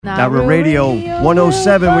Not Real Radio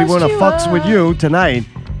 107. We want to fucks with you tonight.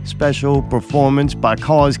 Special performance by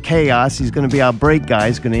Cause Chaos. He's going to be our break guy.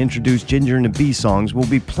 He's going to introduce Ginger and the Bee songs. We'll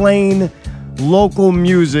be playing local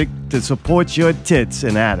music to support your tits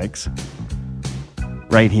and addicts.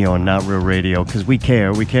 Right here on Not Real Radio, because we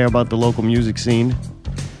care. We care about the local music scene.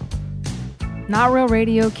 Not Real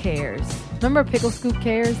Radio cares. Remember Pickle Scoop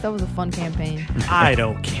Cares? That was a fun campaign. I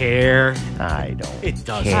don't care. I don't. It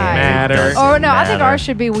doesn't care. matter. It doesn't Oh, no, I think matter. ours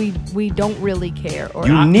should be we don't really care. Or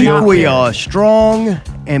Unique not we care. are, strong,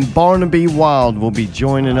 and Barnaby Wild will be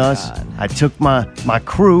joining us. God. I took my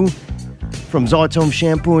crew from Zartome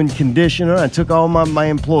Shampoo and Conditioner. I took all my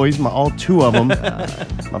employees, all two of them.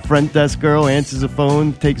 My front desk girl answers the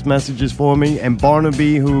phone, takes messages for me, and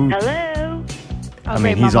Barnaby, who, Hello. I Okay,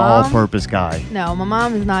 mean, my he's an mom- all-purpose guy. No, my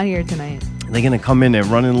mom is not here tonight. They're going to come in, they're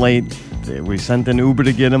running late. We sent an Uber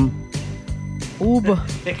to get them. Uber.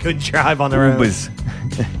 They couldn't drive on their own. Ubers.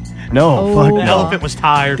 No, Oh, fuck The no. no. elephant was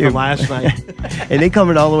tired Dude. from last night. And they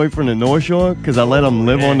coming all the way from the North Shore because I let them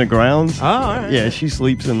live on the grounds. Oh, all right. Yeah, she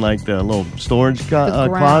sleeps in like the little storage The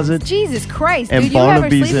ground. closet. Jesus Christ, And dude, you have her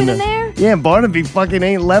Barnaby's sleeping in the, there? Yeah, Barnaby fucking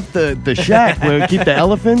ain't left the shack where we keep the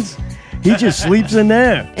elephants. He just sleeps in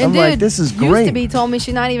there. And I'm dude, like, this is used to great. be told me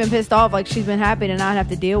she's not even pissed off. Like she's been happy to not have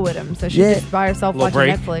to deal with him. So she's Yeah. just by herself Little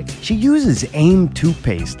watching break. Netflix. She uses AIM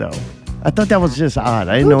toothpaste though. I thought that was just odd.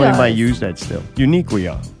 I didn't Who know anybody does? used that still. Unique we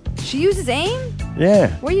are. She uses AIM? Yeah.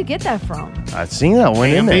 Where you get that from? I seen that. I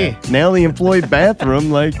went in there. AMB. Now the employee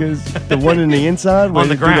bathroom, like, is the one in the inside where On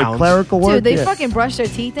the they do the grounds. clerical work. Dude, they Yeah. fucking brush their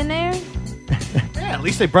teeth in there? Yeah, at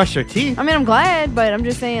least they brush their teeth. I mean, I'm glad, but I'm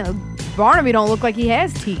just saying, Barnaby don't look like he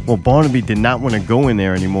has teeth. Well, Barnaby did not want to go in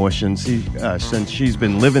there anymore since she's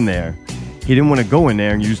been living there. He didn't want to go in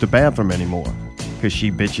there and use the bathroom anymore because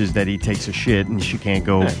she bitches that he takes a shit and she can't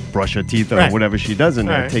go Right. brush her teeth or Right. whatever she does in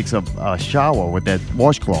there. Right. Takes a shower with that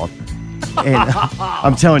washcloth. And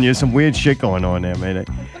I'm telling you, some weird shit going on there, man.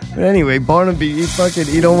 But anyway, Barnaby,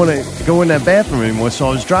 he don't want to go in that bathroom anymore. So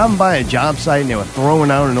I was driving by a job site and they were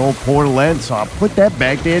throwing out an old portalette. So I put that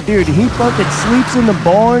back there. Dude, he fucking sleeps in the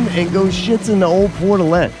barn and goes shits in the old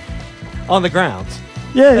portalette. On the grounds.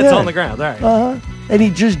 Yeah, That's yeah. on the ground. All right. Uh-huh. And he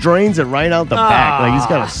just drains it right out the back. Like he's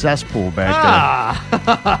got a cesspool back there.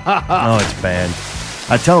 Oh, it's bad.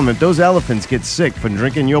 I tell him if those elephants get sick from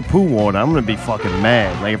drinking your poo water, I'm going to be fucking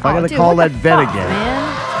mad. Like if I got to Dude, call what that the vet fuck, again.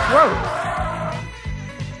 Man? Gross.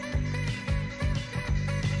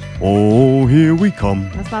 Oh, here we come.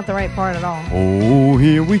 That's not the right part at all. Oh,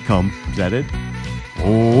 here we come. Is that it?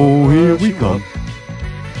 Oh, here we come.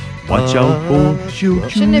 Watch out for shoot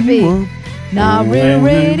Shouldn't it you be? up. Not Oh, Real here we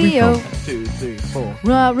Radio. come. 2, 3, 4.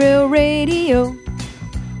 Not Real Radio.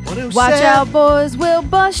 107. Watch out, boys, we'll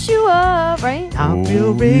bust you up, right? Not Real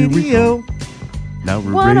Oh, here we Radio. Now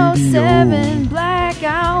we're 107 radio.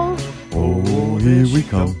 Blackout. Oh, here we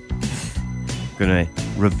come. Gonna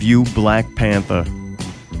review Black Panther.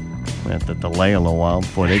 We have to delay a little while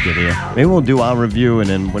before they get here. Maybe we'll do our review and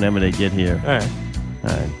then whenever they get here. All right. All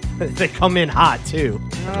right. They come in hot, too.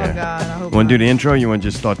 Oh, Yeah. God, I hope Want to do not. the intro? Or you want to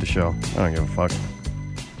just start the show? I don't give a fuck.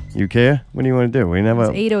 You care? What do you want to do? We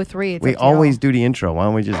never. It's 8:03. It's We up to y'all. always do the intro. Why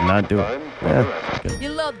don't we just not do it? Yeah. fuck it. You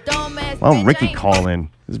little dumbass. Why don't bitch, Ricky ain't- call in?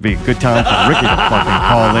 This would be a good time for Ricky to fucking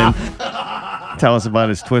call in. Tell us about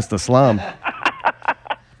his twist of slum.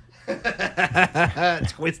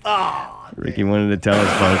 Twist. Oh. Ricky wanted to tell us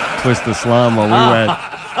about Twist of Slum while we were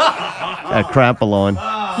at Crapalon.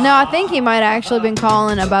 No, I think he might have actually been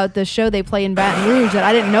calling about the show they play in Baton Rouge that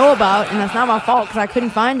I didn't know about, and that's not my fault because I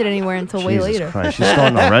couldn't find it anywhere until way Jesus later. Christ. She's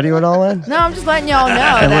starting already with all that? No, I'm just letting y'all know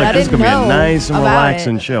Hey, that I look, this is didn't going to know be a nice and about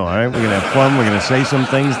relaxing it. show, all right? We're going to have fun. We're going to say some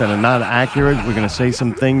things that are not accurate. We're going to say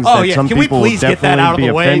some things Oh, that yeah. some Can we people will please get that definitely out of be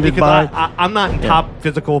the way? offended Because by. I'm not in top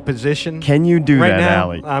physical position. Can you do right that, now.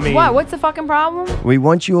 Allie? I mean, What? What's the fucking problem? We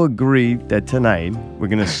want you to agree that tonight we're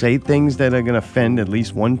going to say things that are going to offend at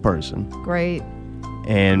least one person. Great.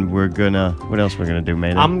 And we're going to. What else we're going to do,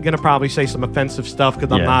 man? I'm going to probably say some offensive stuff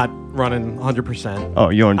because I'm Yeah. not running 100%. Oh,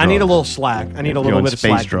 you're on I need a drugs. little slack. I need a You're little on bit of space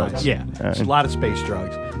slack drugs. tonight. Yeah, All right. it's a lot of space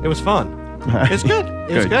drugs. It was fun. It's good.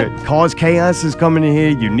 It was good. Cause Chaos is coming in here.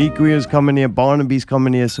 Uniquely is coming here. Barnaby's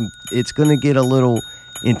coming here. It's going to get a little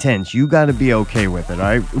intense. You got to be okay with it,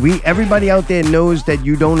 all right? Everybody out there knows that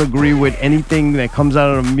you don't agree with anything that comes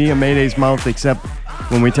out of me and Mayday's mouth except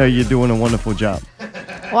when we tell you you're doing a wonderful job.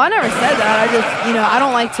 Well, I never said that. I just, I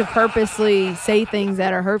don't like to purposely say things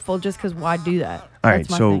that are hurtful just because why do that? All right,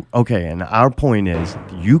 That's my so, thing. okay, and our point is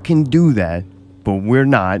you can do that, but we're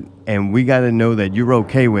not, and we got to know that you're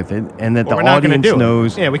okay with it and that Well, the we're not gonna audience do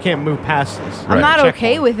knows. it. Yeah, we can't move past this. I'm not Check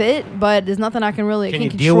okay mark. with it, but there's nothing I can really Can you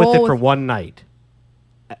control. deal with it for one night?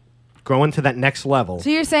 growing to that next level. So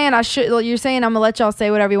you're saying You're saying I'm gonna let y'all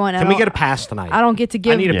say whatever you want. Can we get a pass tonight? I don't get to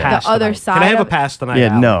give I need a the pass other tonight. side. Can I have a of it? pass tonight? Yeah,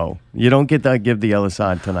 Alan? no. You don't get to give the other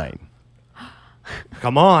side tonight.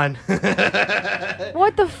 Come on.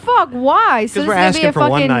 What the fuck? Why? So 'Cause we're this is asking gonna be a for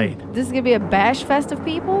one fucking. night. This is gonna be a bash fest of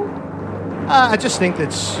people. I just think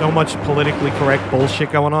that's so much politically correct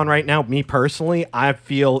bullshit going on right now. Me personally, I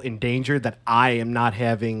feel endangered that I am not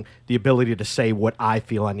having the ability to say what I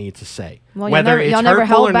feel I need to say. Well, Whether y'all it's never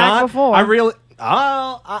hurtful held or back not, before. I really.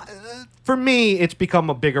 For me, it's become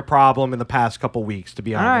a bigger problem in the past couple weeks, to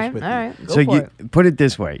be honest with you. All right. Go So for you it. put it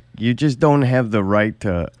this way: you just don't have the right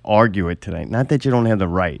to argue it tonight. Not that you don't have the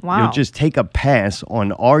right. Wow. You'll just take a pass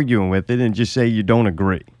on arguing with it and just say you don't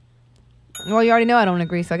agree. Well, you already know I don't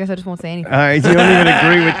agree, so I guess I just won't say anything. All right, so you don't even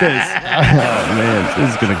agree with this. Oh man, this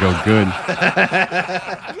is gonna go good.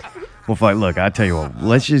 Well, fine. Look, I tell you what.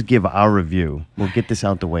 Let's just give our review. We'll get this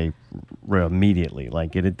out the way immediately.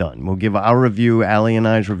 Like, get it done. We'll give our review, Allie and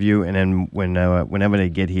I's review, and then whenever they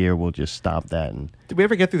get here, we'll just stop that and Did we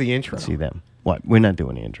ever get through the intro? see them. What? We're not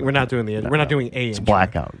doing the intro. We're not doing the. We're not doing a. It's intro.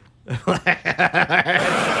 blackout.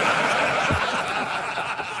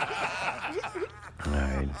 All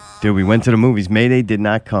right. Dude, we went to the movies. Mayday did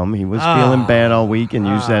not come. He was feeling bad all week and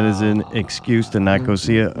used that as an excuse to not go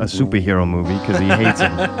see a superhero movie because he hates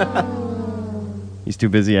him. He's too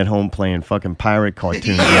busy at home playing fucking pirate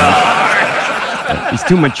cartoons. He's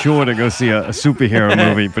too mature to go see a superhero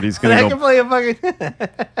movie, but he's I gonna can go play a fucking.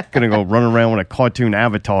 gonna go run around with a cartoon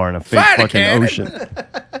avatar in a fake fucking ocean.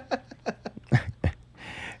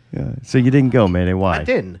 Yeah. So you didn't go, Mayday. Why? I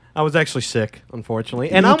didn't. I was actually sick,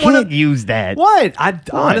 unfortunately, and You I'm one can't of. use that. What? I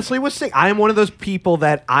honestly was sick. I am one of those people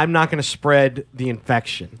that I'm not going to spread the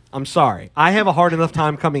infection. I'm sorry. I have a hard enough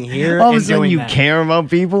time coming here. All of a and sudden, doing you that. care about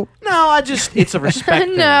people? No, it's a respect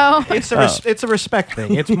thing. No. It's a respect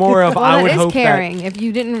thing. It's more of Well, I that would is hope caring. If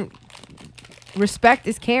you didn't, respect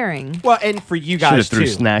is caring. Well, and for you Should have guys threw too.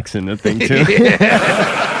 snacks in the thing too.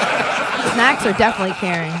 Snacks are definitely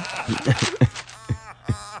caring.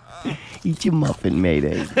 Eat your muffin,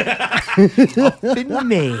 Mayday.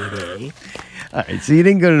 Mayday. All right, so you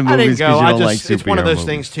didn't go to the I movies didn't because go. you don't like superhero It's one of those movies.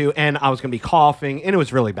 things too, and I was going to be coughing, and it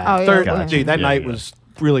was really bad. Oh, yeah, Gotcha. Dude, that Yeah, night yeah. was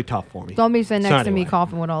really tough for me. Don't be sitting So next to me anyway.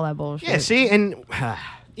 coughing with all that bullshit. Yeah, see, and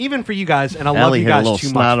even for you guys, and I love Allie you had a guys little too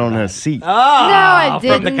snot much. on for her that. seat. No, I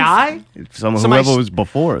didn't. From the guy? Whoever was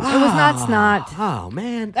before us. It was not snot. Oh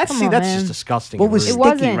man, Come on, that's man. just disgusting. What and was rude. It sticky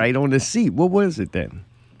wasn't. right on the seat? What was it then?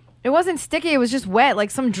 It wasn't sticky. It was just wet,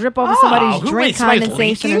 like some drip over somebody's drink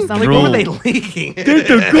condensation or something. Like, what were they Drool. leaking? It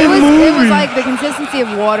was like the consistency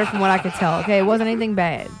of water, from what I could tell. Okay, it wasn't anything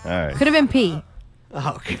bad. All right. Could have been pee,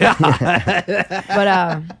 Oh god.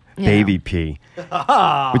 but you Baby know. pee.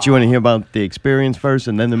 But you want to hear about the experience first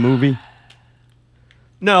and then the movie?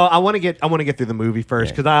 No, I want to get through the movie first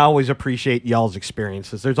Yeah. because I always appreciate y'all's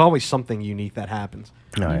experiences. There's always something unique that happens.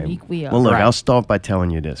 All right. Unique we are. Well, look, Right. I'll start by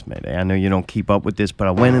telling you this, Mayday. I know you don't keep up with this, but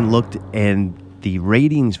I went and looked and the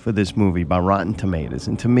ratings for this movie by Rotten Tomatoes,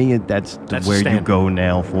 and to me, that's That's where you standard. go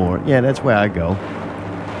now for. Yeah, that's where I go.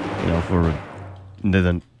 You know, for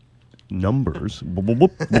the numbers.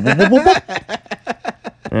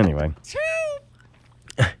 Anyway.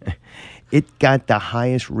 It got the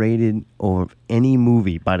highest rated of any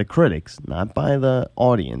movie by the critics, not by the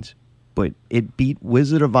audience, but it beat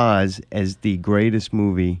Wizard of Oz as the greatest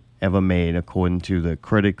movie ever made according to the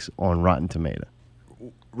critics on Rotten Tomato.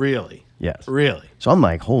 Really? Yes. Really? So I'm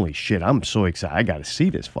like, holy shit, I'm so excited. I got to see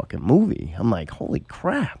this fucking movie. I'm like, holy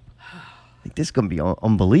crap. Like, this is going to be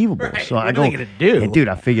unbelievable. Right. So What I are go, they gonna do? And dude,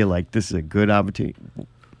 I figure like this is a good opportunity.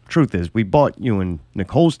 Truth is, we bought you and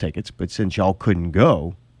Nicole's tickets, but since y'all couldn't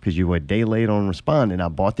go, because you were a day late on responding, I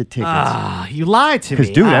bought the tickets. Ah, you lied to me. Because,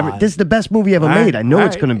 dude, Ah. this is the best movie ever All right, made. I know all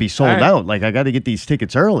it's right, going to be sold all right. out. Like, I got to get these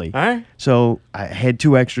tickets early. All right. So I had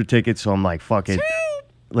 2 extra tickets, so I'm like, fuck it.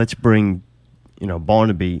 Let's bring,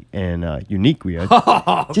 Barnaby and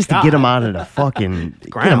Uniquia just to get them out of the fucking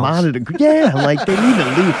get them out of the yeah. Like they need to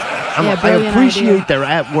leave. I brilliant appreciate idea. they're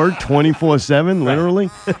at work 24/7, literally,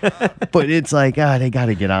 but it's like they got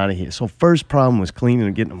to get out of here. So first problem was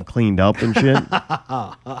getting them cleaned up and shit.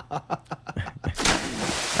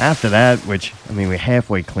 After that, which we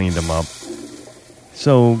halfway cleaned them up.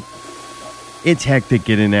 So it's hectic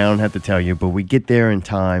getting there. I don't have to tell you, but we get there in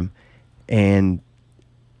time, and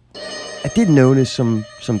I did notice some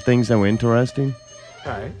things that were interesting.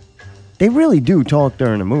 All right. They really do talk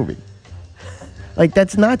during the movie. Like,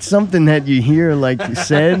 that's not something that you hear,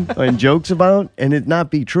 said and jokes about, and it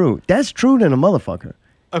not be true. That's true to the motherfucker.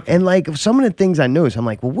 Okay. And, some of the things I noticed, I'm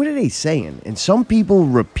like, well, what are they saying? And some people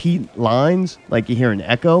repeat lines, like you hear an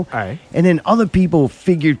echo. All right. And then other people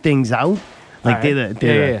figure things out. Like they're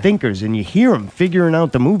the thinkers, and you hear them figuring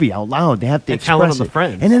out the movie out loud. They have to express telling them it. to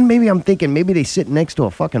friends. And then maybe I'm thinking maybe they sit next to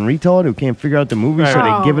a fucking retard who can't figure out the movie, so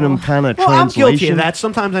they're giving them kind of Well, I'm translation. guilty of that.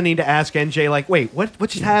 Sometimes I need to ask NJ, like, wait, what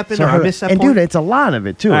just happened? So or I missed that and point? dude, it's a lot of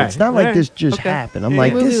it too. All It's right, not like all this right, just okay. happened. I'm Yeah,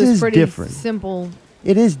 like, The movie this was is pretty different. simple.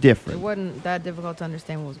 It is It different. wasn't that difficult to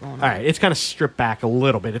understand what was going on. All right, it's kind of stripped back a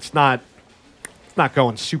little bit. It's not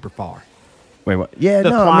going super far. Wait, what? Yeah,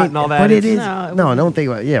 The no, plot I mean, and all that, but it it's- is. No, it No, wasn't. don't think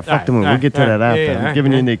about it. Yeah, fuck right, the movie. all We'll right, get to all that right. after. Yeah, I'm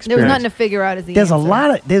giving you the There experience. was nothing to figure out as the There's a answer.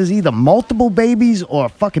 lot of there's either multiple babies or a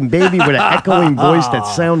fucking baby with an echoing voice that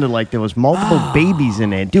sounded like there was multiple babies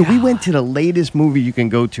in there. Dude, we went to the latest movie you can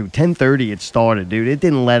go to. 10:30 it started, dude. It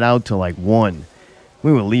didn't let out till like 1.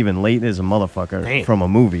 We were leaving late as a motherfucker Damn. from a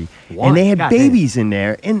movie. One? And they had God babies in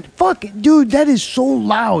there. And fuck, dude, that is so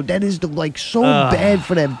loud. That is like so bad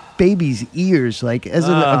for that baby's ears. Like as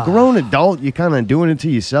a grown adult, you're kind of doing it to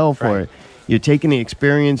yourself or you're taking the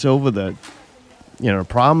experience over the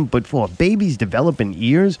problem. But for a baby's developing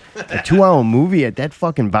ears, a 2-hour movie at that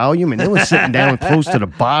fucking volume, and they were sitting down close to the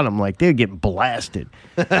bottom, like they're getting blasted.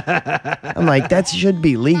 I'm like, that should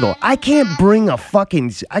be legal. I can't bring a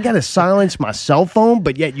fucking. I gotta silence my cell phone,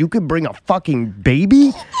 but yet you could bring a fucking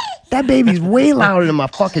baby. That baby's way louder than my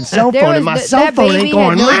fucking cell phone, and my cell that phone baby ain't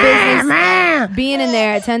going. had no "Mah, mah." being in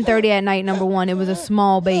there at 10:30 at night. Number one, it was a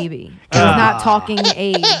small baby. It was not talking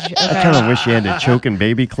age. I Okay? kind of wish you had the choking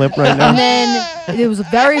baby clip right now. And then it was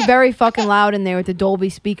very, very fucking loud in there with the Dolby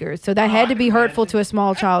speakers. So that had to be hurtful to a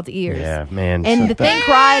small child's ears. Yeah, man. And so the thing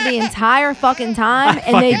cried the entire fucking time,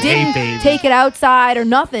 and they fucking hate didn't babies. take it outside or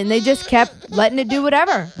nothing. They just kept letting it do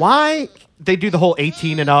whatever. Why they do the whole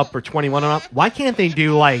 18 and up or 21 and up? Why can't they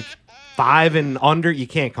do like 5 and under? You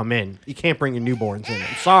can't come in. You can't bring your newborns in.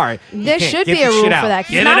 I'm sorry. You There can't. should Get be a the rule shit for out. that.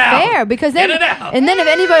 'Cause Get it's not it out. fair. Because then, Get it out. and then if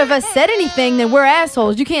anybody of us said anything, then we're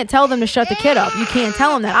assholes. You can't tell them to shut the kid up. You can't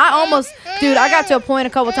tell them that. I got to a point a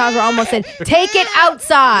couple times where I almost said, "Take it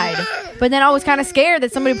outside," but then I was kind of scared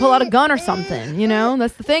that somebody pull out a gun or something.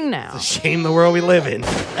 That's the thing now. Shame the world we live in.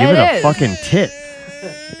 Give it a is. fucking tit.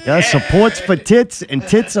 Yeah, support's for tits, and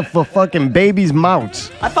tits are for fucking babies' mouths.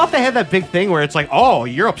 I thought they had that big thing where it's like, oh,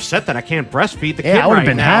 you're upset that I can't breastfeed the kid Yeah, I would've right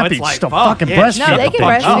been now. happy It's like, just to fuck, fucking yeah, breastfeed No, shut they the can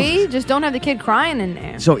fuck up. breastfeed. Just don't have the kid crying in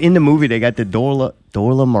there. So in the movie, they got the Dorla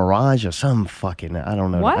Mirage or some fucking, I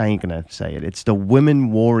don't know. What? I ain't going to say it. It's the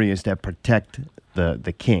women warriors that protect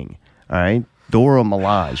the king. All right? Dora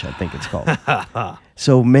Milaje, I think it's called.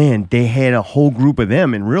 So, man, they had a whole group of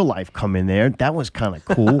them in real life come in there. That was kind of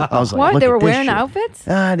cool. I was like, What? look They at were this wearing shit. outfits?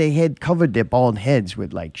 They had covered their bald heads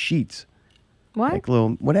with like sheets. What? Like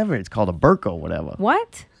little, whatever it's called, a burqa, whatever.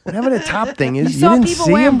 What? Whatever the top thing is. You saw didn't people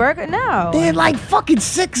see wearing 'em? burqa? No. They had like fucking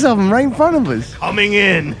 6 of them right in front of us. Coming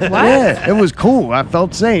in. What? Yeah, it was cool. I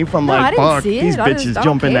felt safe. I'm No, I like, didn't fuck, see it. these I just bitches don't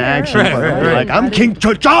jump into care. action. Right, But right, I'm right. like, I'm King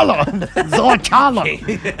T'Challa.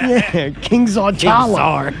 Zarchala. Yeah, King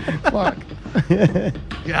Zarchala. Fuck.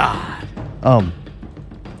 God.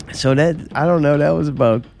 So that, I don't know, that was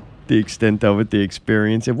about the extent of it, the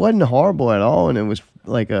experience. It wasn't horrible at all, and it was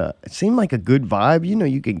like it seemed like a good vibe.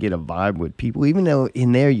 You can get a vibe with people, even though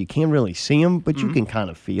in there you can't really see them, but you can kind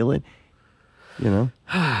of feel it.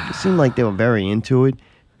 It seemed like they were very into it.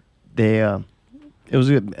 It was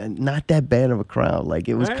not that bad of a crowd. Like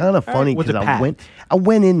it was All right, kind of all right. funny Was it because packed? I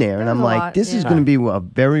went in there and There was I'm a like, lot, this is yeah. going to be a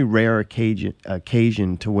very rare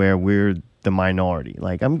occasion to where we're the minority.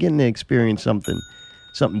 Like I'm getting to experience something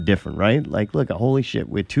different, right? Like, look, holy shit,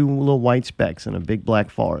 we're 2 little white specks in a big black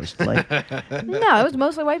forest. Like, No, it was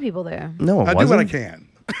mostly white people there. no, it I do wasn't. what I can.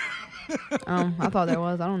 I thought there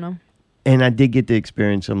was. I don't know. And I did get to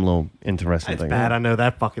experience some little interesting It's thing. bad. I know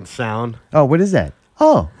that fucking sound. Oh, what is that?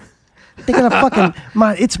 Oh, thinking of fucking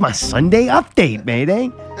it's my Sunday update, Mayday.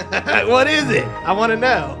 What is it? I want to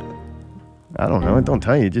know. I don't know. It don't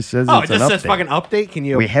tell you. It just says Oh, it's it just an says update. fucking update. Can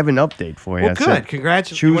you? We have an update for you. Well, I said, good.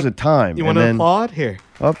 Congratulations. choose a time. You and want to then- applaud? Here.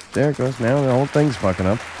 Oh, there it goes. Now the whole thing's fucking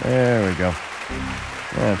up. There we go.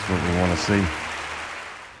 That's what we want to see.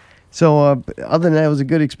 So, other than that, it was a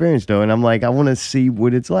good experience, though. And I'm like, I want to see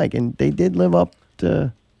what it's like. And they did live up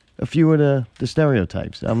to a few of the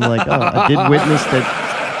stereotypes. I'm like, oh, I did witness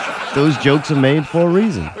that those jokes are made for a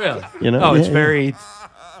reason. Really? You know? Oh, it's Yeah, very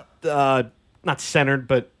not centered,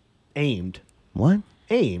 but aimed. What?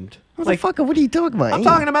 Aimed. Motherfucker, what are you talking about? I'm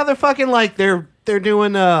talking about they're fucking like they're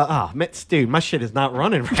doing dude, my shit is not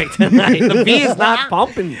running right tonight. The V is not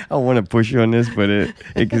pumping. I want to push you on this, but it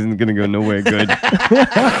isn't going to go nowhere good.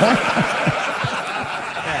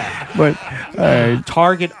 But, all right.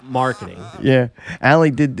 Target marketing. Yeah. Allie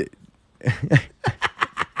did.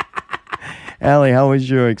 Allie, how was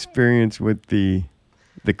your experience with the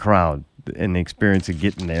crowd and the experience of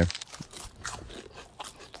getting there?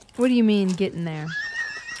 What do you mean getting there?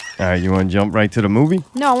 All right, you want to jump right to the movie?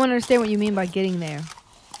 No, I want to understand what you mean by getting there.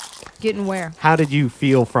 Getting where? How did you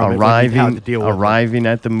feel from it when you had to deal with arriving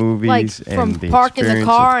at the movies, Like from and the parking the experience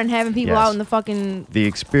car of- and having people Yes. out in the fucking. the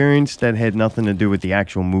experience that had nothing to do with the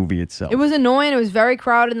actual movie itself. It was annoying. It was very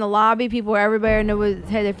crowded in the lobby. People were everywhere. Nobody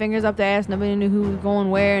had their fingers up their ass. Nobody knew who was going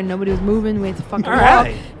where, and nobody was moving. We had to fucking All walk.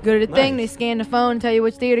 right. Go to the thing. They Nice. scan the phone, tell you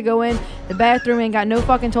which theater to go in. The bathroom ain't got no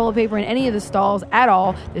fucking toilet paper in any of the stalls at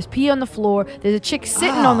all. There's pee on the floor. There's a chick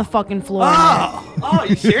sitting on the fucking floor. in there. Oh,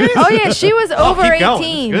 you serious? Oh yeah, she was over keep going.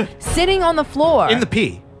 18, Good. sitting on the floor. In the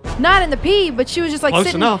pee. Not in the pee, but she was just like Close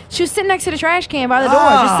sitting. enough. She was sitting next to the trash can by the door,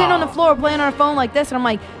 just sitting on the floor playing on her phone like this. And I'm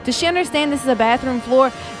like, does she understand this is a bathroom floor?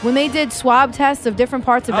 When they did swab tests of different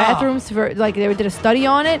parts of bathrooms, for like they did a study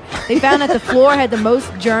on it, they found that the floor had the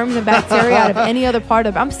most germs and bacteria out of any other part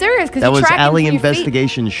of. I'm serious because that was tracking Alley from your feet.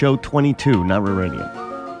 Investigation Show 22, not Meridian.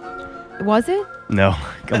 Was it? No,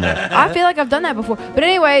 come on. I feel like I've done that before. But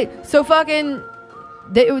anyway, so fucking.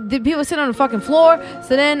 The people sitting on the fucking floor.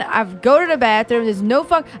 So then I go to the bathroom. There's no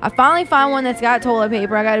fuck. I finally find one that's got toilet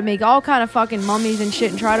paper. I got to make all kind of fucking mummies and shit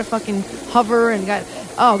and try to fucking hover and got.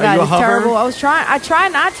 Oh god, you a it's hover? terrible. I tried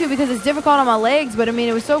not to because it's difficult on my legs. But I mean,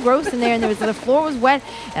 it was so gross in there, and the floor was wet,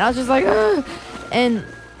 and I was just like, ugh. And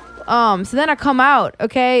so then I come out,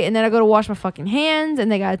 okay, and then I go to wash my fucking hands, and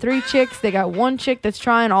they got 3 chicks. They got one chick that's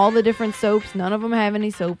trying all the different soaps. None of them have any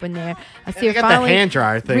soap in there. I see They her got the finally hand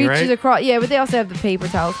dryer thing, reaches right? across. Yeah, but they also have the paper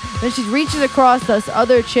towels. Then she reaches across this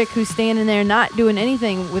other chick who's standing there, not doing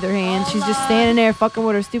anything with her hands. She's just standing there, fucking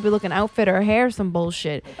with her stupid looking outfit, or her hair, some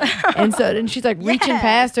bullshit. And so then she's like reaching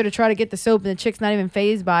past her to try to get the soap, and the chick's not even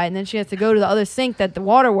phased by it. And then she has to go to the other sink that the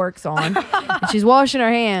water works on, and she's washing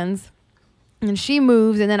her hands. And she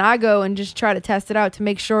moves, and then I go and just try to test it out to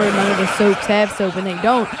make sure none of the soaps have soap, and they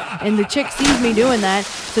don't. And the chick sees me doing that,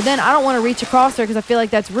 so then I don't want to reach across her because I feel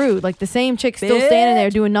like that's rude. Like the same chick's still standing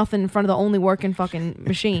there doing nothing in front of the only working fucking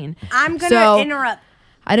machine. I'm gonna interrupt.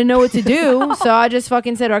 I didn't know what to do, so I just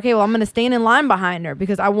fucking said, okay, well, I'm going to stand in line behind her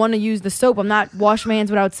because I want to use the soap. I'm not washing my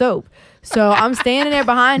hands without soap. So I'm standing there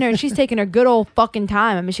behind her, and she's taking her good old fucking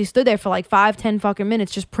time. I mean, she stood there for like 5-10 fucking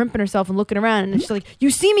minutes just primping herself and looking around. And she's like,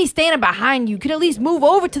 you see me standing behind you. You could at least move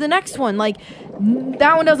over to the next one. Like,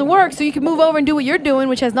 that one doesn't work, so you can move over and do what you're doing,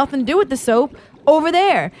 which has nothing to do with the soap, over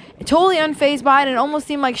there. Totally unfazed by it, and it almost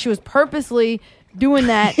seemed like she was purposely doing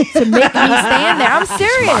that to make me stand there. I'm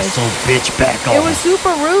serious. So bitch back off. It was super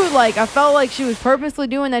rude. Like, I felt like she was purposely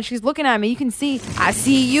doing that. She's looking at me. You can see, I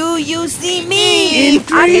see you, you see me. I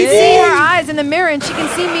can see her eyes in the mirror, and she can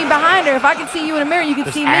see me behind her. If I can see you in the mirror, you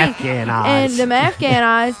can see me. Afghan eyes. And them Afghan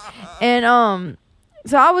eyes. And,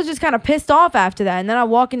 so I was just kind of pissed off after that. And then I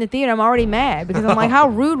walk in the theater, I'm already mad because I'm like, how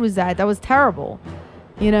rude was that? That was terrible.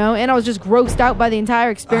 You know, and I was just grossed out by the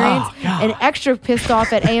entire experience and extra pissed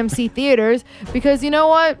off at AMC theaters because you know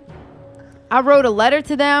what? I wrote a letter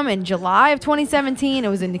to them in July of 2017. It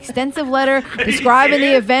was an extensive letter describing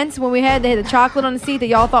the events when they had the chocolate on the seat that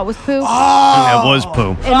y'all thought was poo. That was poo.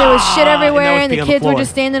 And there was shit everywhere, and and there the was pee on the kids were floor.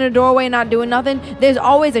 just standing in the doorway not doing nothing. There's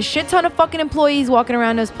always a shit ton of fucking employees walking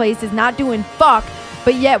around those places not doing fuck.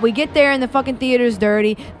 But yet we get there and the fucking theater's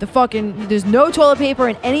dirty. There's no toilet paper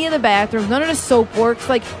in any of the bathrooms. None of the soap works.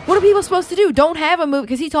 Like, what are people supposed to do? Don't have a movie.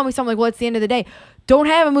 Because he told me something like, well, it's the end of the day. Don't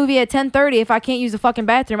have a movie at 10:30 if I can't use the fucking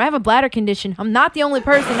bathroom. I have a bladder condition. I'm not the only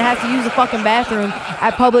person that has to use the fucking bathroom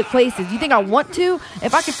at public places. You think I want to?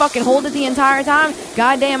 If I could fucking hold it the entire time,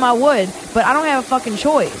 goddamn I would. But I don't have a fucking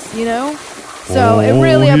choice, you know? So it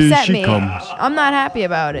really Oh, here upset she me. comes. I'm not happy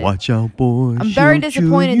about it. Watch out, boy. I'm very she'll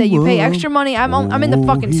disappointed chew that you pay up. extra money. I'm in the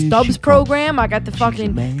fucking here Stubbs she program. I got the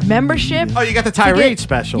fucking membership. Oh, you got the to Tyree get-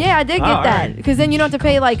 special. Yeah, I did get Oh, that alright. because then you don't have to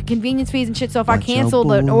pay like convenience fees and shit. So if I Watch out,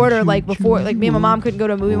 canceled an boy, order like she'll before, chew like me and my you mom couldn't go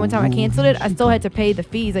to a movie one time, I canceled it. I still had to pay the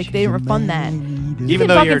fees. Like they didn't refund that. You Even can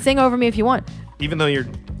though fucking you're, sing over me if you want. even though you're,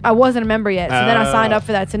 I wasn't a member yet, so then I signed Oh. up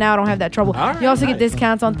for that. So now I don't have that trouble. All right, You also get nice.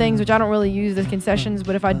 discounts on things, which I don't really use the concessions,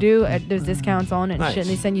 but if I do, there's discounts on it and Nice. shit, and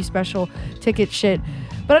they send you special ticket shit.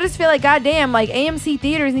 But I just feel like, goddamn, like AMC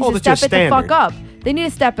theaters need Oh, to that's your step it the fuck standard. up. They need to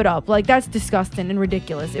step it up. Like that's disgusting and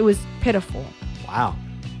ridiculous. It was pitiful. wow.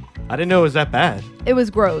 I didn't know it was that bad. It was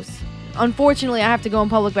gross. Unfortunately, I have to go in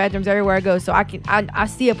public bathrooms everywhere I go, so I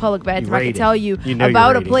see a public bathroom. I rate can it. tell you, You know about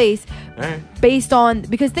your a rating. place All right. based on,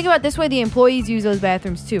 because think about it this way, the employees use those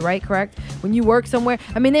bathrooms too, right? Correct? When you work somewhere,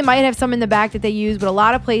 I mean, they might have some in the back that they use, but a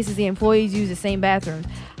lot of places the employees use the same bathrooms.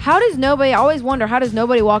 I always wonder, how does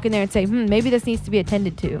nobody walk in there and say, maybe this needs to be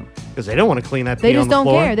attended to? Because they don't want to clean that They pee on just the don't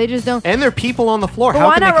floor. care. They just don't. And there are people on the floor. But How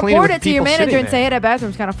why can not they clean report it, it with to your people manager sitting and say, there? hey, that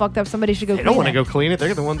bathroom's kind of fucked up. Somebody should go They clean don't want to it. go clean it.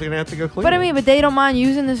 They're the ones that are going to have to go clean But it. I mean, but they don't mind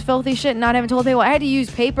using this filthy shit and not having toilet paper. I had to use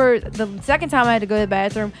paper. The second time I had to go to the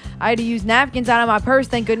bathroom, I had to use napkins out of my purse.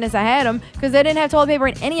 Thank goodness I had them because they didn't have toilet paper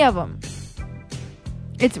in any of them.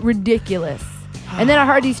 It's ridiculous. And then I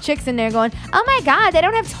heard these chicks in there going, oh my God, they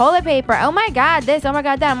don't have toilet paper. Oh my God, this. Oh my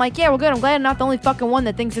God, that. I'm like, yeah, well, good. I'm glad I'm not the only fucking one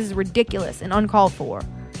that thinks this is ridiculous and uncalled for.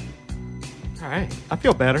 All right. I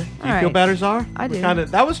feel better. Do you All feel right. better, Czar? I do.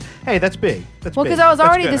 Hey, that's big. That's Well, big. because I was That's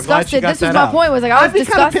already good. I'm glad you disgusted. got This that was my out. point. Was like I was I'd be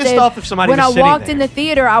kind of disgusted pissed off if somebody when was I sitting walked there. in the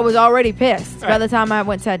theater. I was already pissed by Right. the time I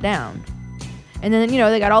went sat down. And then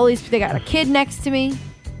they got all these. They got a kid next to me,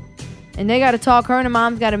 and they got to talk. Her and her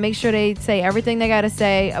mom's got to make sure they say everything they got to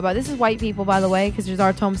say about. This is white people, by the way, because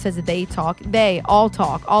Jar Tome says that they talk. They all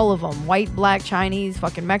talk, all of them, white, black, Chinese,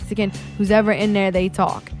 fucking Mexican, who's ever in there, they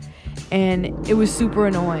talk. And it was super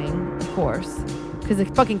annoying, of course. Because the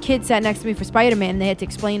fucking kid sat next to me for Spider-Man, and they had to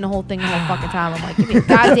explain the whole thing the whole fucking time. I'm like, give me a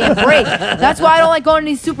goddamn break. That's why I don't like going to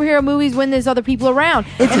these superhero movies when there's other people around.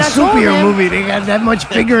 It's And a I told superhero him- movie. They got that much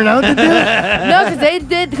figuring out to do?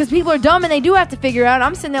 No, because people are dumb and they do have to figure it out.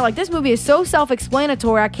 I'm sitting there like, this movie is so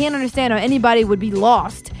self-explanatory. I can't understand how anybody would be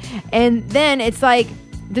lost. And then it's like,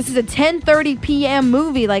 this is a 10:30 p.m.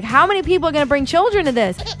 movie. Like, how many people are going to bring children to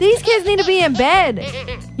this? These kids need to be in bed.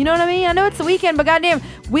 You know what I mean? I know it's the weekend, but goddamn,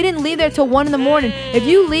 we didn't leave there till 1 in the morning. If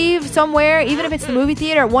you leave somewhere, even if it's the movie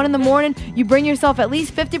theater at 1 in the morning, you bring yourself at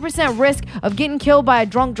least 50% risk of getting killed by a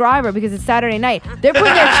drunk driver because it's Saturday night. They're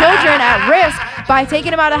putting their children at risk by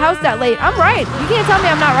taking them out of the house that late. I'm right. You can't tell me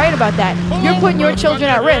I'm not right about that. You're putting your children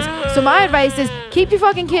at risk. So my advice is keep your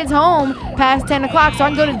fucking kids home past 10 o'clock so I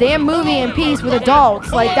can go to the damn movie in peace with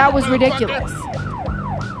adults. Like, that was ridiculous.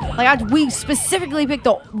 Like, we specifically picked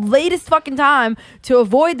the latest fucking time to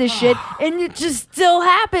avoid this shit, and it just still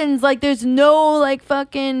happens. Like, there's no, like,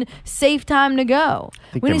 fucking safe time to go.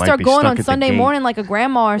 think We they need to might start be going stuck on at the Sunday gate. morning like a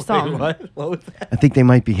grandma or something. Wait, what was that? I think they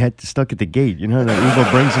might be stuck at the gate. You know, the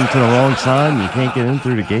Uber brings them to the wrong side and you can't get in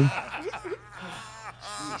through the gate.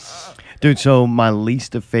 Dude, so my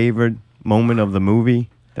least favorite moment of the movie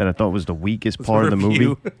that I thought was the weakest part of the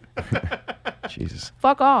movie. Jesus.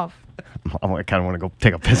 Fuck off. I kind of want to go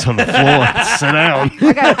take a piss on the floor and sit down.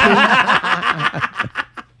 I got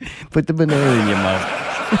Put the banana in your mouth.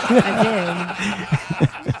 I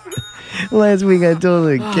did. Last week I told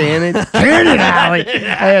her, can it, Allie. I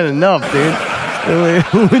had enough, dude.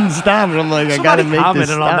 It wouldn't stop. And I'm like, I got to make this commented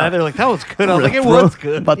on stop. that. They're like, that was good. I was like, it was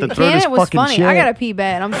good. About to throw Can this it was fucking funny. chair. I gotta pee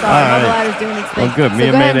bad. I'm sorry. All My right. bladder's doing its thing. Well, good. Me So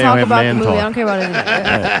and go ahead Mayday talk have about the man movie. talk. I don't care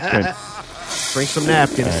about it. Bring some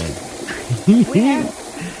napkins.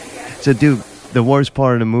 So, dude, the worst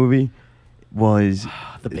part of the movie was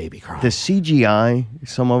The baby cry. the CGI.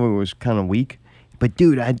 Some of it was kind of weak. But,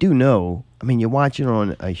 dude, I do know. I mean, you watch it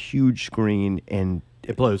on a huge screen, and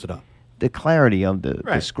It blows it up. the clarity of the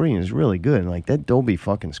Right. screen is really good. Like, that Dolby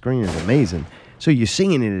fucking screen is amazing. So you're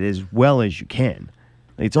seeing it as well as you can.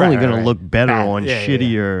 It's only Right, going to right. look better Bad. on Yeah, yeah,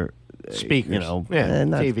 shittier Speakers. You know, Yeah,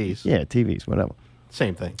 not- TVs. Yeah, TVs, whatever.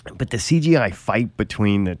 Same thing. But the CGI fight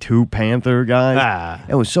between the two Panther guys,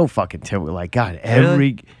 it was so fucking typical. Like, God,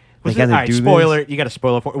 every Was they it, got all to right, do spoiler. this. You got to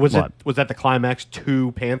spoil it for. Was What? it? Was that the climax?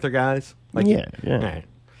 Two Panther guys? Like, Yeah. All right.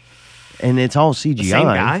 And it's all CGI. same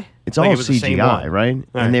guy? It's Like, all it was the same CGI, one? right?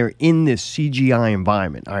 Right. And they're in this CGI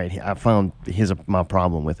environment. All right, I found here's my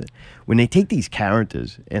problem with it. When they take these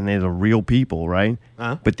characters and they're the real people, right?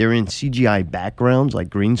 But they're in CGI backgrounds, like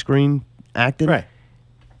green screen acting. Right.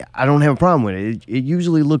 I don't have a problem with it. It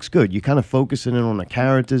usually looks good. You're kind of focusing in on the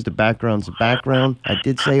characters, the background's the background. I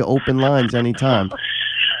did say open lines anytime.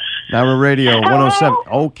 Now Radio 107.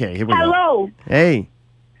 Okay, here we go. Hello. Hey.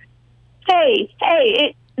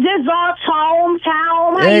 Hey, this Zart's home,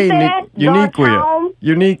 town. How Hey, you say that? Uniquia.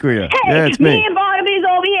 Uniquia. Hey, Yeah, it's me. and Barnaby's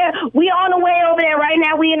over here. We on the way over there right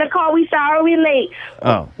now. We in the car. We sorry we late.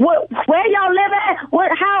 Oh. Where y'all live at?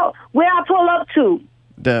 Where I pull up to?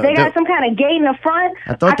 They got some kind of gate in the front.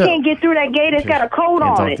 I thought that- can't get through that gate. It's got a code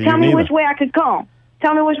Can't on talk it. to Tell you me neither. which way I could come.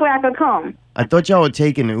 Tell me which way I could come. I thought y'all were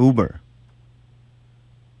taking Uber.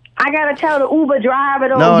 I gotta tell the Uber driver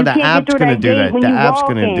though. No, you the can't app's get through gonna that do gate that. when The you app's walk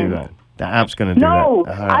gonna in. do that. The app's gonna do No,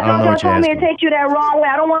 that. I I don't thought know y'all what you're told me to asking. take you that wrong way.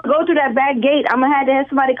 I don't want to go through that back gate. I'm gonna have to have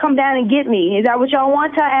somebody come down and get me. Is that what y'all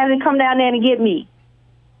want? Tell Allie to come down there and get me.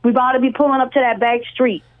 We about to be pulling up to that back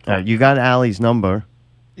street. You got Allie's number.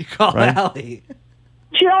 You call Right. Allie.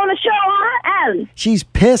 She on the show, huh, Allie? She's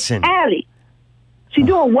pissing. Allie. She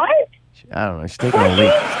doing what? I don't know. She's taking a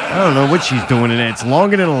leak. I don't know what she's doing in it. It's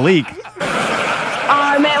longer than a leak. All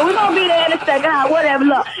right, man. We're gonna be there in a second. Whatever.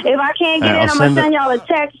 Look, if I can't get All right, in, I'll I'm gonna send send y'all a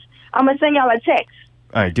text. I'm gonna send y'all a text.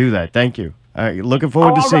 All right, do that. Thank you. All right, looking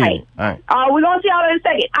forward to seeing you. All right. We're going to see y'all in a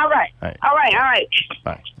second. All right. All right.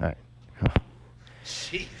 Bye. All right.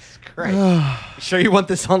 Jesus Christ. You sure you want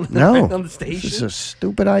this on the, No. on the station? This is a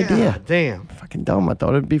stupid idea. God damn. Fucking dumb. I thought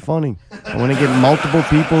it'd be funny. I want to get multiple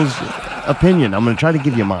people's opinion. I'm going to try to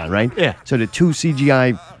give you mine, right? Yeah. So the two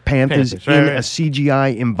CGI Panthers Panthers, right, in right. a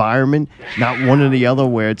CGI environment, not one or the other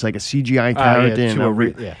where it's like a CGI character. yeah, and to a a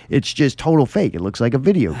re- yeah. It's just total fake. It looks like a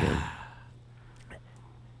video game.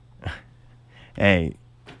 Hey.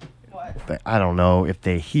 I don't know if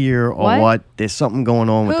they're here or what. There's something going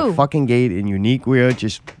on with Who? the fucking gate in Uniqua.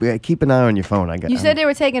 Just keep an eye on your phone. You said they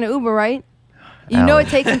were taking an Uber, right? You know Allie. it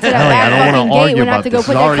takes them to that Allie, I back don't fucking want to gate argue when I have about to go this.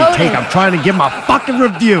 put It's that already code taken. in. I'm trying to give my fucking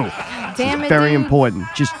review. Damn It's it, very dude. important.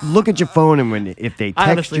 Just look at your phone and if they I text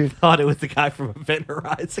honestly you. thought it was the guy from Event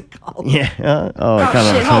Horizon calling. Yeah. Oh, Oh, I kind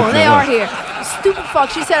of shit, hold on. They are here. Stupid fuck.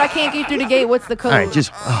 She said I can't get through the gate. What's the code? All right,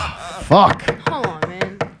 just fuck. Hold on,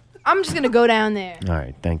 man. I'm just going to go down there. All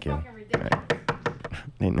right, thank you. All right.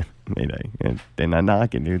 They're not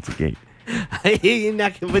knocking, dude. It's a gate. You're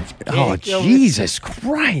not gonna put your Oh, can't kill me. Jesus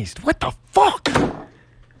Christ. What the fuck?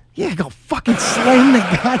 Yeah, go fucking slam the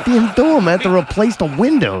goddamn door. I'm going to have to replace the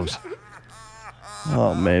windows.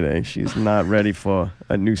 Oh, Mayday. She's not ready for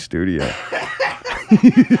a new studio.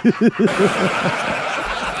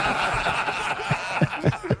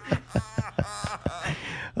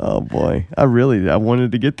 Oh, boy. I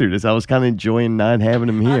wanted to get through this. I was kind of enjoying not having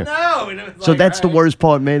him here. No, and it was So like, that's the all right. worst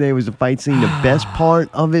part, Mayday, was the fight scene. The best part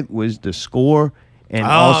of it was the score. And Oh,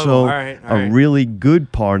 also, all right. a really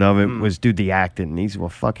good part of it was, dude, the acting. These were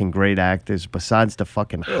fucking great actors. Besides the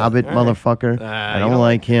fucking Hobbit motherfucker, I you don't don't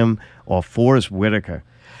like him, or Forrest Whitaker.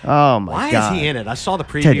 Oh, my Why God. is he in it? I saw the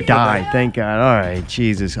preview. To for die, that. thank God. All right,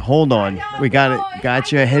 Jesus. Hold on. We got it.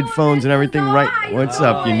 Got your headphones and everything right. What's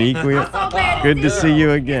up, Uniqua? Good to see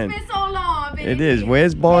you again. It's been so long, baby. It is.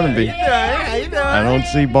 Where's Barnaby? How you doing? I don't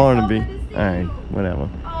see Barnaby. All right, whatever.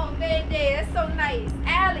 Oh, man, that's so nice.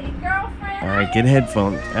 Allie, girlfriend. All right, get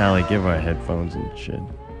headphones. Allie, give her headphones and shit. All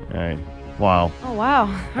right. Wow. Oh, wow.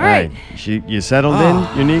 All right. You settled in,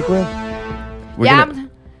 Uniqua? We're Yeah, gonna-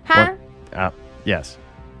 huh? what? Yes.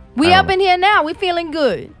 We I up don't in here now. We feeling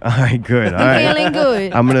good. All right, good. All right. Feeling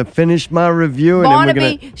good. I'm going to finish my review and Barnaby,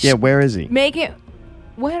 then we're going to... Yeah, where is he? Make it.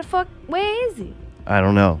 Where the fuck? Where is he? I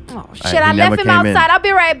don't know. Oh, All right, shit. he I never left him came in. outside. I'll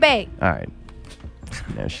be right back. All right.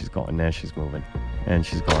 Now she's going. Now she's moving. And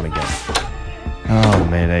she's going again. Oh,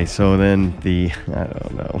 Mayday. So then I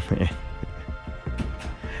don't know, man.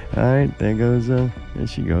 All right, there goes, there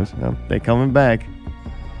she goes. Oh, they're coming back.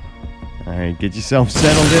 All right, get yourself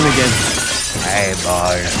settled in again. Hey,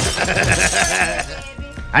 boys.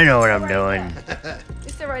 I know what I'm doing.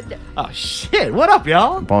 It's right there. Oh shit! What up,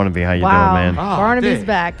 y'all? Barnaby, how you Wow. doing, man? Oh, Barnaby's dude.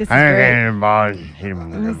 back. This is I great. ain't boss.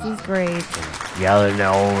 This is great. Yelling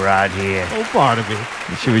the whole ride here. Oh, Barnaby.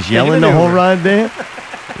 She was yelling the whole ride there?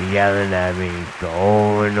 Yelling at me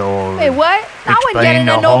over and over. Hey, what? I wasn't Explain yelling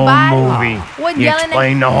the at whole nobody. movie. Wasn't You yelling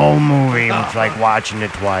explain the whole movie. It's like watching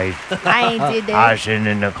it twice. at. I ain't did I that. was sitting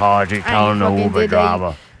in the car just telling the fucking Uber did that.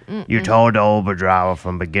 driver. You told the Uber driver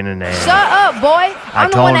from beginning to end. Shut up, boy. I'm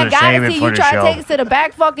the one told her that to got save it it to you. for You the tried to show. take us to the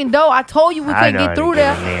back fucking door. I told you we I couldn't know get through how to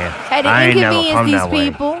there. get in there. Had to I ain't never inconvenience come these that way.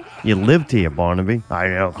 people. You lived here, Barnaby. I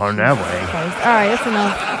don't come that way. All right, that's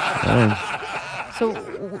enough.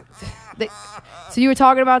 So you were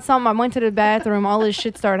talking about something. I went to the bathroom. All this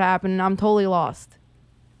shit started happening. I'm totally lost.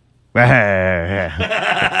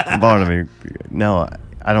 Barnaby, no,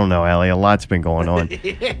 I don't know, Allie. A lot's been going on.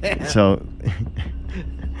 So,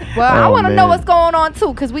 Well, I Oh, want to know man. what's going on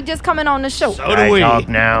too, cause we just coming on the show. So Can do I we. talk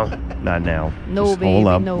now? not now. No, Just baby, hold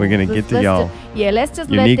up. no. We're going to get to y'all. Let's just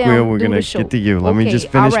let them Uniqua, we're do going the to show. get to you. Let me Okay, just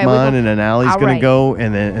finish all right, we're mine, gonna- and then Allie's all going right. to go,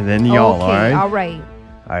 and then y'all, Okay, all right? all right.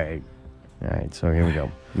 All right. All right, so here we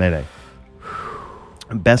go. Mayday.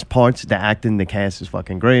 Best parts, the acting, the cast is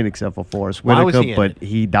fucking great, except for Forrest Why was Whitaker, he in but it?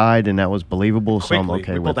 he died, and that was believable, so I'm Quickly,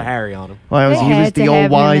 okay we with pulled a it. Harry on him. Well, They he was had the to old have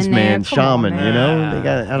him wise in there. man, Come on, shaman, man. you know? They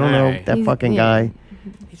got, I don't know, Alright. that He's- fucking yeah. guy.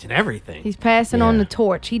 He's in everything. He's passing on Yeah. the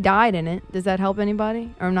torch. He died in it. Does that help anybody?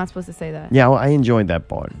 Or I'm not supposed to say that? Yeah, well, I enjoyed that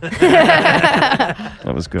part.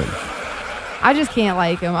 That was good. I just can't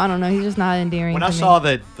like him. I don't know. He's just not endearing When to I me. saw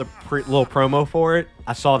the little promo for it,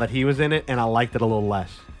 I saw that he was in it, and I liked it a little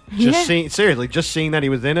less. Yeah. Just seeing that he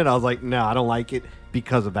was in it, I was like, no, I don't like it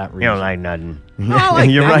because of that reason. You don't like nothing. I like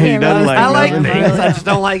You're that. right, he can't doesn't really like I like nothing. things. I just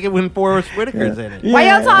don't like it when Forrest Whitaker's in it. Why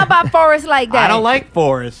y'all talking about Forrest like that? I don't like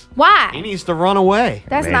Forrest. He Why? needs to run away.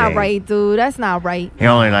 That's not Mayday. right, dude. That's not right. He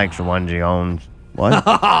only likes the ones he owns. What?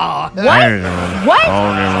 What? There's one. What?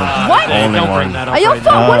 Only one. What? Only Don't one. bring that up Are you right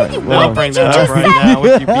fuck? now. What did you? no, What Bring did you that just up right say? now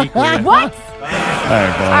with your beak with it. What?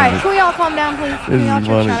 right, All right, can we all calm down, please? Can This we all is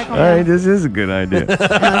try funny. to calm All right, down? this is a good idea.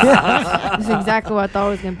 This is exactly what I thought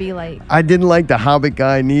it was gonna be like. I didn't like the Hobbit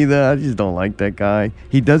guy neither. I just don't like that guy.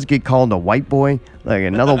 He does get called a white boy, like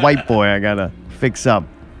another white boy I gotta fix up.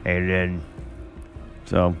 And then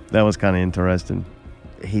So that was kind of interesting.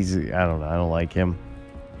 I don't know, I don't like him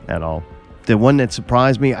at all. The one that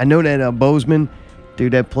surprised me, I know that Bozeman,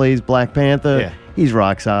 dude that plays Black Panther, Yeah. he's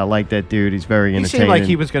rock solid. I like that dude. He's very He entertaining. seemed like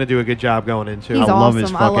he was going to do a good job going into He's it. I love his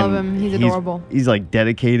awesome. I fucking. love him. He's adorable. He's like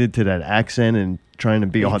dedicated to that accent and trying to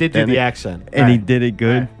be He authentic. did do the accent. And he Right. did it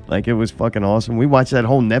good. Right. Like, it was fucking awesome. We watched that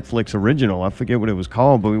whole Netflix original. I forget what it was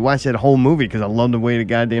called, but we watched that whole movie because I love the way the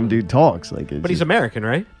goddamn dude talks. Like, it's But he's just- American,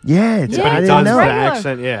 right? yeah, it's, Yeah, I he didn't does know. the Regular.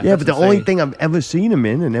 accent. Yeah. Yeah, that's but the only insane. thing I've ever seen him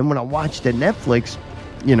in, and then when I watched the Netflix,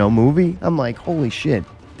 movie, I'm like, holy shit,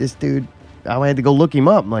 this dude. I had to go look him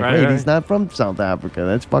up. I'm like, Right, wait, right. he's not from South Africa.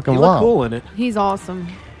 That's fucking He wild. looked cool in it. He's awesome.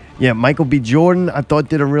 Yeah, Michael B. Jordan, I thought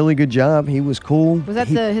did a really good job. He was cool. Was that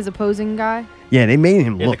his opposing guy? Yeah, they made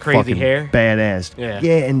him Yeah, the look crazy fucking hair. badass. Yeah.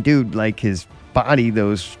 And dude, like his body,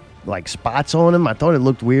 those like spots on him, I thought it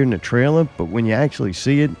looked weird in the trailer, but when you actually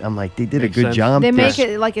see it, I'm like, they did Makes a good sense. job. They make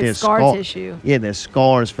There's- it like it's there's scar tissue. Yeah, there's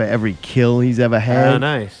scars for every kill he's ever had. Oh,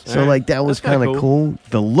 nice. So All right. like that was That's kinda kind of cool.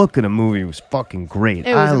 The look of the movie was fucking great.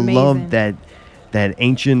 It was I amazing. loved that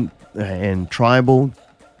ancient and tribal,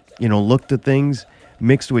 look to things.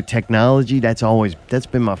 Mixed with technology, that's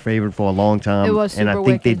been my favorite for a long time. It was and I super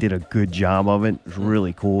think they wicked. did a good job of it. It was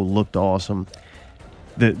really cool, looked awesome.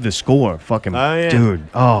 The score, fucking Oh, yeah. dude.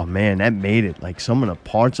 Oh man, that made it. Like some of the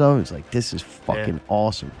parts of it, it's like this is fucking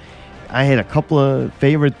awesome. I had a couple of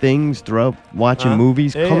favorite things throughout watching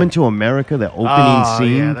movies. Yeah, Coming yeah. to America, the opening Oh,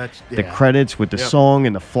 scene, yeah, that's- the yeah. credits with the Yep. song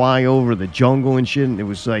and the fly over the jungle and shit. And it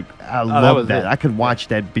was like I was love that. it. I could watch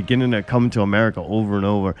that beginning of Coming to America over and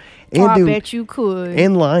over. And Oh, I dude, bet you could.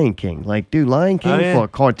 and Lion King, like dude, Lion King yeah. for a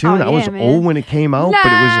cartoon. Oh, I was yeah, man. old when it came out, but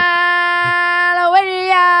it was.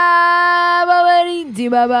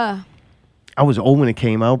 I was old when it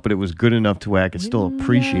came out, but it was good enough to where I could still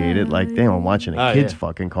appreciate it. Like, damn, I'm watching a Oh, kid's yeah.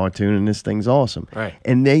 fucking cartoon, and this thing's awesome. Right.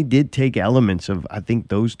 And they did take elements of, I think,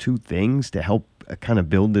 those two things to help kind of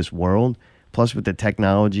build this world. Plus, with the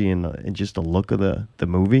technology and just the look of the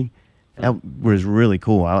movie, that was really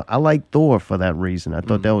cool. I like Thor for that reason. I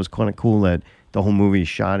thought that was kind of cool that the whole movie is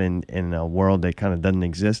shot in a world that kind of doesn't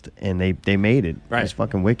exist, and they made it. Right. It's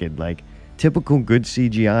fucking wicked. Like, typical good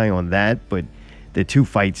CGI on that, but the two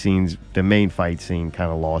fight scenes, the main fight scene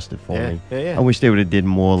kind of lost it for Yeah, me. yeah, yeah. I wish they would have did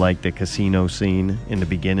more like the casino scene in the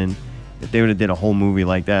beginning. If they would have did a whole movie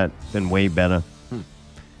like that, been way better.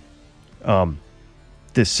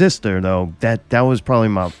 The sister though, that was probably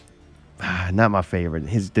not my favorite.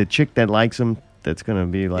 The chick that likes him, that's gonna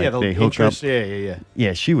be like Yeah, the they hook interest. up. Yeah.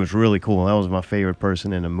 Yeah, she was really cool. That was my favorite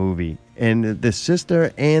person in the movie. And the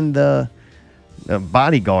sister and the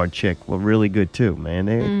bodyguard chick were really good too,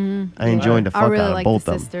 man. I enjoyed the I fuck really out of liked both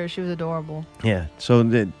the of them. sister. She was adorable. Yeah. So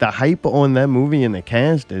the hype on that movie and the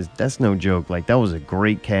cast that's no joke. Like that was a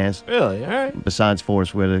great cast. Really? All right. Besides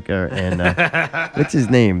Forrest Whitaker and what's his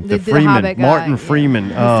name? The Freeman, Hobbit guy, Martin yeah. Freeman.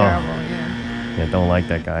 He's Oh, terrible. Yeah. yeah, don't like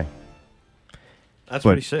that guy. That's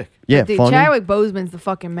But- pretty sick. Yeah, Dude, funny. Chadwick Boseman's the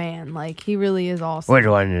fucking man. Like he really is awesome. which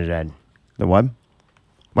one is that? The what?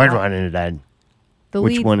 Which one is that? the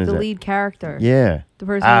which lead, one is the that? lead character. Yeah. The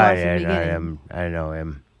person who Ah, loves yeah, the I know beginning. him. I know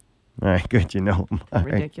him. All right, good. You know him. All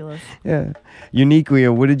right. Ridiculous. Yeah. Uniquely,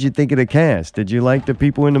 what did you think of the cast? Did you like the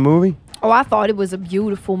people in the movie? Oh, I thought it was a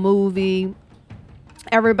beautiful movie.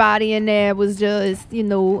 Everybody in there was just,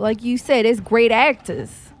 like you said, it's great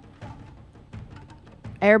actors.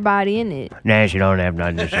 Everybody in it. Nancy don't have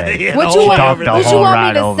nothing to say. Yeah, What the you whole want, the what you whole want ride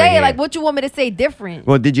me to over say? here. Like, what you want me to say different?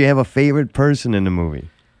 Well, did you have a favorite person in the movie?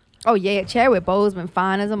 Oh, yeah, Chadwick Boseman,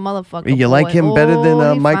 fine as a motherfucker. You like boy. him better than,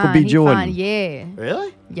 Oh, he Michael fine, B. he Jordan? fine. Yeah,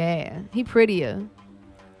 Really? yeah. He prettier.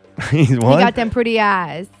 He's He what? got them pretty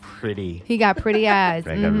eyes. Pretty. He got pretty eyes.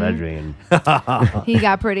 Like a Mhm. lesbian. He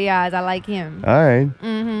got pretty eyes. I like him. All right.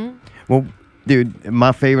 Mm-hmm. Well, dude,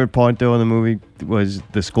 my favorite part though in the movie was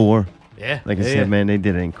the score. Yeah. Like I yeah, said, yeah. man, they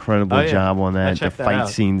did an incredible Oh, yeah. job on I that. The checked that fight out.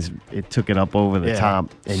 scenes, it took it up over the Yeah.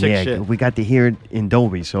 top. And Sick yeah, shit. we got to hear it in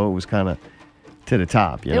Dolby, so it was kind of to the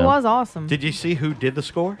top. You It know? was awesome. Did you see who did the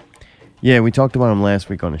score? Yeah, we talked about him last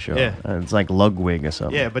week on the show. Yeah. It's like Ludwig or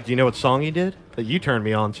something. Yeah, but do you know what song he did? That you turned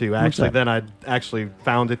me on to. Actually, that? then I actually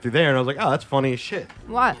found it through there, and I was like, oh, that's funny as shit.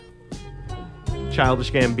 What?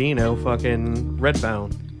 Childish Gambino, fucking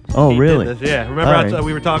Redbone. Oh, He did really? this. Yeah. Remember All right.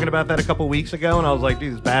 we were talking about that a couple weeks ago, and I was like,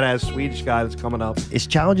 dude, this badass Swedish guy that's coming up. Is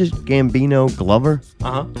Childish Gambino Glover?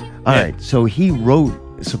 Uh-huh. All right, so he wrote,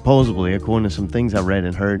 supposedly, according to some things I read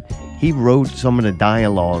and heard, he wrote some of the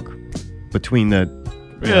dialogue between the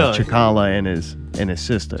Really? T'Challa and his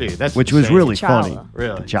sister, Dude, that's which was insane. really T'Challa. funny.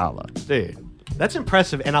 Really? T'Challa. Dude, that's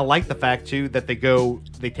impressive, and I like the fact too that they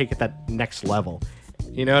take it that next level.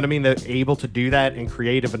 You know what I mean? They're able to do that and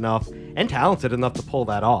creative enough and talented enough to pull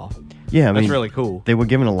that off. Yeah, I That's mean, really cool. They were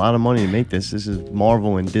given a lot of money to make this. This is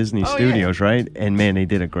Marvel and Disney Oh, Studios, right? And man, they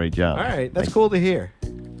did a great job. All right, that's cool to hear.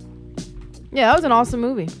 Yeah, that was an awesome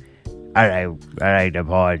movie. I like the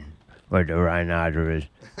part with the rhinoceros.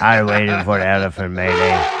 I was waiting for the elephant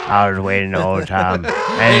mayday. I was waiting the whole time.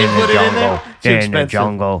 They're in put the it in there? jungle. Too They're in the expensive.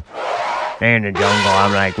 jungle. They're in the jungle.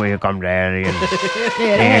 I'm like, here come the alien.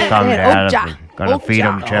 Yeah, Here comes the elephant. Gonna feed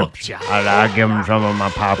them Okja. chips. I'll give them some of my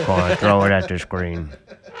popcorn. Throw it at the screen.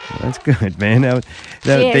 That's good, man. Yeah,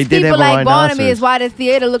 They did people have a like Barnaby rhinoceros. is why the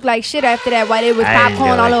theater looked like shit after that. Why there was I didn't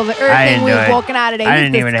popcorn do all it. over I everything didn't we do was it. walking out of there. I He's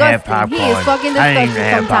didn't even have disgusting. He is popcorn. fucking I didn't even disgusting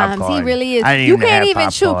have sometimes. He popcorn. really is. I didn't You even can't have even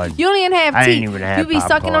chew. popcorn. You don't even have I teeth. didn't even have You be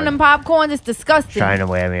sucking on popcorn. them popcorns. It's disgusting. Trying to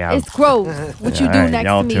wear me out. It's gross. What you do All right, next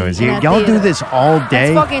y'all to me? two. in See, that y'all do theater. this all day.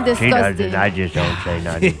 It's fucking She doesn't. disgusting. I just don't say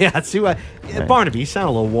nothing. Yeah, see what Barnaby, you sound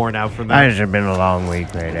a little worn out from that. It's been a long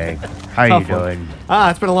week, Mayday. How you Tough one. doing?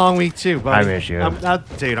 It's been a long week too, buddy. I miss you.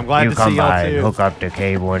 Dude, I'm glad You to come see y'all by and too. hook up the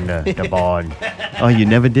cable and the board. Oh, you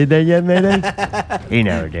never did that yet, Mayday? He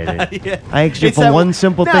never did it. Yeah. I asked you It's for that- one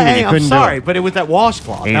simple No, thing and hey, you I'm couldn't sorry, do it. but it was that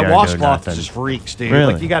washcloth. He That don't do washcloth nothing. just freaks, dude.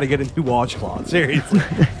 Really? Like you got to get a new washcloth. Seriously,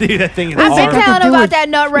 dude, that thing is I've been hard. to telling do him about with- that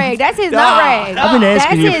nut rag. That's his No, nut rag. I've been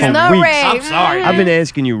asking That's you his for nut weeks. rag. I'm sorry. I've been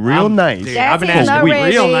asking you real nice. Dude, That's I've been his asking nut you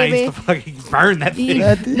rag, real baby. nice to fucking burn that He-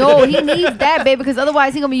 thing. no, he needs that, baby, because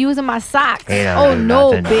otherwise he's gonna be using my socks. He don't Oh do no,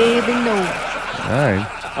 nothing. baby, no. All right.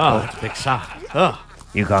 Oh, that's a big sock. Oh.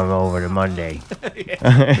 You come over to Monday.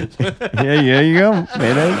 Yeah, you go.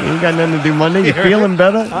 Mayday. You ain't got nothing to do Monday. You feeling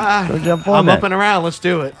better? Go jump on I'm that. up and around. Let's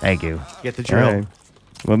do it. Thank you. Get the All drill. right.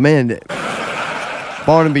 Well, man,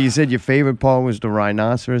 Barnaby, you said your favorite part was the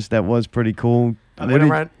rhinoceros. That was pretty cool. What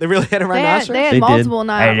did- They really had a They had, rhinoceros? they had They did. multiple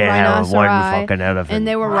They didn't have one rhinoceri, fucking elephant. and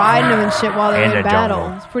they were riding them and shit while they In were in the battle.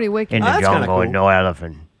 jungle. It's pretty wicked. In the that's kinda jungle with cool. no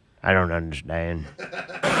elephant. I don't understand.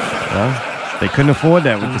 Well, they couldn't afford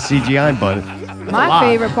that with the CGI budget. My lot.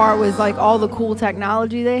 favorite part was like all the cool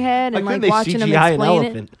technology they had, Why and couldn't like they watching them CGI an explain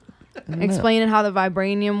elephant? it, explaining how the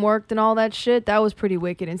vibranium worked and all that shit. That was pretty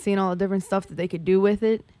wicked, and seeing all the different stuff that they could do with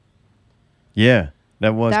it. Yeah,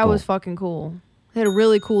 that was That cool. was fucking cool. They had a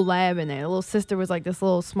really cool lab in there. The little sister was like this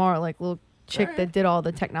little smart, like little chick that did all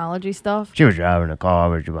the technology stuff. She was driving the car,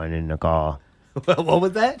 but she wasn't in the car. What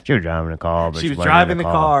was that? She was driving the car, but She was wasn't driving in the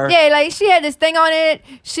car. Yeah, like she had this thing on it.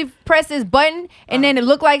 She pressed this button, and then it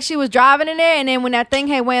looked like she was driving in there. And then when that thing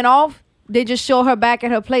had went off, they just show her back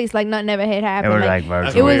at her place like nothing ever had It happened. was like It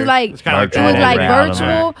virtual. was like It's kinda like it was virtual like reality.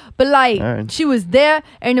 virtual, but like All right. she was there,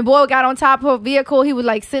 and the boy got on top of her vehicle. He was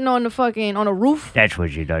like sitting on the fucking on a roof. That's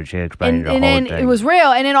what she does. She explained And, the and whole then thing. it was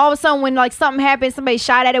real. And then all of a sudden, when like something happened, somebody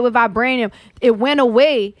shot at it with vibranium. It went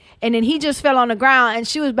away, and then he just fell on the ground, and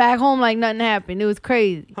she was back home like nothing happened. It was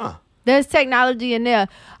crazy. Huh. There's technology in there.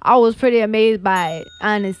 I was pretty amazed by it.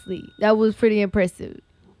 Honestly, that was pretty impressive.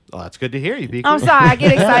 Oh, that's good to hear you, Beakley. I'm sorry, I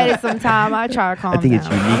get excited sometimes. I try to calm think it's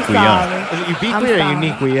down. uniquely I'm us. sorry. Is it Ubiquity I'm or sorry.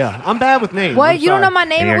 Uniquia? I'm bad with names. What? I'm You don't sorry. know my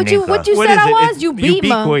name? You're What you Nico. What said is I it? was? It's You beat me.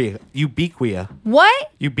 Ubiquia.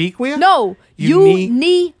 What? Ubiquia? No, Unique-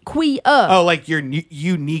 uniquea. Oh, like you're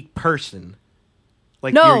unique person.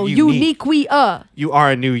 Like no, you're unique. uniquea. You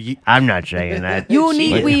are a new. I'm not saying that.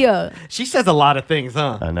 Uniquea. She says a lot of things,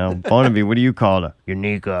 huh? I know. Barnaby, what do you call her?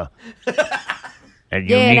 Unica. And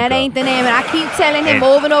Yeah, Unica. that ain't the name. And I keep telling him It's-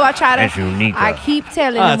 over and over. I try it's to. Unica. I keep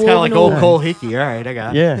telling Oh, him it's over kind of like and old over. Cole Hickey. All right, I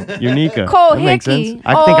got it. Yeah, Unica. Cole That makes Hickey. sense.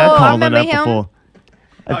 I think I Oh, I called her remember that him. before.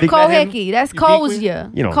 I think Cole met him? Hickey. That's You beat me?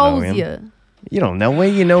 Kozia. You don't know him. Kozia. you don't know where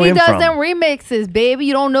you know He him does from. them remixes, baby.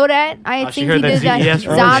 You don't know that? I ain't Oh, she think heard he that did that. ZES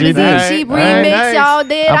Zombies remix. and She Sheep did. All right, remix, nice. y'all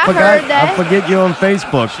did. I forgot. heard I that. forget you on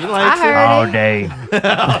Facebook. She likes I heard All it. day.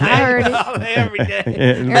 I heard it. it every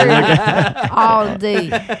day. Heard it. All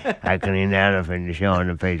day. I clean the elephant to show on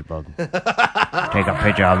the Facebook. Take a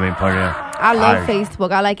picture of me and put it up. I love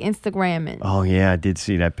Facebook. I like Instagramming. Oh yeah, I did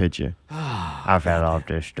see that picture. I fell off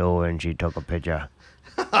the stool and she took a picture.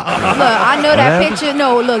 Look, I know that happened? picture.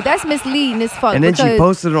 No, look, that's misleading as fuck. And then she because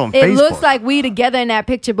posted it on It Facebook. looks like we together in that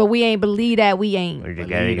picture, but we ain't believe that we ain't. Where'd you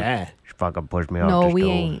Believe get that. it? She fucking pushed me off No, the we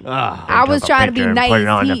stool. ain't. Ah. I was Took a trying to be picture and nice. Put it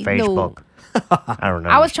on He- the no. Facebook. I don't know.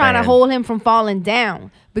 I was trying to hold him from falling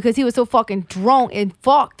down because he was so fucking drunk and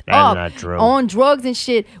fucked That's up not true. on drugs and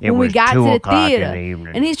shit It when we was got 2 to the o'clock in theater. the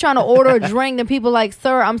evening. And he's trying to order a drink, and people like,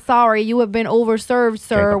 "Sir, I'm sorry, you have been overserved,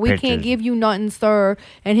 sir. Take a We can't picture. give you nothing, sir."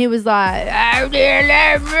 And he was like,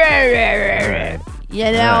 "You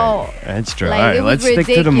know." That's true. Like, All right, it was let's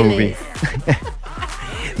stick to the movie. ridiculous.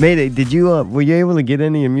 Mayday, did you were you able to get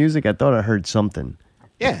any of the music? I thought I heard something.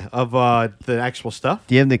 Yeah, of the actual stuff.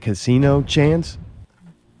 Do you have the casino chance?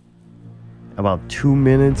 About 2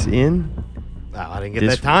 minutes in? Oh, I didn't get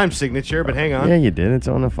that time signature, but hang on. Yeah, you did. It's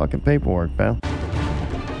on the fucking paperwork, pal.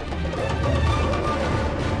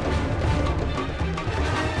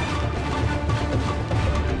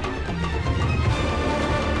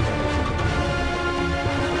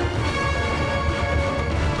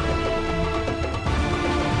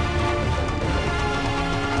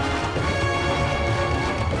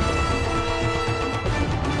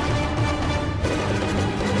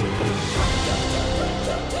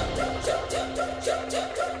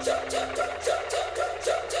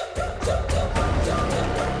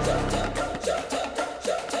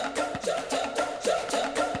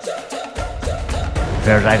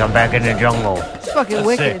 Feels like I'm back in the jungle. It's fucking That's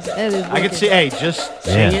wicked. sick. It is I can wicked. see. Hey, just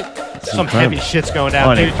seeing Yeah. it. Some incredible. heavy shit's going down.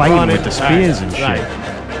 Oh, they're Dude, fighting running. with the spears and shit.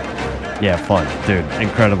 Right. Yeah, fun. Dude,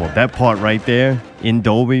 incredible. That part right there in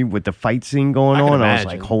Dolby with the fight scene going I can on, I was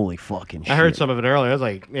imagine. like, holy fucking shit. I heard some of it earlier. I was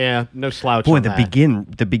like, yeah, no slouch. Boy, on the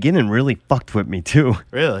that. beginning really fucked with me too.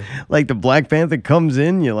 Really? Like the Black Panther comes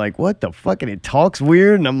in, you're like, what the fuck? And it talks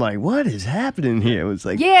weird, and I'm like, what is happening here? It was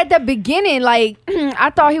like, Yeah, at the beginning, like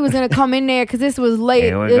I thought he was gonna come in there because this was late.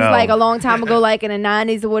 Here we It was go. like a long time ago, like in the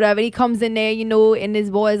 90s or whatever. He comes in there, and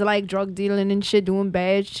his boys are like drug dealing and shit, doing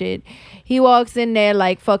bad shit. He walks in there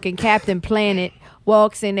like fucking Captain Planet.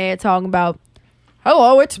 Walks in there talking about,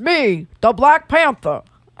 "Hello, it's me, the Black Panther."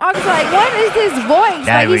 I was like, what is his voice?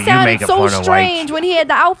 Dad, Like, you he sounded making so fun of strange when he had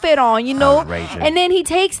the outfit on, Outrageous. And then he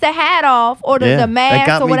takes the hat off or Yeah, the that mask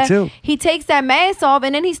got or me whatever. too. He takes that mask off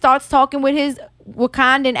and then he starts talking with his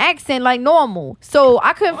Wakandan accent like normal. So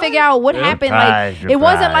I couldn't figure out what happened. Surprise, Like it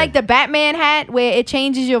wasn't surprise. like the Batman hat where it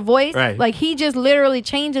changes your voice. Right. Like he just literally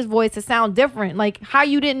changed his voice to sound different. Like how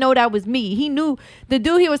you didn't know that was me. He knew the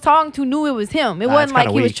dude he was talking to knew it was him. It Nah, wasn't it's like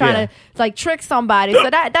kinda he was weak, trying yeah. to like trick somebody. So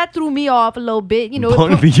that threw me off a little bit. It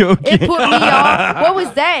Barnaby, you okay? it put me off. What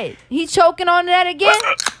was that? He choking on that again?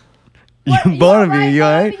 What, Barnaby, you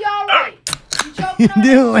all right? You all right? You choking on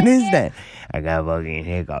Dude, what shit is again? that? I got fucking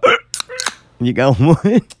hiccup. You got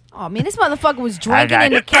what? Oh man, this motherfucker was drinking got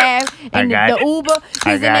in the it. cab I and got the it. Uber. He's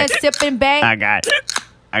I in there got it. sipping back. I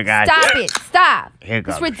got Stop it. Stop.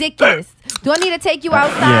 Hiccup. It's ridiculous. Do I need to take you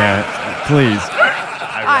outside? Yeah, please.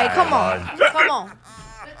 All right, come on. Come on.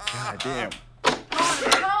 God damn.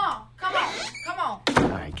 Come on. All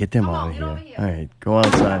right, get them out of get over here. here. All right, go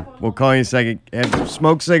outside. We'll call you in a second.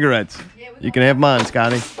 Smoke cigarettes. You can have mine,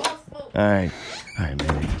 Scotty. All right. All right,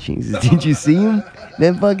 man. Jesus, did you see him?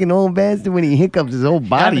 That fucking old bastard, when he hiccups, his whole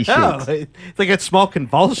body I know. shakes. It's like a small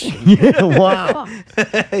convulsion. Yeah, wow.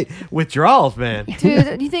 Withdrawals, man.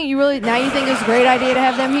 Dude, you think it's a great idea to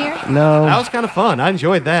have them here? No. That was kind of fun. I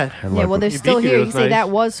enjoyed that. Yeah, well, they're You still beat it, here. it You was say nice. that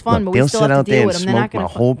was fun, but we They'll still sit have out to there deal and with them. They're not smoke a gonna.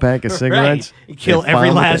 whole pack of cigarettes. You kill They're every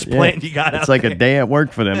fine with last it, yeah. plant you got out It's like there. a day at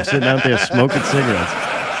work for them, sitting out there smoking cigarettes.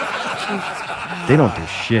 They don't do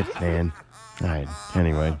shit, man. All right.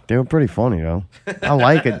 Anyway, they were pretty funny though. I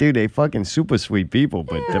like it, dude. They fucking super sweet people,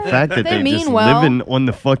 but the fact that They they mean just well. living on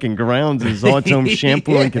the fucking grounds is Autumn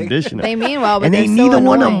shampoo and conditioner. They mean well, but and they're they so neither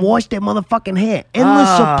one of annoying. them wash their motherfucking hair. Endless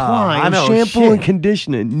supply I of know, shampoo shit. and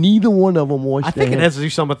conditioner. Neither one of them wash I their think it hair. has to do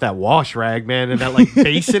something with that wash rag, man, and that like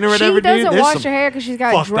basin or whatever. She doesn't dude. There's wash some her hair because she's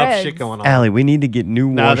got fucked dreads. up shit going on. Allie, we need to get new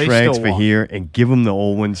No, wash they rags still for wash. here and give them the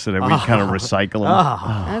old ones so that we kind of recycle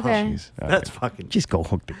them. Okay. Jeez. That's fucking. Just go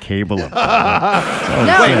hook the cable up.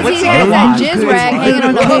 No, Wait, because what's he the has other that one? jizz rag hanging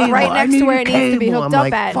on the hook right next to where it needs to be cable. hooked I'm up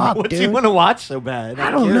like, at. fuck, What do you dude. want to watch so bad?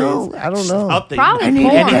 I don't know. I don't know. Something. Probably I need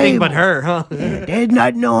porn. a Anything cable. but her, huh? There's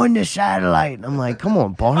nothing on the satellite. I'm like, come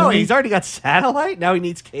on, Barnaby. Oh, he's already got satellite. Now he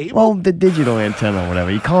needs cable. Well, the digital antenna or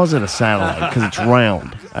whatever. He calls it a satellite because it's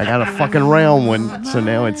round. I got a fucking round one, so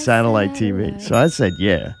now it's satellite TV. So I said,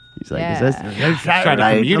 yeah. He's like, is that Trying to satellite?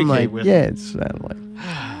 I'm communicate like, with yeah, him. it's satellite.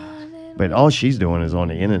 But all she's doing is on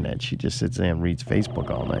the internet. She just sits there and reads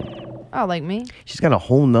Facebook all night. Oh, like me? She's got a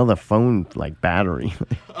whole nother phone like battery.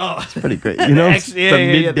 Oh, It's pretty great. You know, it's Yeah, the yeah,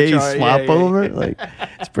 yeah, the midday chart. swap Yeah, yeah, over. yeah. Like,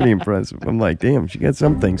 it's pretty impressive. I'm like, damn, she got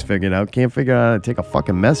some things figured out. Can't figure out how to take a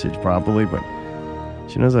fucking message properly, but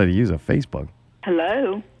she knows how to use a Facebook.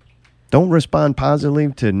 Hello. Don't respond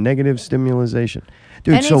positively to negative stimulation.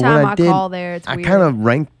 Dude, so what Anytime I I did, call there, it's I weird. kind of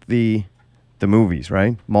ranked the movies,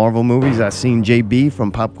 right? Marvel movies. I seen JB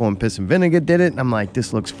from Popcorn, Piss, and Vinegar did it. And I'm like,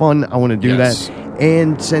 this looks fun. I want to do Yes. that.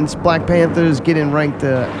 And since Black Panther's getting ranked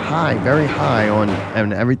high, very high on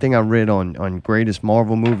and everything I read on greatest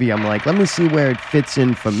Marvel movie, I'm like, let me see where it fits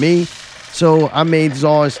in for me. So I made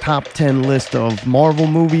Czar's top 10 list of Marvel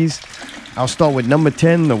movies. I'll start with number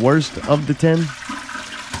 10, the worst of the 10.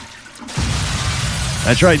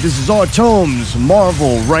 That's right. This is our Tomes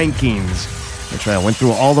Marvel Rankings. That's right. I went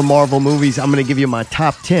through all the Marvel movies. I'm going to give you my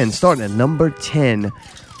top 10, starting at number 10,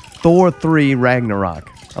 Thor 3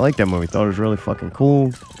 Ragnarok. I like that movie. Thought it was really fucking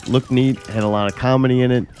cool. Looked neat. Had a lot of comedy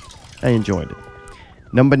in it. I enjoyed it.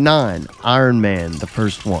 Number 9, Iron Man, the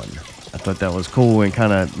first one. I thought that was cool and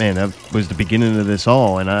kind of, man, that was the beginning of this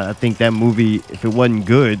all. And I think that movie, if it wasn't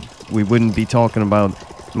good, we wouldn't be talking about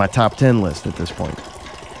my top 10 list at this point.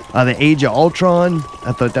 The Age of Ultron,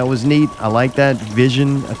 I thought that was neat. I like that.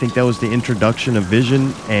 Vision, I think that was the introduction of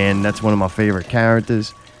Vision, and that's one of my favorite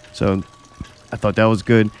characters. So I thought that was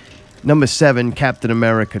good. Number 7, Captain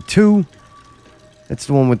America 2. That's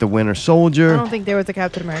the one with the Winter Soldier. I don't think there was a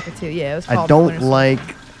Captain America 2. Yeah, it was called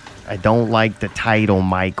I don't like the title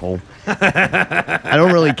Michael. I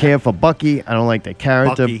don't really care for Bucky. I don't like the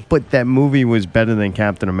character, Bucky. but that movie was better than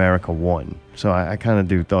Captain America 1. So I kind of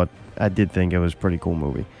did think it was a pretty cool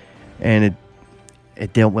movie. And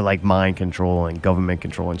it dealt with like mind control and government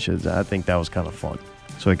control and shit. I think that was kind of fun.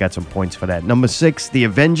 So it got some points for that. Number 6, The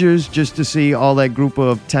Avengers, just to see all that group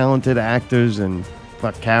of talented actors and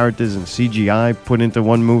characters and CGI put into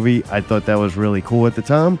one movie. I thought that was really cool at the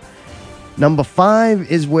time. Number 5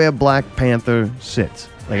 is where Black Panther sits.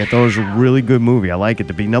 Like, I thought it was a really good movie. I like it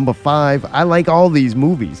to be number 5. I like all these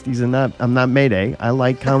movies. I'm not Mayday. I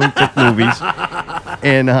like comic book movies.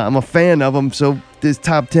 And I'm a fan of them. So this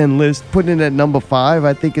top 10 list, putting it at number 5,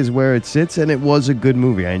 I think is where it sits. And it was a good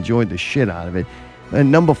movie. I enjoyed the shit out of it.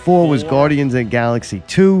 And number 4 was Guardians of the Galaxy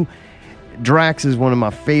 2. Drax is one of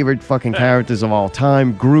my favorite fucking characters of all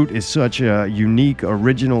time. Groot is such a unique,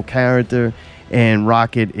 original character. And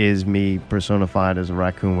Rocket is me personified as a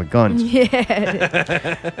raccoon with guns.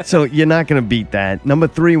 Yeah. So you're not going to beat that. Number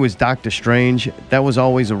 3 was Doctor Strange. That was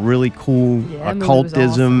always a really cool that movie was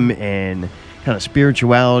occultism awesome. and kind of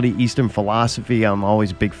spirituality, Eastern philosophy. I'm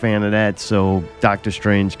always a big fan of that. So Doctor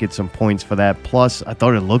Strange gets some points for that. Plus, I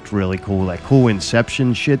thought it looked really cool. That cool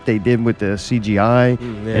Inception shit they did with the CGI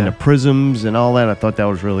and the prisms and all that. I thought that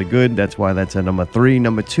was really good. That's why that's at number 3.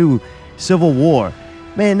 Number 2, Civil War.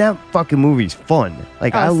 Man, that fucking movie's fun.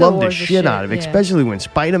 Like, I love the shit out of it, especially when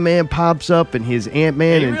Spider-Man pops up and his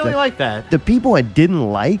Ant-Man. Yeah, you really like that. The people I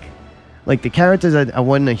didn't like the characters I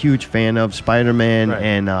wasn't a huge fan of, Spider-Man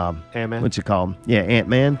and Ant-Man. What's it called? Yeah,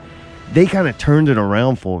 Ant-Man. They kind of turned it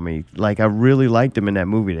around for me. Like, I really liked them in that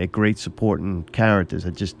movie. They're great supporting characters. I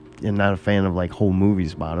just am not a fan of, like, whole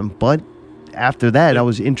movies about them. But after that, I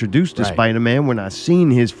was introduced to Spider-Man. When I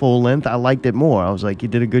seen his full length, I liked it more. I was like, you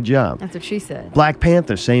did a good job. That's what she said. Black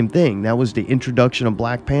Panther, same thing. That was the introduction of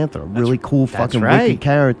Black Panther. A really cool fucking wicked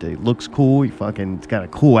character. He looks cool. He's got a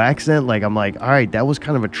cool accent. Like, I'm like, all right, that was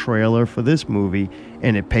kind of a trailer for this movie,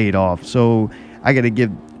 and it paid off. So I got to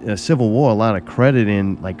give Civil War a lot of credit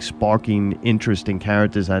in, like, sparking interest in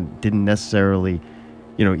characters I didn't necessarily,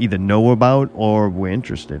 either know about or were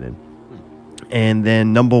interested in. And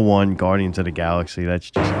then number 1, Guardians of the Galaxy. That's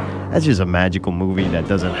just a magical movie that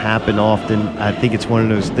doesn't happen often. I think it's one of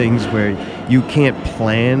those things where you can't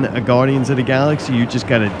plan a Guardians of the Galaxy. You just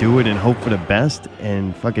got to do it and hope for the best.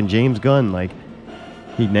 And fucking James Gunn, like,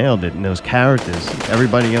 he nailed it. And those characters,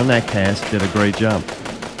 everybody on that cast did a great job.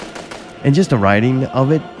 And just the writing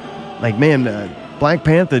of it, like, man, Black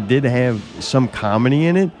Panther did have some comedy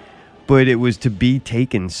in it, but it was to be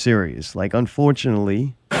taken serious. Like,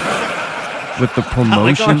 unfortunately, with the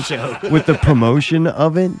promotion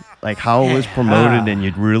of it, like how it was promoted, and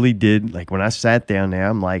you really did, like, when I sat down there,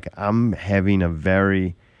 I'm like, I'm having a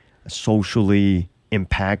very socially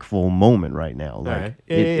impactful moment right now. Like,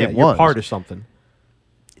 it was. You're part of something.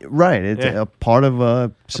 Right. It's a part of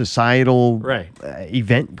a societal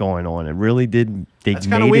event going on. It really did. They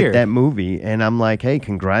made it that movie. And I'm like, hey,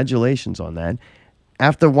 congratulations on that.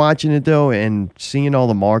 After watching it, though, and seeing all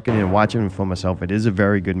the marketing and watching it for myself, it is a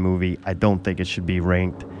very good movie. I don't think it should be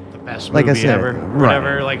ranked The best like movie I said, ever.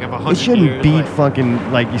 Whatever, like, of 100 It shouldn't years, beat like,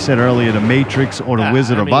 fucking, like you said earlier, The Matrix or The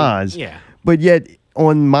Wizard of Oz. Yeah. But yet,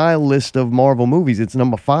 on my list of Marvel movies, it's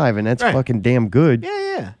number 5, and that's fucking damn good.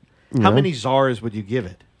 Yeah. How many czars would you give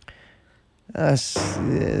it?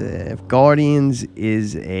 If Guardians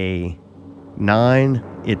is a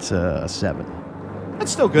 9, it's a 7.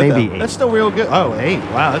 That's still good, Maybe though. 8. That's still real good. Oh, 8.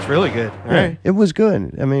 Wow, that's really good. All right. It was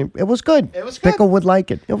good. I mean, it was good. It was good. Pickle would like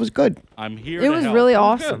it. It was good. I'm here. It was really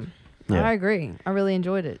awesome. Yeah. I agree. I really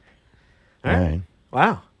enjoyed it. All right.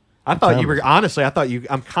 Wow. I thought you were, honestly,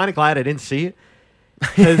 I'm kind of glad I didn't see it.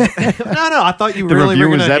 No, I thought you The really review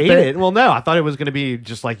were was going to that hate bad? it. Well, no, I thought it was going to be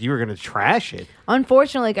just like you were going to trash it.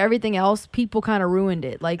 Unfortunately, like everything else, people kind of ruined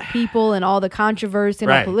it. Like people and all the controversy and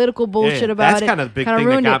Right. all political bullshit Yeah, about that's it. kind of the big kinda thing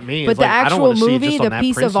that ruined got it. me, But is the like, I don't actual wanna see it movie, just on the that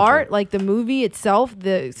piece of principle. art, like the movie itself,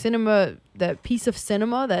 the cinema, that piece of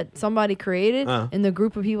cinema that somebody created and the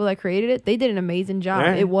group of people that created it, they did an amazing job.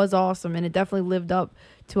 Right. It was awesome, and it definitely lived up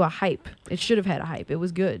to a hype. It should have had a hype. It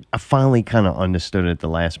was good. I finally kind of understood at the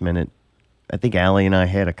last minute. I think Allie and I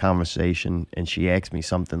had a conversation, and she asked me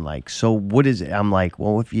something like, "So what is it?" I'm like,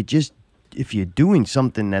 "Well, if you're doing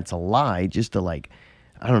something that's a lie, just to like,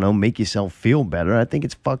 I don't know, make yourself feel better, I think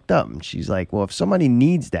it's fucked up." And she's like, "Well, if somebody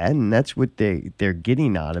needs that, and that's what they're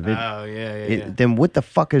getting out of it, Oh, yeah. then what the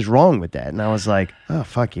fuck is wrong with that?" And I was like, "Oh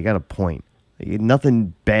fuck, you got a point.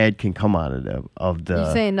 Nothing bad can come out of the."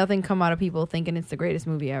 You're saying nothing come out of people thinking it's the greatest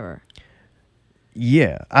movie ever.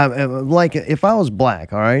 Yeah, like if I was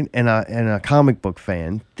black, all right, and a comic book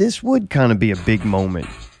fan, this would kind of be a big moment,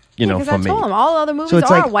 for I me. told him all other movies So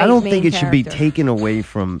it's are like white I don't main think it should be character. taken away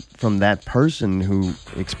from that person who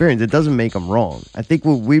experienced it. Doesn't make them wrong. I think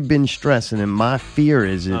what we've been stressing, and my fear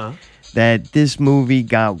is that this movie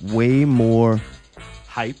got way more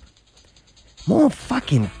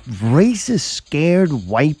fucking racist, scared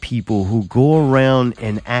white people who go around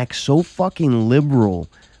and act so fucking liberal.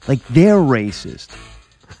 Like they're racist.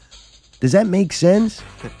 Does that make sense?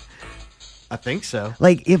 I think so.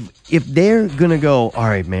 Like if they're gonna go, all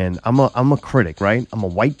right, man, I'm a critic, right? I'm a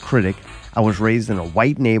white critic. I was raised in a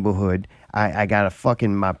white neighborhood. I got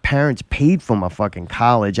my parents paid for my fucking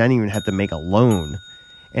college. I didn't even have to make a loan.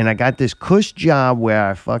 And I got this cush job where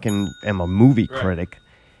I fucking am a movie critic.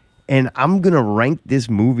 And I'm going to rank this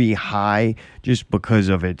movie high just because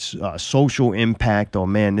of its social impact. Oh,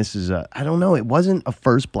 man, this is I don't know. It wasn't a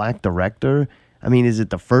first black director. I mean, is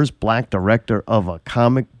it the first black director of a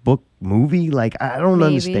comic book movie? Like, I don't Maybe.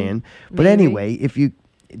 understand. But Maybe. anyway, if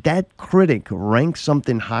that critic ranks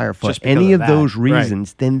something higher for Just because any of of that, those right.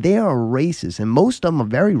 reasons, then they are racist. And most of them are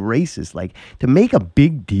very racist. Like, to make a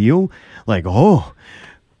big deal, like, oh...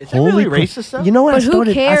 Is it really Holy racist, though? You know what? But who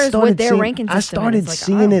cares what started their seeing, ranking I system started is? Like, I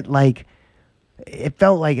seeing don't- it like it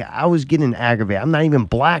felt like I was getting aggravated. I'm not even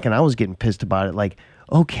black, and I was getting pissed about it. Like,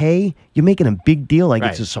 okay, you're making a big deal. Like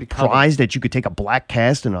it's a Right. surprise that you could take a black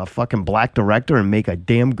cast and a fucking black director and make a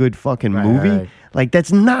damn good fucking Right, movie. right. Like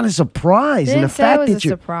that's not a surprise. Didn't and the say it fact was that a you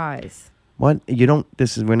surprise. what you don't.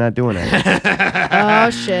 We're not doing that. Oh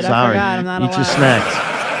shit! I Sorry. forgot. I'm not Eat allowed. your snacks.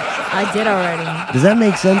 I did already. Does that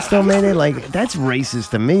make sense though, man? Like that's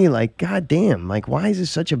racist to me. Like, goddamn. Like, why is this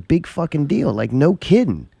such a big fucking deal? Like, no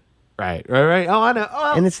kidding. Right. Oh, I know.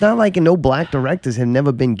 Oh, And it's not like no black directors have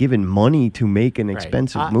never been given money to make an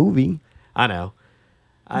expensive movie. I know.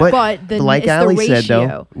 But, it's like the Ali said, though,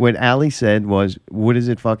 ratio. what Ali said was, what does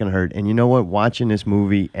it fucking hurt? And you know what? Watching this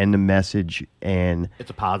movie and the message and, It's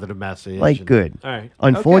a positive message. like, and- good. All right.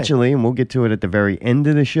 Unfortunately, and we'll get to it at the very end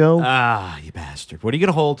of the show, Okay. Ah, you bastard. What are you going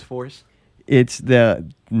to hold for us? it's the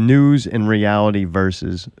news and reality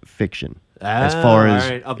versus fiction. As far all as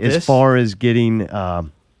right. Of as this? far as getting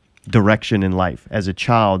direction in life. As a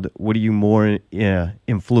child, what are you more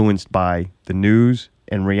influenced by, the news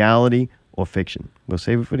and reality or fiction? We'll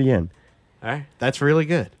save it for the end. All right. That's really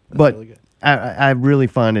good. That's But really good. I really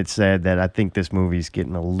find it sad that I think this movie's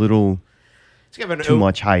getting a little It's giving too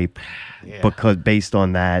much hype Yeah. because based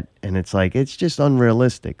on that, and it's like it's just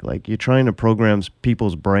unrealistic. Like you're trying to program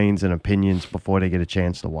people's brains and opinions before they get a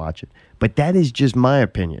chance to watch it. But that is just my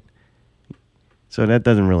opinion. So that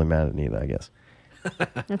doesn't really matter neither, I guess.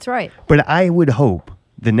 That's right. But I would hope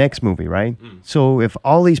the next movie, right? So if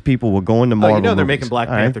all these people were going to Marvel, you know they're movies, making Black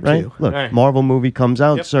all right, Panther right? too. Look, All right. Marvel movie comes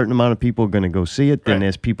out, Yep. certain amount of people are going to go see it. Then Right.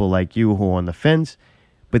 there's people like you who are on the fence.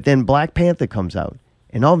 But then Black Panther comes out,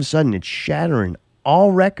 and all of a sudden it's shattering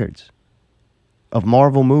all records of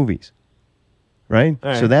Marvel movies, right?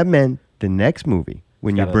 All right. So that meant the next movie,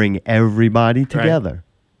 when you gotta- bring everybody together,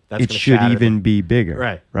 That's it gonna should shatter even them. be bigger,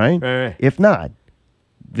 Right. Right? Right. If not,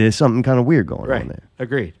 there's something kind of weird going on Right. there.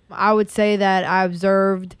 Agreed. I would say that I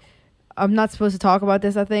observed. I'm not supposed to talk about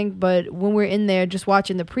this, I think, but when we're in there just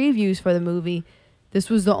watching the previews for the movie, this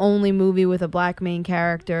was the only movie with a black main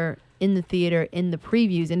character in the theater in the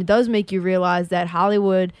previews. And it does make you realize that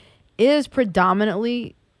Hollywood is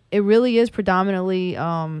predominantly, it really is predominantly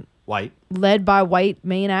White. led by white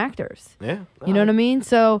main actors. Yeah. You know what I mean?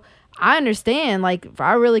 So I understand. Like,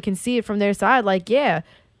 I really can see it from their side. Like, yeah,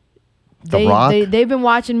 Rock? they've been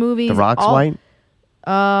watching movies. The Rock's white?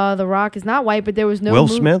 The Rock is not white, but there was no Will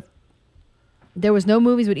mo- Smith? There was no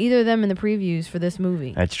movies with either of them in the previews for this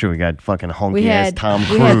movie. That's true. We got fucking We honky ass had Tom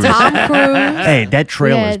we Cruise. had Tom Cruise. Hey, that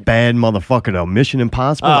trailer's had- bad, motherfucker. Though Mission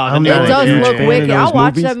Impossible. Oh, I'm the not It a does huge look fan wicked. of those I'll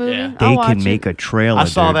watch movies. that movie. Yeah. They I'll watch can it. make a trailer. I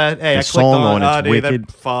saw dude. that. Hey, I the clicked song on it's dude,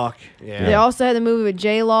 wicked. fuck. Yeah. They also had the movie with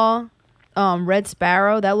J Law, Red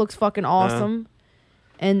Sparrow. That looks fucking awesome.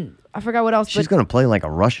 And I forgot what else. She's but gonna play like a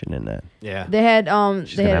Russian in that. Yeah. they had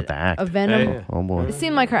She's they gonna had have to act. a Venom. Yeah. Oh boy. It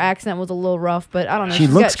seemed like her accent was a little rough, but I don't know. She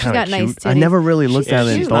She's looks got, kind of she's got cute. nice I titties. never really looked She's at it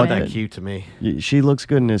and cute, thought not man. that that. cute to me. She looks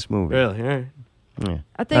good in this movie. Really? All right. Yeah.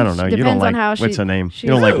 I think I don't know. it You don't depends like on how what's she- her name? she-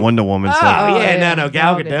 You don't like Wonder Woman. Oh, So yeah, no,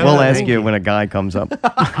 Gal Gadot. we'll Thank ask you when a guy comes up.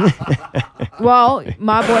 Well,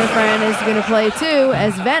 my boyfriend is going to play too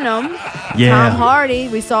as Venom. Yeah. Tom Hardy.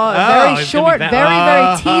 We saw a Oh, very he's gonna short, be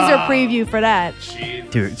very teaser preview for that.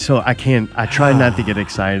 Dude, so I try not to get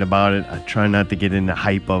excited about it. I try not to get in the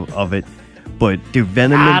hype of it. But dude,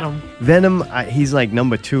 Venom, he's like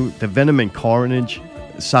number 2. The Venom and Carnage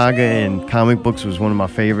saga in comic books was one of my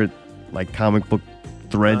favorite like comic book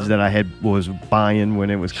threads that I was buying when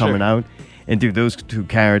it was coming out. And dude, those 2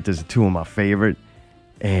 characters are 2 of my favorite.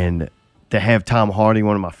 And to have Tom Hardy,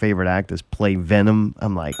 one of my favorite actors, play Venom,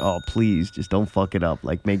 I'm like, oh, please, just don't fuck it up.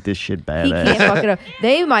 Like, make this shit badass. He can't fuck it up.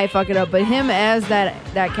 They might fuck it up, but him as that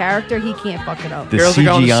character, he can't fuck it up. The Girls CGI, are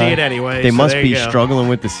going to see it anyway, They so must there be you go. struggling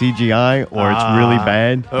with the CGI, or it's really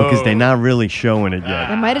bad because they're not really showing it It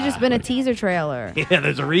yet. might have just been a teaser trailer. Yeah,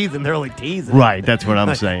 there's a reason they're only teasing. Right, that's what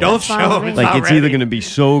I'm saying. Don't fine show with them. me. Like, it's either going to be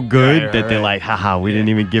so good Right, that they're right. like, haha, we didn't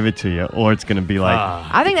even give it to you, or it's going to be like,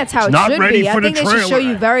 I think that's how it not should ready be. I for the think they should show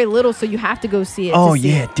trailer. you very little, so you have to go see it. oh, to see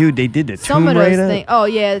yeah, it. dude, they did the Some Tomb of those Raider. things. Oh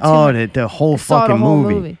yeah. Oh, the whole I saw the fucking whole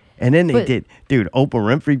movie. And then they But- did, dude, Oprah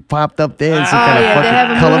Winfrey popped up there and some Oh kind of yeah, fucking they have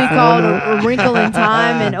a movie colorful called one. A Wrinkle in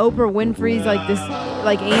Time, and Oprah Winfrey's like this,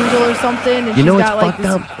 like angel or something, and You she's know what's got like fucked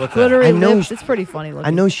this up? What's that? glittery I know lips. she- It's pretty funny looking.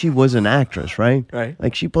 I know she was an actress, right? Right.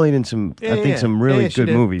 Like she played in some, Yeah, I think yeah. some really Yeah, she good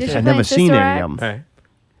did. movies. Did she I've play never in seen Sister any Act? of them. All right.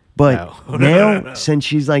 But No. now, No. since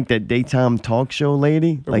she's like that daytime talk show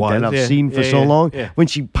lady, like was, that I've yeah. seen for Yeah, so yeah, long, yeah. when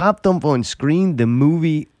she popped up on screen, the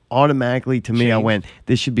movie automatically to me, I Changed. went,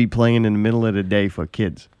 this should be playing in the middle of the day for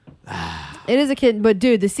kids. It is a kid, but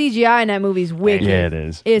dude, the CGI in that movie is wicked. Yeah, it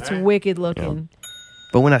is. It's wicked looking.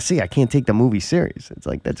 But when I see, I can't take the movie serious. It's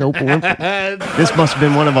like, that's Oprah Winfrey. This must have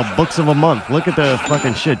been one of her books of a month. Look at the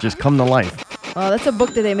fucking shit just come to life. That's a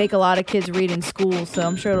book that they make a lot of kids read in school, so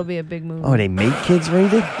I'm sure it'll be a big movie. Oh, they make kids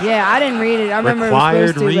read it? Yeah, I didn't read it. I remember it was Required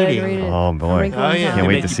supposed to, but I didn't reading. read it. Oh, A boy. Wrinkle in Oh, yeah. Time. Can't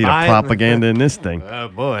wait make to you see the buy it. propaganda in this thing. Oh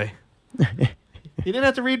boy. You didn't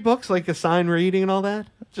have to read books like assigned reading and all that.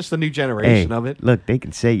 Just the new Hey, generation of it. look, they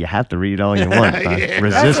can say you have to read all you want. Huh? Yeah.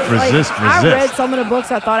 Resist, Like, resist, I read resist. some of the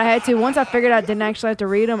books I thought I had to. Once I figured I didn't actually have to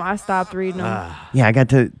read them, I stopped reading them. Yeah, I got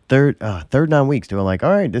to third 9 weeks. They were like,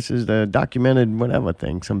 all right, this is the documented whatever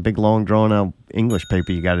thing, some big long drawn out English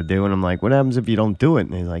paper you got to do. And I'm like, what happens if you don't do it?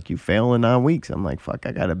 And he's like, you fail in 9 weeks. I'm like, fuck,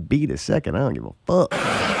 I got to beat a second. I don't give a fuck.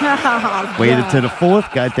 Oh, Waited God. to the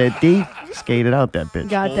 4th, got that D, skated out that bitch.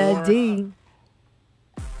 Got that D.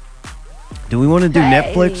 Do we want to do Hey.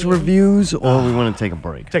 Netflix reviews or we want to take a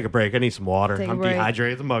break? Take a break. I need some water. Take a I'm break.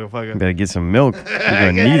 dehydrated as a motherfucker. Better get some milk. You're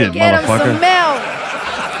going to need it, Get him some motherfucker. milk.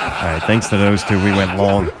 All right, thanks to those 2, we went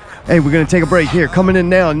long. Hey, we're going to take a break here. Coming in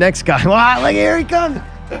now, next guy. Wow, look, here he comes.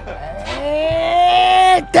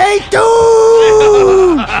 Hey, day 2.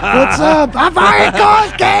 What's up? I'm firing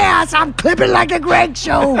cause chaos. I'm clipping like the Greg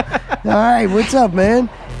Show. All right, what's up, man?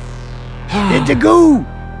 It's the goo.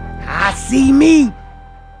 I see me.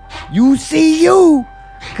 You see you.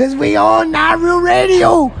 Cause we on Naru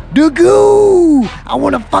Radio. The goo. I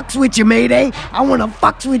wanna fucks with you, Mayday. I wanna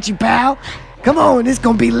fucks with you, pal. Come on, this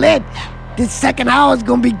gonna be lit. This second hour is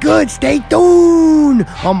gonna be good. Stay tuned.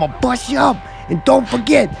 I'ma bust you up. And don't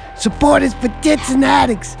forget, support is for tits and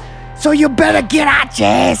addicts. So you better get out your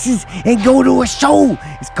asses and go to a show.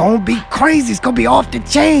 It's gonna be crazy. It's gonna be off the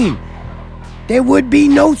chain. There would be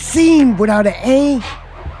no scene without an A,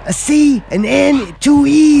 a C, an N, 2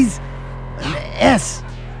 E's, an S.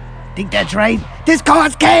 I think that's right. This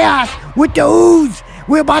caused chaos with the ooze.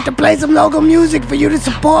 We're about to play some local music for you to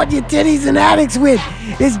support your titties and addicts with.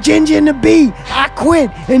 It's Ginger and the Bee, I Quit,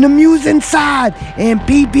 and the Muse Inside, and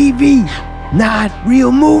PPV. Not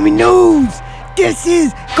real movie news. This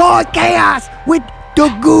is Cause Chaos with the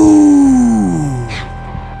Goo.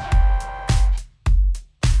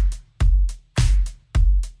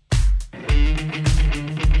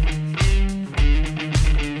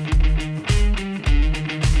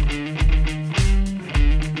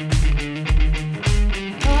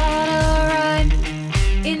 Auto ride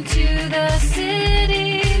into the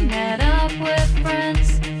city, met up with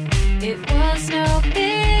friends. It was no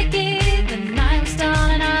biggie. The night was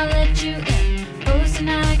done and I let you in.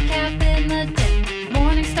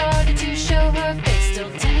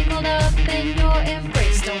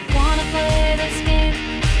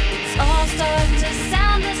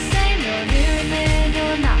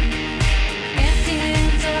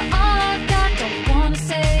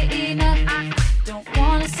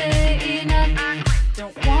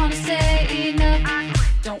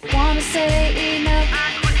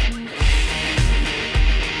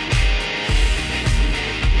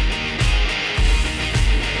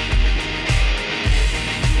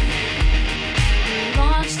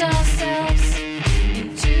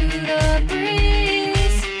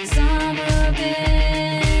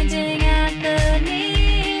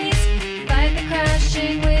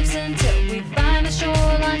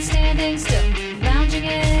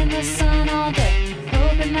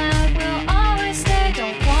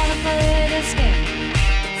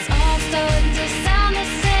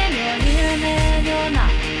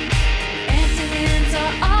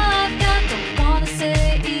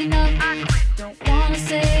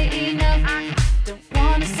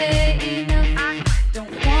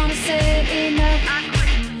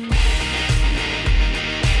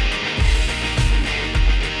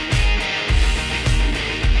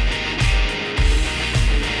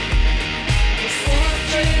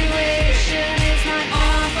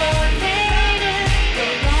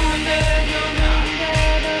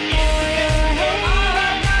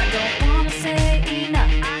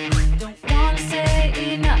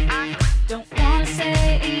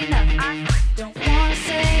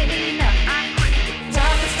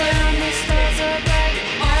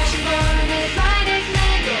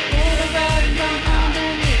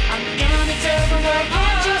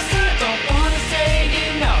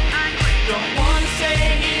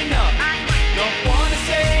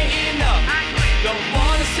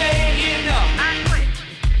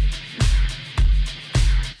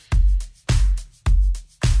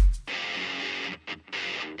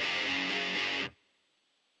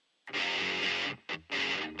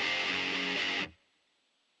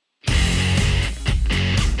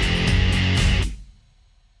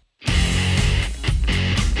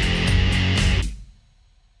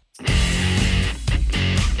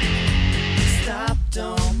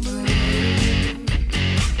 Don't move,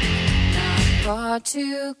 not far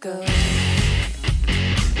to go.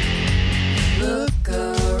 Look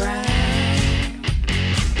around,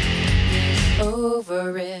 get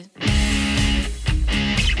over it.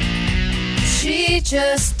 She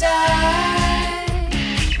just died,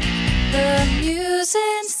 the muse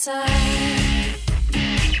inside.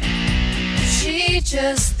 She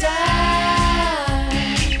just died.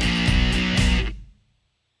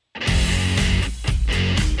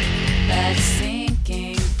 That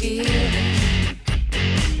sinking feeling,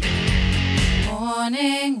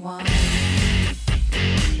 morning wine.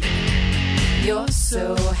 You're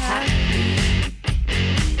so happy,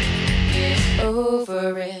 get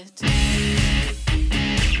over it.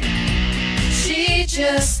 She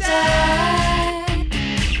just died,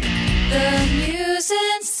 the muse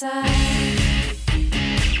inside.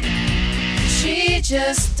 She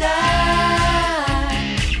just died.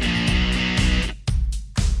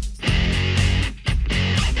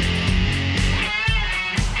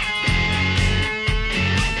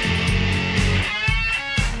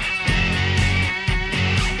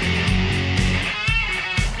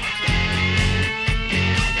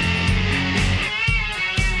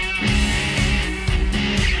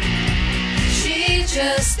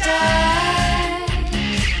 Just died,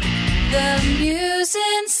 the muse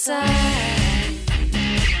inside.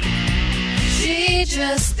 She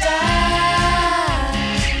just died.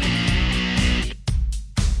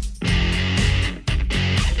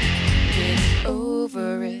 Get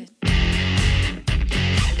over it.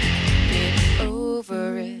 Get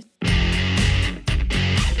over it. Get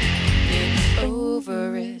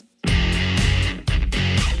over it.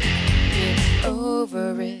 Get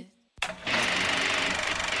over it.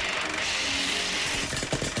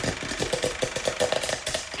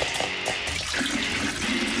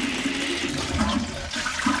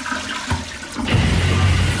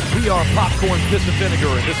 We are Popcorn, Piss, and Vinegar,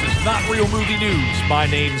 and this is Not Real Movie News. My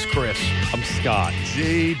name's Chris. I'm Scott.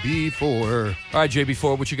 JB4. All right,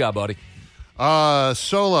 JB4, what you got, buddy?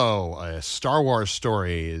 Solo, a Star Wars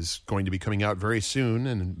story, is going to be coming out very soon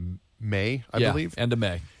in May, I believe. End of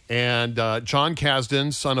May. And John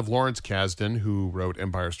Kasdan, son of Lawrence Kasdan, who wrote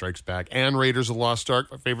Empire Strikes Back and Raiders of the Lost Ark,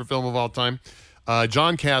 my favorite film of all time.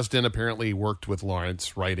 John Kasdan apparently worked with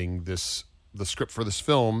Lawrence writing the script for this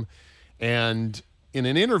film. And in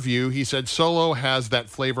an interview, he said Solo has that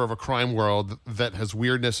flavor of a crime world that has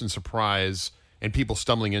weirdness and surprise and people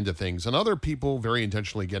stumbling into things and other people very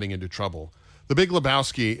intentionally getting into trouble. The Big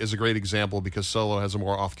Lebowski is a great example because Solo has a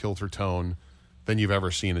more off-kilter tone than you've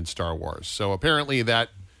ever seen in Star Wars. So apparently that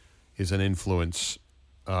is an influence.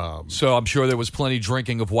 So I'm sure there was plenty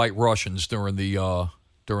drinking of White Russians during the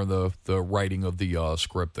writing of the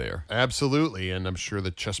script there. Absolutely, and I'm sure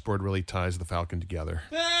the chessboard really ties the Falcon together.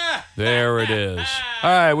 There it is. All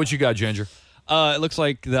right, what you got, Ginger? It looks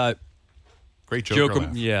like that Great Joker Joker.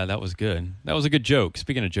 laugh. Yeah, that was good. That was a good joke.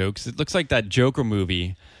 Speaking of jokes, it looks like that Joker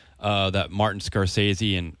movie that Martin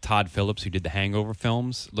Scorsese and Todd Phillips, who did the Hangover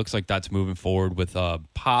films, looks like that's moving forward with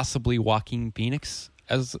possibly Joaquin Phoenix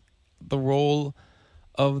as the role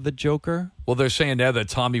of the Joker. Well, they're saying now that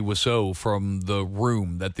Tommy Wiseau from The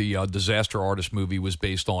Room, that the Disaster Artist movie was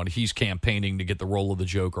based on, he's campaigning to get the role of the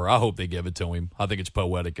Joker. I hope they give it to him. I think it's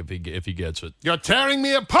poetic if he gets it. You're tearing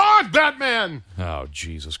me apart, Batman! Oh,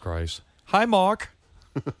 Jesus Christ. Hi, Mark.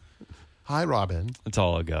 Hi, Robin. That's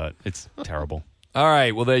all I got. It's terrible. All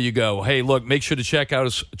right, well, there you go. Hey, look, make sure to check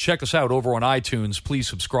us out over on iTunes. Please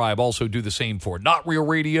subscribe. Also do the same for Not Real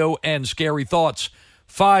Radio and Scary Thoughts.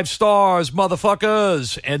 5 stars,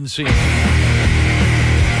 motherfuckers. End scene. All right,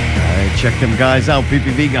 check them guys out,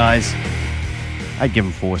 PPV guys. I'd give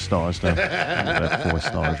them 4 stars, though. That 4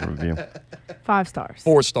 stars review. 5 stars.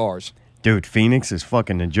 4 stars. Dude, Phoenix is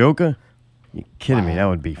fucking the Joker? You kidding me? That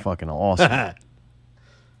would be fucking awesome.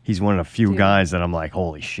 He's one of the few guys that I'm like,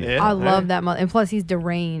 holy shit. Yeah. I love that mother. And plus, he's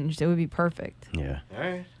deranged. It would be perfect. Yeah. All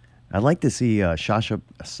right. I'd like to see Sacha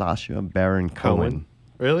Baron Cohen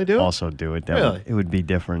Really do it? also do it. Really? It would be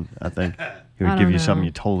different, I think. It I would don't give you know. something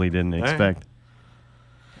you totally didn't right. expect.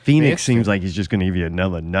 Phoenix Interesting. seems like he's just going to give you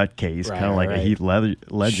another nutcase, Right, kind of like a right. Heath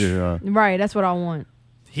Ledger. Right, that's what I want.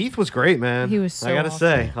 Heath was great, man. He was so I gotta awesome.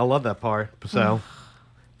 say, I love that part. So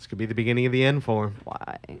this could be the beginning of the end for him.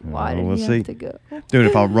 Why? Well, Why did we'll he see. have to go? Dude,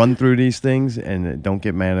 if I'll run through these things and don't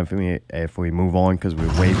get mad if we move on because we're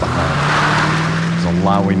way behind. There's a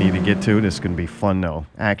lot we need to get to. This is going to be fun, though.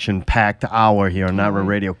 Action-packed hour here on Not Real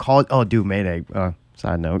Radio. Dude, Mayday.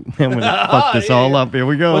 Side note. I'm going to fuck this all up. Here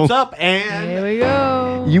we go. What's up, and Here we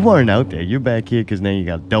go. You weren't out there. You're back here because now you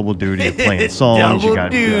got double duty of playing songs. You Double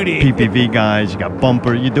got duty. PPV guys. You got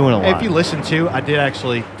Bumper. You're doing a lot. If you listen to, I did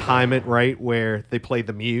actually time it right where they played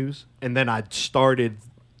the Muse, and then I started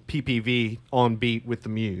PPV on beat with the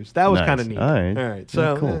Muse. That was Nice. kind of neat. All right. All right.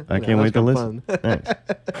 So cool. I you know, can't wait to that was listen. kinda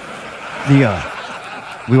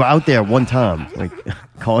Nice. We were out there one time, like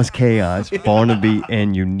Cause Chaos, Barnaby,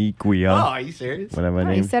 and Unique We fun. Oh, Are. are you serious? Whatever Oh,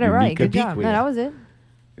 name. you said it right. Unica. Good job. No, that was it.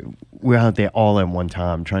 We're out there all at one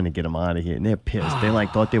time trying to get them out of here, and they're pissed. They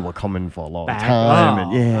like thought they were coming for a long Back. time, and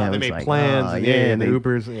Oh, yeah, it they was made like, plans, oh, and yeah, and they-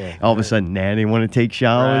 Ubers. Yeah. all of a sudden now they want to take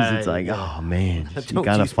showers. It's Right, like, yeah. oh man, you Don't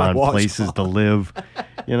gotta use my find washcloth. places to live,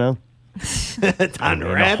 you know. Time to And the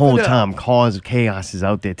wrap whole it up. time, Cause Chaos is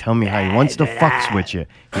out there telling me how he wants to fucks with you.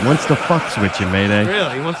 He wants to fucks with you, Mayday.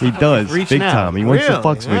 Really? He wants to He fuck- does, he's reaching big out. time. He wants to Really?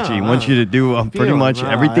 fucks with you. He Yeah, wants you to do pretty Feeling, much oh,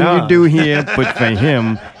 everything yeah. you do here, but for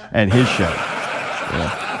him and his show.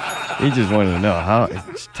 Yeah. He just wanted to know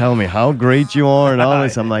tell me how great you are and all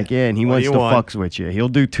this. I'm like, yeah, and he What wants do to you want? fucks with you. He'll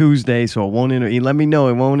do Tuesday, so it won't. He let me know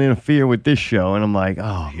it won't interfere with this show. And I'm like,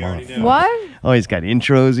 oh, motherfucker. What? Oh, he's got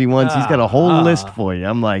intros he wants. He's got a whole list for you.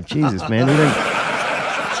 I'm like, Jesus, man.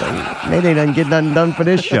 Maybe they doesn't get nothing done for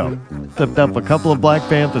this show. Flipped up a couple of Black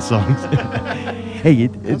Panther songs. Hey,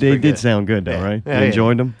 they did good. sound good, though, right? Yeah, you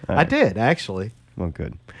enjoyed them? All I right. did actually. Well,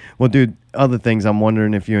 good. Well, dude, other things I'm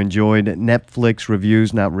wondering if you enjoyed Netflix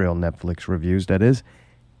reviews, not real Netflix reviews, that is.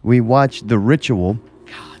 We watched The Ritual.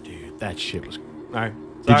 God, dude, that shit was. All right.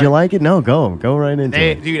 Did you like it? No, go right into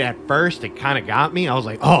it. Dude, at first it kind of got me. I was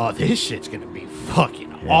like, oh, this shit's gonna be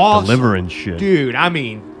fucking awesome. Deliverance shit. Dude, I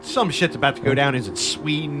mean, some shit's about to go down is in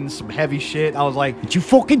Sweden, some heavy shit. I was like, Did you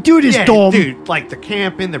fucking do this, yeah, Dom? dude, like the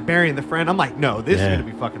camping, they're burying the friend. I'm like, no, this Yeah. is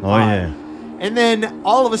gonna be fucking Oh, fire. yeah. And then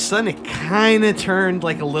all of a sudden it kind of turned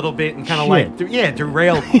like a little bit and kind of Shit. like,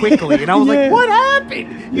 derailed quickly. And I was Yeah. like, what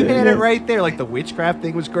happened? You Yeah, had yeah. it right there. Like the witchcraft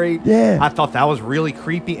thing was great. Yeah. I thought that was really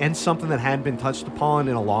creepy and something that hadn't been touched upon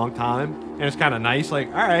in a long time. And it's kind of nice. Like,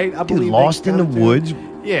 all right, I Dude, believe they lost in the kinda do it. woods,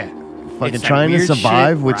 Yeah. fucking It's that trying to weird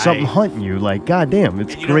survive shit, with something right. hunting you. Like, goddamn,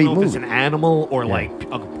 it's a You great don't know if it's movie. an animal or Yeah. like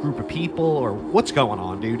a group of people or what's going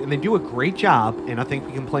on, dude. And they do a great job. And I think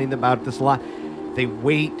we complained about this a lot. They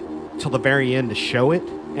wait till the very end to show it,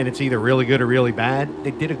 and it's either really good or really bad. They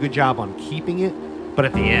did a good job on keeping it, but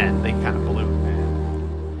at the end, they kind of blew it,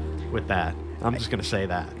 man. With that, I'm just gonna say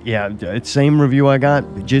that. Yeah, it's same review I got.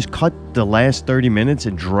 Just cut the last 30 minutes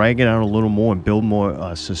and drag it out a little more and build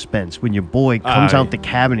more suspense. When your boy comes out the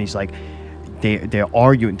cabin, he's like, they're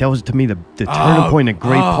arguing. That was to me the turning point, a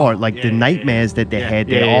great part. Like the nightmares that they had,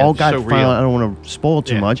 they all got so found. real. I don't want to spoil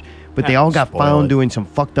too Yeah. much, but they all got Spoil found it. doing some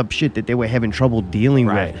fucked up shit that they were having trouble dealing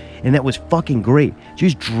Right. with, and that was fucking great.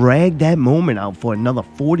 Just drag that moment out for another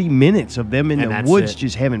 40 minutes of them in And the that's woods, it.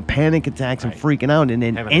 just having panic attacks and Right. freaking out, and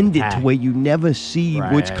then Having an end it to attack. where you never see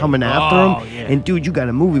what's Right. coming after Oh, them. yeah. And dude, you got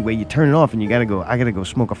a movie where you turn it off and you gotta go. I gotta go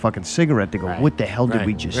smoke a fucking cigarette to go. Right. What the hell did Right.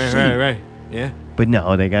 we just right, see? Right. Yeah. But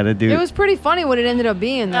no, they gotta do. It was pretty funny what it ended up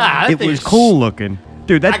being, though. Ah, that It thing was is- cool looking,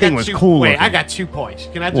 dude. That I thing got was two- cool Wait, looking. I got 2 points.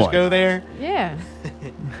 Can I just What? go there? Yeah.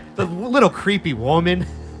 The little creepy woman.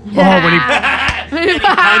 Oh, when he, And he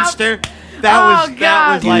punched her. That was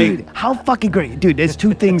God. like. dude, how fucking great, dude. There's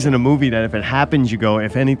two things in a movie that if it happens, you go.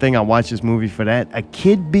 If anything, I watch this movie for that. A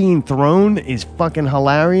kid being thrown is fucking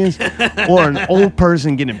hilarious, or an old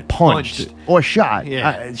person getting punched. Or shot.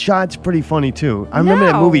 Yeah. Shot's pretty funny too. I remember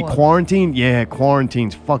that No. movie Quarantine. Yeah,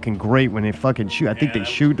 Quarantine's fucking great when they fucking shoot. I think they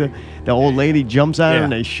shoot the old lady jumps at her Yeah.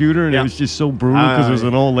 and they shoot her, and it Yeah. was just so brutal because it was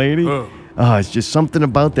an old lady. Ugh. It's just something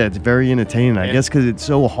about that. It's very entertaining. I Yeah. guess because it's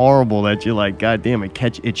so horrible that you're like, God damn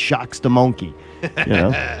it shocks the monkey. You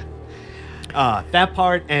know? That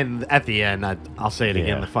part, and at the end, I'll say it again.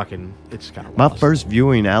 Yeah. The fucking, it's kind of My first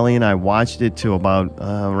viewing, Allie and I watched it to about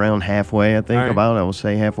around halfway, I think. All right. I will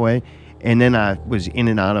say halfway. And then I was in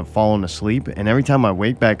and out of falling asleep. And every time I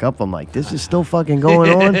wake back up, I'm like, this is still fucking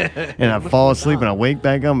going on. And I fall asleep and I wake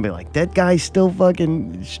back up and be like, that guy's still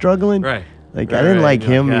fucking struggling. Right. Like, Right, I didn't right. like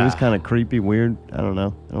You're him. like, He was "Ah." kind of creepy, weird. I don't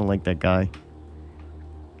know. I don't like that guy.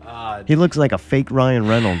 He looks like a fake Ryan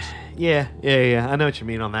Reynolds. Yeah. I know what you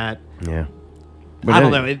mean on that. Yeah. I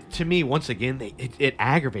don't know. To me, once again, it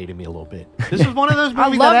aggravated me a little bit. This is one of those I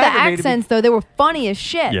movies love that the aggravated accents, though. They were funny as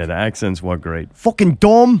shit. Yeah, the accents were great. Fucking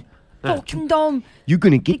Dom. Fucking dumb. You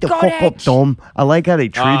gonna get He the got fuck up, edge. Dom. I like how they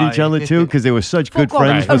treat each other too, because they were such good Fuck off.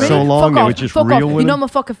 friends Oh, for so really? long. Fuck They off. were just Fuck real off. with You know him. I'm a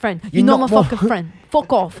fucking friend. You You know know I'm a what? fucking friend.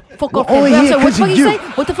 fuck off. Fuck off. Oh, Ken. yeah, So what the 'cause fuck of you you. say?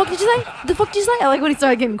 What the fuck did you say? What the fuck did you say? I like when he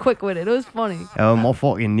started getting quick with it. It was funny. Oh, my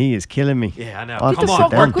fucking knee is killing me. Yeah, I know. I'll Get the sit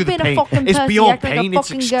fuck down. off. Quit being a pain. fucking It's pussy. beyond Act like a pain. It's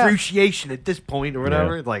fucking girl. excruciation at this point or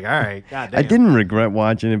whatever. Yeah. It's like, all right, goddamn. I didn't regret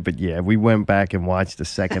watching it, but yeah, we went back and watched the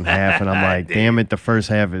second half, and I'm like, damn it, the first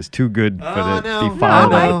half is too good for Oh, the no. No, I final.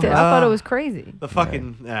 liked it. I thought it was crazy. The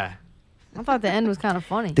fucking. I thought the end was kind of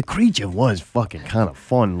funny. The creature was fucking kind of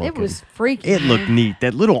fun looking. It was freaky. It looked neat.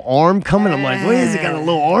 That little arm coming, I'm like, where is it got a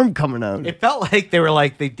little arm coming out? It felt like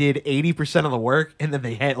they did 80% of the work and then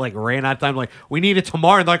they had ran out of time. Like, we need it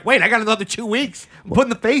tomorrow. And they're like, wait, I got another 2 weeks. I'm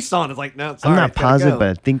putting the face on. It's like, no, sorry. I'm not it's gotta positive, go. but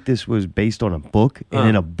I think this was based on a book. And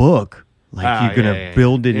in a book, like you're going to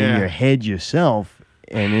build it in your head yourself.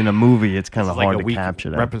 And in a movie, it's kind of It's like hard a to weak capture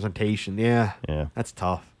that. representation. Yeah. Yeah. That's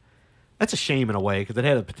tough. That's a shame in a way because it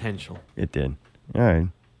had a potential. It did. All right.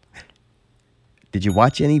 Did you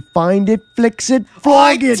watch any Find It, Flicks It,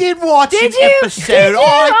 Flog It? I did watch Did an you? episode. Did you?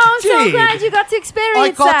 I I'm so did. glad you got to I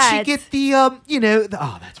experience got that. to get the,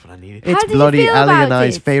 that's what I needed. It's How do you bloody feel Ali about and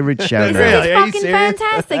I's it? favorite show Isn't now. Really? it Are you fucking serious?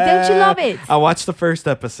 fantastic? Don't you love it? I watched the first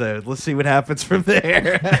episode. Let's see what happens from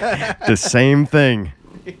there. The same thing.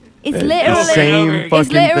 It's The literally, same it's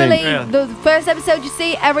fucking literally thing. the first episode you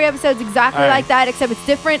see. Every episode's exactly All right. like that, except it's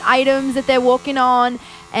different items that they're walking on,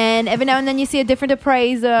 and every now and then you see a different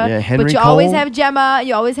appraiser. Yeah, Henry but you always Cole. have Gemma,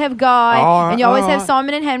 you always have Guy, and you always have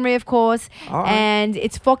Simon and Henry, of course. All right. And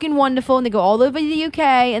it's fucking wonderful. And they go all over the UK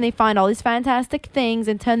and they find all these fantastic things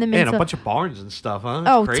and turn them Man, into a bunch of barns and stuff, huh?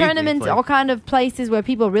 Oh, It's turn them crazy. into It's all like- kind of places where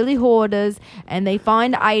people are really hoarders and they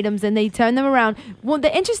find items and they turn them around. Well,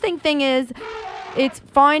 the interesting thing is, it's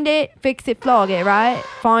find it, fix it, flog it, right?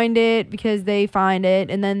 Find it because they find it,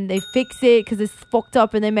 and then they fix it because it's fucked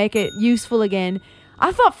up and they make it useful again.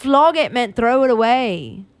 I thought flog it meant throw it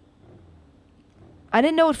away. I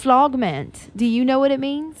didn't know what flog meant. Do you know what it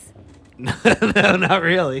means? No, not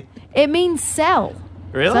really. It means sell.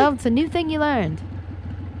 Really? So it's a new thing you learned.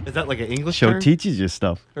 Is that like an English Show term? teaches you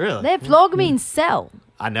stuff. Really? That flog means sell.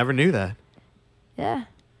 I never knew that. Yeah.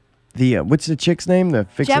 The what's the chick's name? The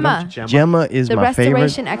fix it Gemma. up? Gemma. Gemma is The my favorite.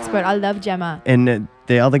 restoration expert. I love Gemma. And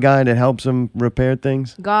the other guy that helps him repair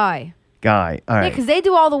things, Guy. Guy. All Yeah, right. because they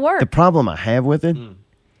do all the work. The problem I have with it,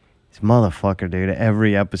 this motherfucker, dude.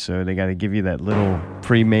 Every episode, they got to give you that little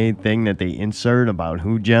pre-made thing that they insert about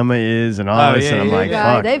who Gemma is and all Oh, this, yeah, and I'm yeah, like,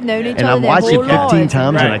 yeah. fuck. They've known each And other I've their watched it whole 15 lives.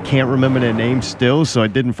 times, and I Right. can't remember their name still, so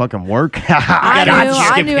it didn't fucking work.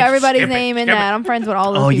 I knew everybody's skip it, name in skip it. that. I'm friends with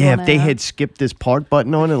all those Oh people yeah, if they now. had skipped this part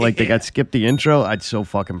button on it, like they got skipped the intro, I'd so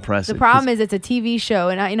fucking press it. The problem is it's a TV show,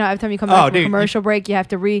 and every time you come back Oh, from dude, a commercial break, you have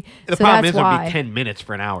to The so problem that's is it'll why. be 10 minutes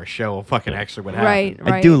for an hour show. A fucking extra would happen. Right,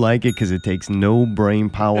 right. I do like it because it takes no brain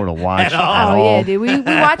power to watch at all. Oh yeah, dude. We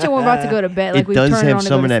watch it when we're about to go to bed. Like It we does turn it have on to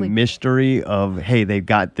some go of to that sleep. mystery of, hey, they've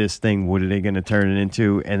got this thing. What are they going to turn it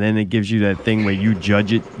into? And then it gives you that thing where you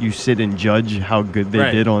judge it. You sit and judge how good they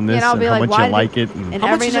Right. did on this and I'll and be how like, much why you did like they- it. And and How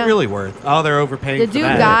much every is it now- really worth? Oh, they're overpaying The for dude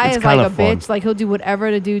that. guy It's is like kinda a fun. bitch. Like he'll do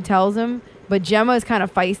whatever the dude tells him. But Gemma is kind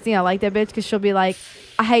of feisty. I like that bitch because she'll be like,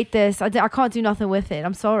 I hate this. I can't do nothing with it.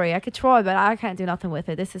 I'm sorry. I could try, but I can't do nothing with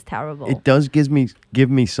it. This is terrible. it does give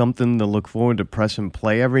me something to look forward to press and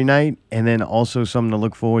play every night, and then also something to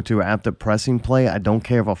look forward to after pressing play. I don't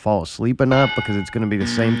care if I fall asleep or not because it's going to be the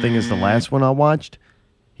same thing as the last one I watched.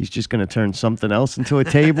 He's just going to turn something else into a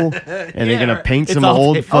table, and they're going to paint it's some all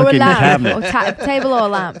old table. or a fucking lamp, cabinet. or table or a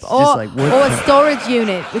lamp, or, just like, what- or a storage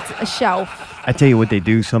unit with a shelf. I tell you what they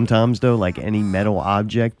do sometimes though, like any metal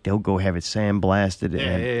object, they'll go have it sandblasted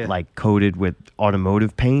and yeah. like coated with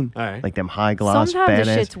automotive paint, All right. like them high gloss Sometimes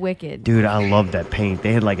the badass. shit's wicked. Dude, I love that paint.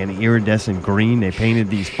 They had like an iridescent green. They painted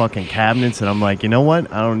these fucking cabinets, and I'm like, you know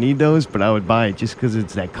what? I don't need those, but I would buy it just because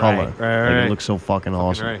it's that color. Right, Like, right. It looks so fucking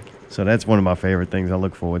awesome. right. So that's one of my favorite things. I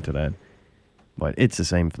look forward to that. But it's the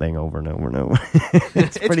same thing over and over and over.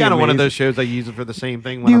 It's pretty kind of one of amazing. those shows I use it for the same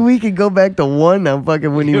thing. When Dude, I'm, we could go back to one. I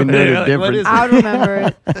fucking wouldn't even know the What difference. is it? I would remember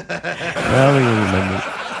it. I don't even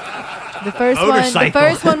remember. The first one. The Motorcycle.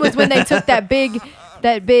 first one was when they took that big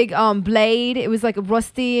blade. It was like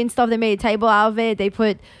rusty and stuff. They made a table out of it. They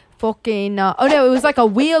put fucking oh no, it was like a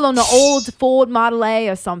wheel on the old Ford Model A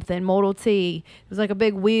or something, Model T. It was like a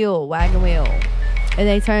big wagon wheel, and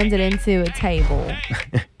they turned it into a table.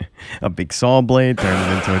 A big saw blade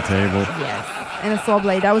turned it into a table. Yes. and a saw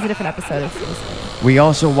blade. That was a different episode. We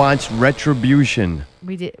also watched Retribution.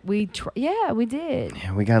 We did. We did.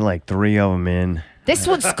 Yeah, we got like 3 of them in. This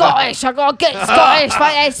one's Scottish. I gotta get Scottish.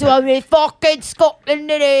 This one is fucking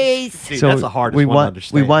Scotland. It is. Dude, that's the hardest one to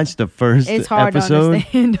understand. We watched the first It's hard episode,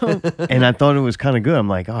 to understand. and I thought it was kind of good. I'm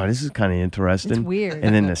like, oh, this is kind of interesting. It's weird.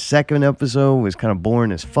 And then the second episode was kind of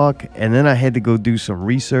boring as fuck. And then I had to go do some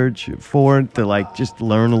research for it to like just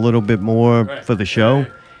learn a little bit more for the show.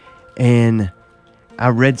 And I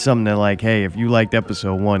read something that like, hey, if you liked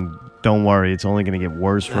episode 1, don't worry, it's only going to get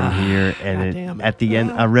worse from here. And at the end,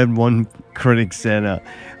 I read one critic said,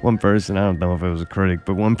 one person, I don't know if it was a critic,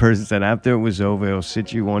 but one person said after it was over, it'll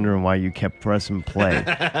sit you wondering why you kept pressing play.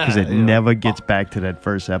 Because it never gets back to that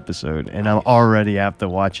first episode. And I'm already after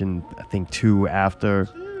watching, I think 2 after,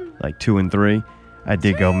 like 2 and 3, I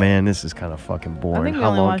did go, man, this is kind of fucking boring. I think we How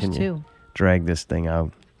only long watched can you 2. drag this thing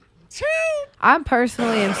out? I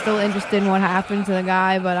personally am still interested in what happened to the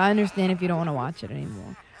guy, but I understand if you don't want to watch it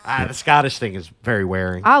anymore. The Scottish thing is very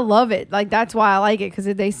wearing. I love it. Like, that's why I like it, because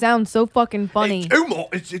they sound so fucking funny.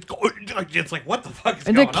 It's like, what the fuck is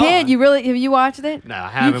And going the kid, on? have you watched it? No, I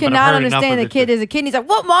haven't, You but I've cannot heard enough understand of the it kid to- is a kid. And he's like,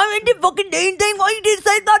 what, mom? I did fucking damn thing. Why you did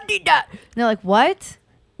say not did that? And they're like, what?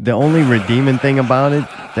 The only redeeming thing about it,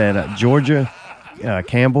 that Georgia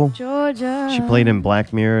Campbell, Georgia. she played in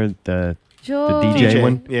Black Mirror, the Georgia. DJ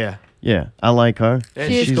one. Yeah. Yeah, I like her. She is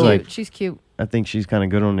she's cute. like, She's cute. I think she's kind of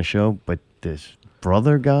good on the show, but this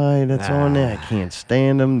brother guy that's on there, I can't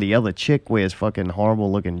stand him. The other chick wears fucking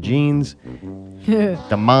horrible looking jeans.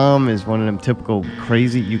 The mom is one of them typical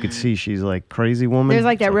crazy. You could see she's like crazy woman. There's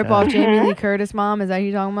like that It's rip-off Jamie Lee Curtis mom. Is that who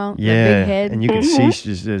you're talking about? Yeah, That big head. and you can see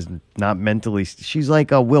she's just not mentally. She's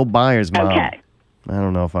like a Will Byers mom. Okay. I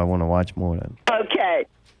don't know if I want to watch more of that. Okay.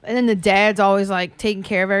 And then the dad's always like taking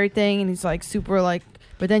care of everything, and he's like super like.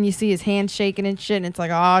 But then you see his hand shaking and shit, and it's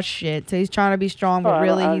like, oh shit. So he's trying to be strong, but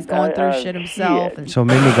really he's going through shit himself. And So it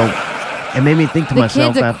made me go. It made me think to the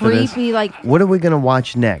myself kids are after this. creepy. Like, What are we gonna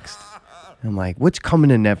watch next? I'm like, what's coming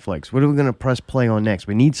to Netflix? What are we gonna press play on next?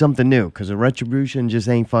 We need something new because the Retribution just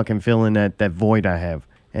ain't fucking filling that void I have.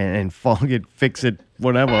 And fog it, fix it,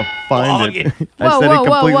 whatever, find it. whoa, I said whoa, it whoa,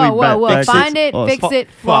 completely whoa, whoa. backwards. Find it, Oh, fix fuck. it,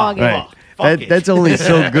 flog it. Right. That's only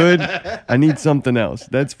so good. I need something else.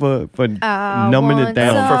 That's for numbing it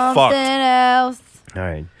down. Something else. All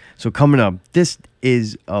right. So coming up, this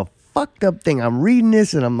is a fucked up thing. I'm reading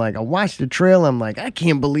this and I'm like, I watched the trailer. I'm like, I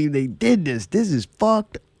can't believe they did this. This is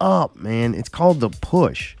fucked up, man. It's called The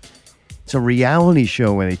Push. It's a reality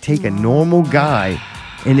show where they take a normal guy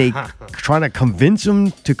and they try to convince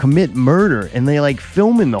him to commit murder, and they like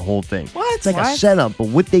filming the whole thing. What? It's like a setup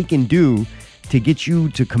of what they can do to get you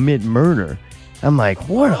to commit murder. I'm like,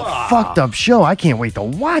 what a fucked up show. I can't wait to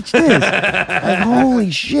watch this. Like,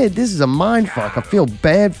 holy shit, this is a mind fuck. I feel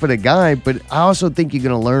bad for the guy, but I also think you're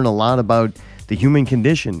going to learn a lot about the human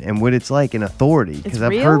condition and what it's like in authority. Because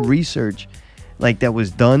I've heard research like that was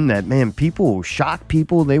done that, man, people will shock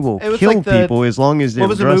people. They will It was kill like the- people as long as they're what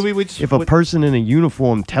was the dressed. movie we just- If a person in a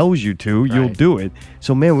uniform tells you to, you'll do it.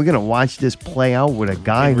 So, man, we're going to watch this play out with a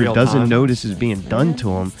guy In who real doesn't time. know this is being done to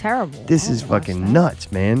him. It's terrible. This is fucking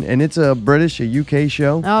nuts, man. And it's a British, a UK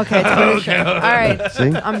show. Okay, it's a British show. All right.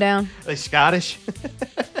 See? I'm down. They Scottish?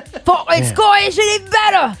 Fuck, it's Scottish and it's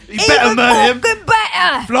better. You better murder him. Fucking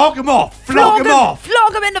better. Flog him off. Flog him off.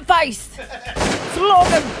 Flog him in the face. Flog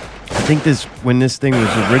him. I think when this thing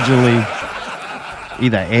was originally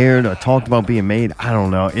either aired or talked about being made, I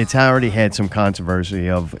don't know. It's already had some controversy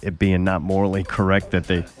of it being not morally correct that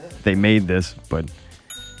they made this, but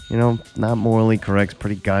you know, not morally correct's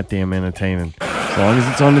pretty goddamn entertaining. As long as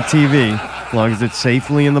it's on the TV, as long as it's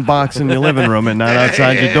safely in the box in your living room and not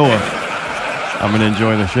outside your door, I'm gonna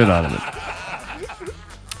enjoy the shit out of it.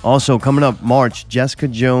 Also, coming up March, Jessica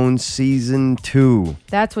Jones Season 2.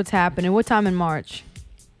 That's what's happening. What time in March?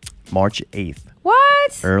 March 8th.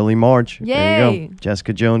 What? Early March. There you Yay. go.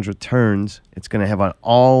 Jessica Jones returns. It's going to have an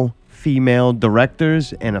all-female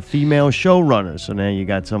directors and a female showrunner. So now you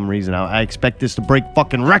got some reason. I expect this to break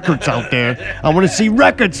fucking records out there. I want to see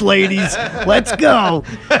records, ladies. Let's go.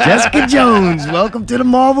 Jessica Jones, welcome to the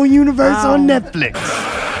Marvel Universe on Netflix.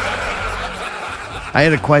 I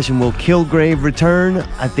had a question. Will Kilgrave return?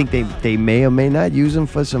 I think they may or may not use him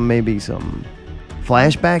for some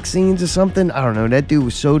flashback scenes or something. I don't know. That dude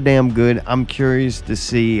was so damn good. I'm curious to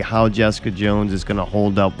see how Jessica Jones is going to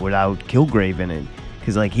hold up without Kilgrave in it.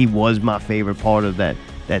 Because, like, he was my favorite part of that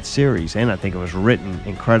series. And I think it was written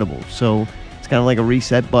incredible. So it's kind of like a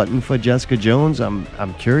reset button for Jessica Jones. I'm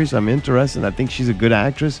curious. I'm interested. I think she's a good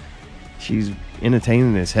actress. She's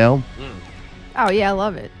entertaining as hell. Oh, yeah, I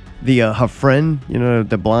love it. Her friend,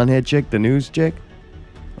 the blonde-haired chick, the news chick,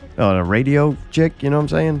 Oh, the radio chick, you know what I'm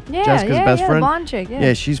saying? Yeah, Jessica's yeah, best yeah, the friend. blonde chick, yeah.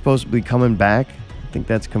 Yeah, she's supposed to be coming back. I think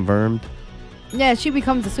that's confirmed. Yeah, she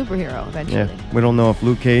becomes a superhero eventually. Yeah, we don't know if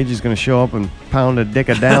Luke Cage is going to show up and pound a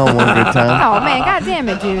dicker down one good time. Oh man, god damn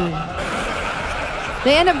it, dude.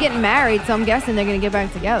 They end up getting married, so I'm guessing they're gonna get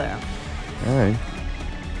back together. All right.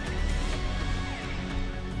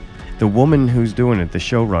 The woman who's doing it, the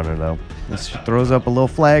showrunner, though, this throws up a little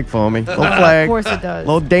flag for me. Little flag. Of course it does.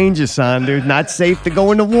 Little danger sign, dude. Not safe to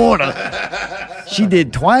go in the water. She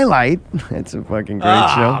did Twilight. That's a fucking great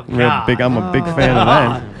show. I'm a big fan of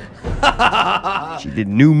that. She did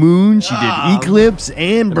New Moon. She did Eclipse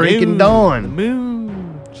and Breaking Dawn. The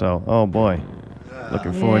moon. So, oh boy.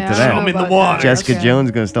 Looking forward to I that. don't know in the about water. that. Jessica Okay. Jones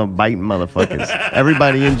is going to start biting motherfuckers.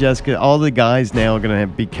 Everybody in Jessica, all the guys now are going to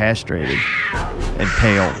be castrated and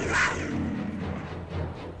pale.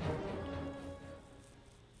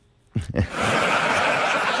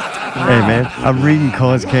 Hey, man, I'm reading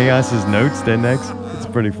Cause Chaos's notes there next. It's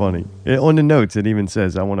pretty funny. On the notes, it even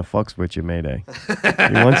says, I want to fucks with you, Mayday. He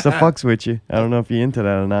wants to fucks with you. I don't know if you're into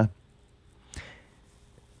that or not.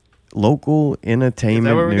 Local Is that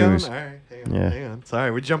entertainment where we're news. going? All right, hang on, Yeah. hang on. Sorry,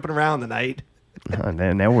 we're jumping around tonight.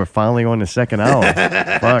 Now we're finally on the second hour.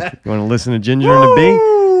 Fuck. You want to listen to Ginger and the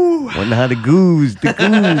Bee? Wonder how the goose. He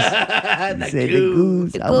said the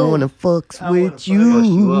goose. I want to fucks with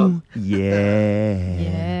you. Yeah.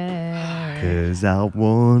 Yeah. Cause I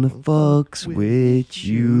want to fucks with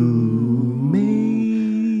you.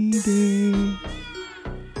 Mayday.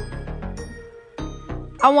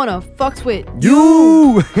 I wanna fucks with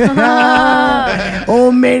You.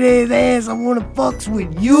 Oh, Mayday's ass. I want to fucks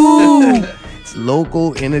with you. It's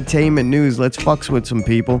local entertainment news. Let's fucks with some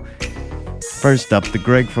people. First up, the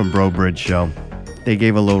Greg from Brobridge show. They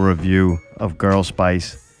gave a little review of Girl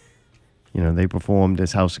Spice. You know, they performed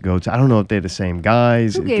as House of Goats. I don't know if they're the same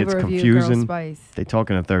guys. Who It gave gets a review of confusing. Girl Spice? They talk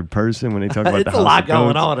in a third person when they talk about It's the a House lot of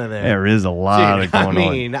going Goats. on in there. There is a lot Dude, going I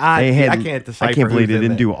mean, on. I They can't decipher I can't believe they who's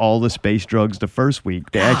in didn't there. do all the space drugs the first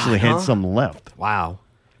week. They actually had huh? some left. Wow.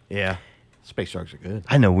 Yeah. Space drugs are good.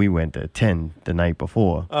 I know we went to 10 the night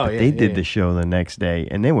before, Oh, but yeah, they yeah, did yeah. the show the next day,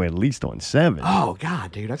 and they were at least on 7. Oh,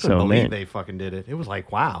 God, dude. I couldn't So, believe man. they fucking did it. It was like,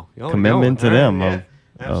 wow. Y'all are Commitment to going. them All right,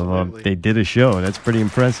 of absolutely. they did a show. That's pretty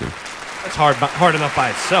impressive. That's hard enough by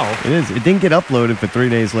itself. It is. It didn't get uploaded for 3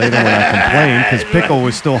 days later when I complained because Pickle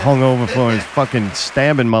was still hungover for his fucking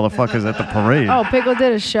stabbing motherfuckers at the parade. Oh, Pickle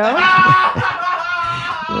did a show?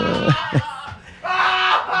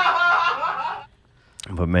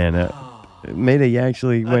 But man, Mayday, you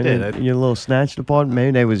actually went did. in your little snatch department.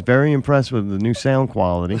 Mayday was very impressed with the new sound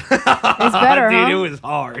quality. It's better, Dude, huh? it was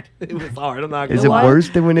hard. It was hard. I'm not gonna Is it lie. worse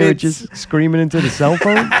than when they were It's- just screaming into the cell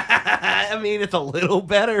phone? I mean, it's a little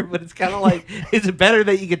better, but it's kind of like, is it better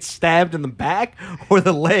that you get stabbed in the back or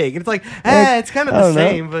the leg? It's like, it's kind of I the don't know.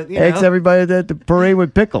 same, but you Ask know. everybody at the parade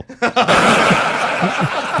with Pickle.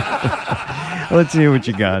 Let's hear what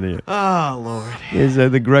you got here. Oh, Lord. Here's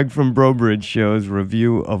the Greg from Brobridge show's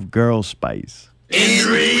review of Girl Spice.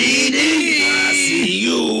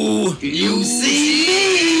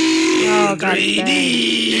 Oh, God,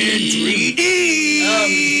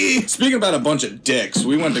 Speaking about a bunch of dicks,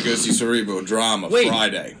 we went to go see Cerebral Drama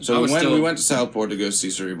Friday. So we went to Southport to go see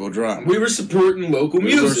Cerebral Drama. We were supporting local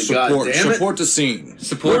We were music. goddammit. support the scene.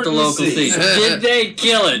 Support the local scene. Did they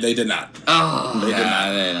kill it? They did not. Oh, They did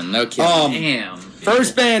not. no kidding. Damn.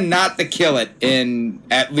 First band not to kill it in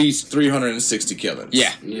at least 360 killers.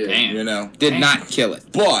 Yeah. Damn. You know? Did not kill it.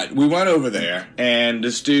 But we went over there, and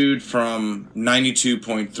this dude from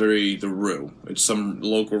 92.3 The Roo. It's some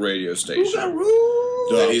local radio station. Who's that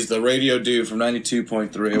Roo? He's the radio dude from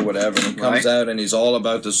 92.3 or whatever, and he comes out and he's all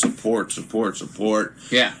about the support.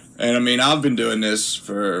 Yeah. And I mean, I've been doing this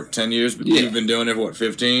for 10 years, but you've been doing it, what,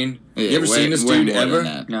 15? Yeah, you ever seen this dude ever?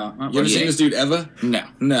 No. You ever seen this dude ever? No.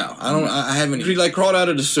 No, I haven't. He like crawled out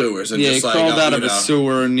of the sewers and Yeah, just he like crawled out you of a know.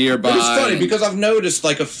 sewer nearby. But it's funny and- because I've noticed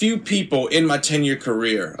like a few people in my 10-year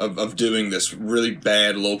career of doing this really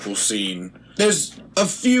bad local scene. There's a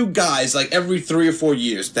few guys like every 3 or 4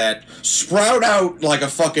 years that sprout out like a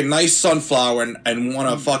fucking nice sunflower and want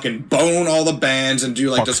to fucking bone all the bands and do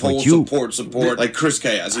like this whole support like Chris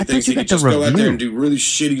Chaos. He thinks he can just go out there and do really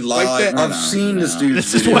shitty live. Like that, I've seen this dude.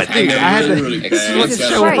 This is what, dude, I had to... Really This is bad. what He's the got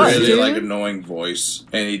show a was, really dude. like annoying voice,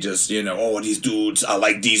 and he just these dudes. I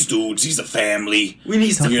like these dudes. He's a family. We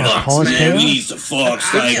need to fucks, fucks, man. We need to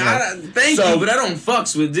fucks. Like, Thank you, but I don't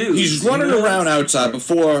fucks with dudes. he's running around outside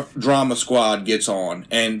before Drama Squad gets on,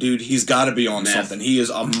 and dude, he's got to be on something. He is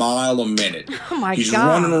a mile a minute. Oh my He's God.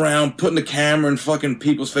 running around, putting the camera in fucking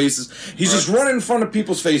people's faces. He's just running in front of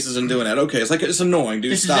people's faces and doing that. Okay, it's annoying,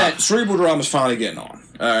 dude. This is Stop. that- Cerebral Drama's finally getting on.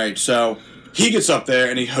 All right, so He gets up there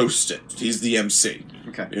and he hosts it. He's the MC.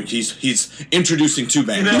 Okay. He's introducing two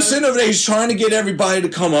bands. He's sitting over there. He's trying to get everybody to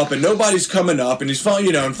come up, and nobody's coming up. And he's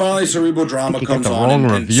finally, and finally, Cerebral Drama comes on,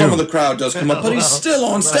 and some of the crowd does come up, but he's still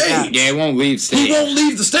on stage. Yeah, he won't leave stage. He won't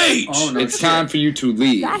leave the stage. Oh, no, it's time for you to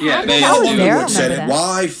leave. Yeah, Said it.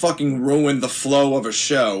 Why fucking ruin the flow of a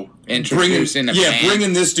show? Introducing a band.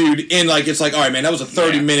 Bringing this dude in like it's like, all right, man, that was a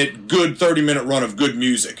 30-minute run of good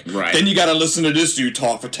music. Right. Then you got to listen to this dude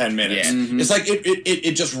talk for 10 minutes. Yeah. Mm-hmm. It's like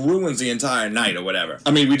it just ruins the entire night or whatever.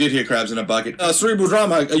 I mean, we did hear crabs in a bucket. Cerebral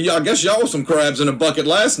Drama. I guess y'all were some crabs in a bucket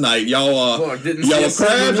last night. Y'all were crabs and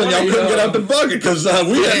y'all couldn't get out the bucket because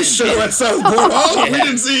we had a show at Southport Hall. We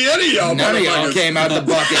didn't see any of y'all. None of y'all came out the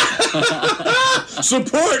bucket.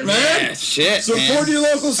 Support, man. Yeah, shit. Support your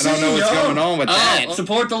local scene. I don't know what's y'all. going on with that.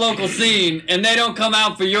 Support the local scene, and they don't come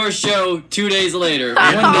out for your show 2 days later.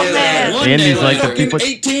 Oh, man. One day Andy's like later. the people.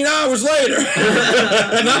 18 hours later.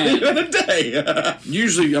 Not even a day.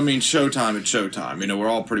 Usually, I mean, showtime at showtime. You know, we're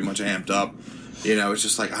all pretty much amped up. You know, it's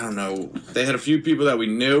just like, I don't know. They had a few people that we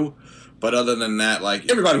knew, but other than that, like,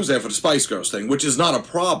 everybody was there for the Spice Girls thing, which is not a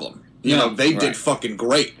problem. You know, they did fucking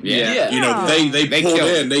great. Yeah. You know, they pulled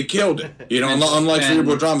killed in, they killed it. You know, unlike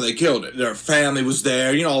Cerebral Drama, they killed it. Their family was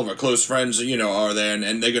there. You know, all of our close friends, you know, are there,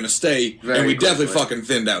 and they're gonna stay. Very and we definitely quickly. fucking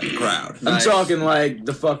thinned out the crowd. I'm talking like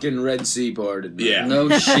the fucking Red Sea parted. Yeah. No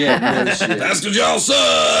shit. No shit. That's because y'all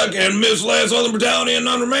suck, and Miss Lance, Southern Brutality, and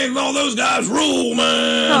None Remains, and all those guys rule,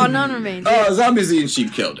 man. Oh, none remains. Oh, Zombies Eating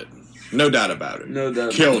Sheep killed it. No doubt about it. No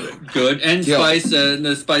doubt. Killed it. Good. And Killed Spice,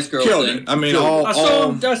 the Spice Girls Killed thing. it. I mean, I all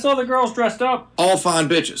saw the girls dressed up. fine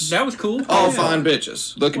bitches. That was cool. All fine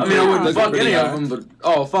bitches. Looking I mean, I wouldn't looking fuck pretty any of hard. them,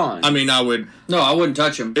 but fine. I mean, I would. No, I wouldn't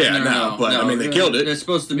touch them. Yeah, no, but, I mean, they killed it. They're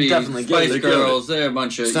supposed to be Definitely killed Spice it. Girls. They're a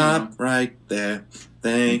bunch of. Stop right there.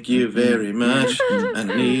 Thank you very much. I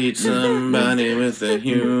need somebody with a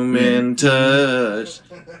human touch.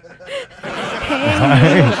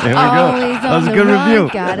 Hey, There we go. always That was on a the good run. review.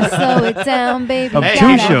 Gotta slow it down, baby. Of Gotta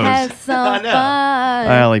two shows. have some fun.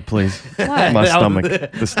 Allie, please. What? My stomach.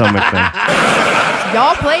 The stomach thing.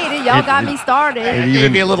 Y'all played it. Y'all got me started. It Gave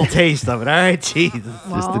even me a little taste of it. All right, Jesus. just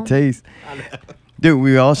the Well, taste. Dude,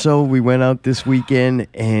 we went out this weekend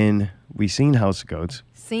and we seen House of Goats.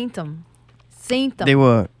 Seen them. Seen them. They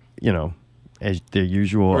were, you know, as their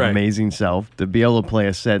usual Right. amazing self. To be able to play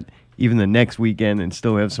a set even the next weekend and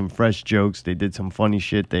still have some fresh jokes. They did some funny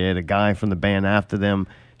shit. They had a guy from the band after them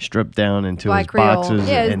stripped down into Black his Creole. boxes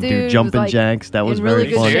Yeah, this and dude do was, jumping like, jacks. That was in really very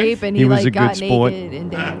good fun. shape, and he was like a got good sport. naked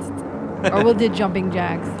and danced. Or we did jumping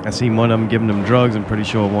jacks. I seen one of them giving them drugs. I'm pretty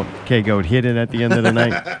sure K-Goat hit it at the end of the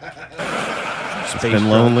night. It's been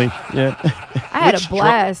lonely. Yeah. I had a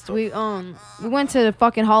blast. We went to the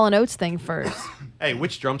fucking Hall & Oates thing first. Hey,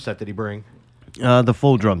 which drum set did he bring? The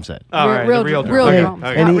full drum set. All right, real the real drum. real Okay, drums.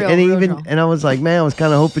 okay. Not And, real, and real even drum. and I was like, man, I was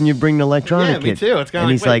kind of hoping you'd bring the electronic Yeah, me kit. too. It's kinda and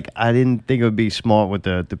like, he's wait. like, I didn't think it would be smart with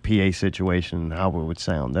the PA situation and how it would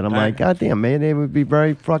sound. And I'm like, God damn, man, they would be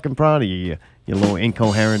very fucking proud of you, you little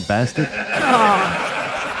incoherent bastard.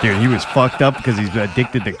 Dude, he was fucked up because he's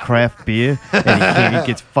addicted to craft beer, and he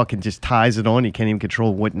gets fucking just ties it on. He can't even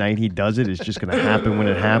control what night he does it. It's just gonna happen when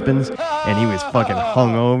it happens. And he was fucking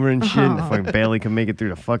hungover and shit, and fucking barely could make it through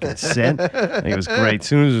the fucking set. And it was great. As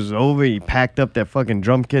soon as it was over, he packed up that fucking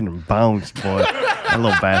drum kit and bounced, boy. That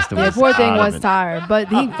little bastard Yeah, was poor thing out of was it. tired, but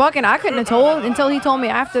he fucking I couldn't have told until he told me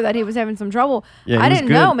after that he was having some trouble. Yeah, he I was didn't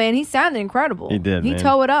good. know, man. He sounded incredible. He did, He man.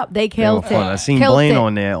 towed it up. They They were killed it. fun. I seen Killed Blaine it.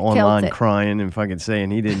 on there Killed online it. crying and fucking saying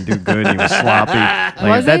he didn't do good. He was sloppy. Like,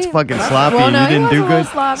 Was if that's he? fucking sloppy Well, and no, you he didn't was do a little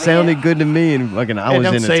good. sloppy, Sounded yeah. good to me, and fucking I was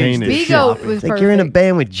don't say he's entertained as shit. B-Goat was It's like you're in a perfect.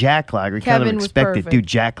 band with Jack Lack. We kind Kevin of was expected. perfect. Dude,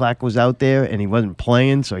 Jack Lack was out there and he wasn't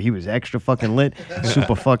playing, so he was extra fucking lit.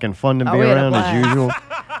 Super fucking fun to Oh, be we had a around as blast. usual.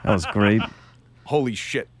 That was great. Holy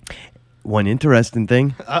shit. One interesting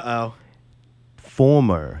thing. Uh-oh.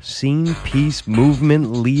 Former Scene Peace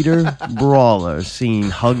Movement leader Brawler seen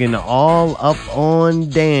hugging all up on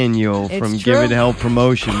Daniel It's from true. Give It Hell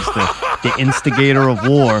Promotions, the instigator of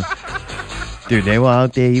war. Dude, they were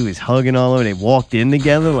out there. He was hugging all over. They walked in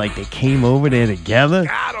together like they came over there together.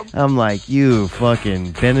 I'm like, you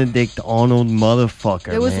fucking Benedict Arnold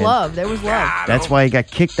motherfucker. There was man. love. There was love. That's why he got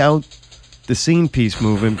kicked out the Scene Peace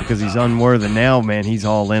movement because he's unworthy. Now, man, he's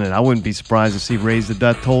all in it. I wouldn't be surprised to see Raise the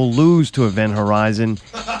Death Toll lose to Event Horizon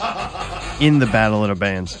in the Battle of the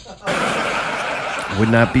Bands. Would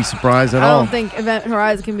not be surprised at I all. don't think Event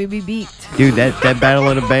Horizon can be beat. Dude, that Battle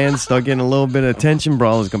of the Bands start getting a little bit of attention.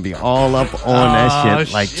 Brawler's going to be all up on that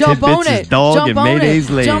shit. Like Jump on Tidbits' it. dog Jump and on Mayday's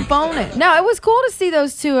it. leg. Jump on it. No, it was cool to see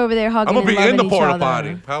those two over there hugging I'm gonna and be in loving the each porta other.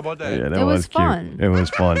 potty. How about that? Yeah, that It was was cute. fun. It was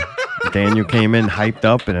fun. Daniel came in hyped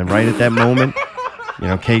up, and then right at that moment, You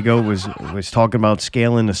know, Kago was talking about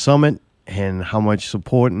scaling the summit and how much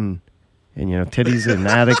support and titties and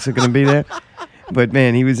addicts are going to be there. But,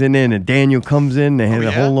 man, he was in there, and Daniel comes in. They had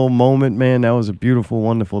a whole little moment, man. That was a beautiful,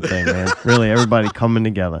 wonderful thing, man. Really, everybody coming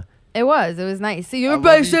together. It was nice. See,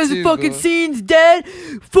 everybody says the fucking scene's dead.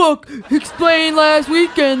 Fuck, explain last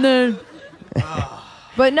weekend then.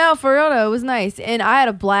 But no, for real though, it was nice. And I had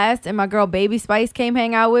a blast, and my girl Baby Spice came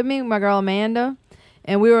hang out with me, my girl Amanda.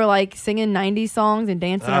 And we were like singing 90s songs and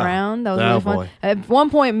dancing around. That was really fun. Boy. At one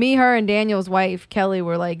point, me, her, and Daniel's wife, Kelly,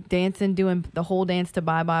 were like dancing, doing the whole dance to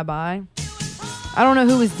Bye Bye Bye. I don't know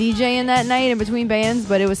who was DJing that night in between bands,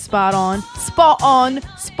 but it was spot on.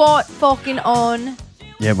 Spot fucking on.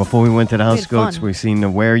 Yeah, before we went to the House Goats, we seen the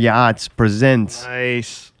Where Yachts presents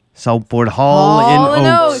Southport Hall in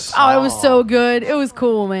Oaks. Oh, it was so good. It was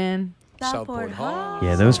cool, man. Southport Hall.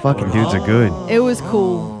 Yeah, those fucking dudes are good. It was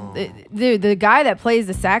cool. Dude, the guy that plays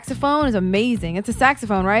the saxophone is amazing. It's a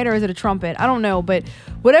saxophone, right? Or is it a trumpet? I don't know. But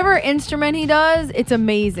whatever instrument he does, it's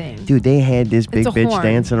amazing. Dude, they had this big bitch horn.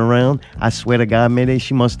 dancing around. I swear to God, Mayday,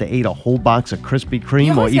 she must have ate a whole box of Krispy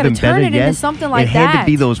Kreme, or even better it yet, into something like it had to that.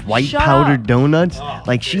 be those white Shut powdered up. donuts.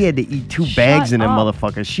 Like, she had to eat 2 bags in them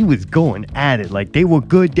motherfuckers. She was going at it. Like, they were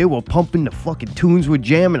good. They were pumping the fucking tunes with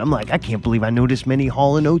jamming. I'm like, I can't believe I know this many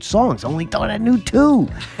Hall & Oates songs. I only thought I knew 2.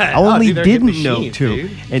 I only didn't know 2.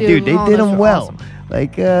 And dude, they did them well. Awesome.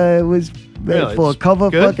 Like, it was Really? for a cover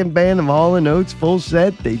Good? fucking band of Hall & Oates, full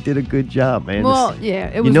set. They did a good job, man. Well, yeah,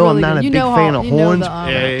 it was You know, really I'm not good. a You big know fan how- of you know horns. the,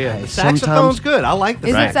 Yeah. The Sometimes- saxophone's good. I like the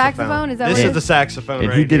Is it saxophone. saxophone? Is that This what it is is? the saxophone And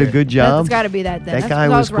right he did here. a good job. That's got to be that then. That That's guy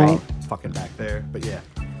what I was cool. right. Fucking back there, but yeah.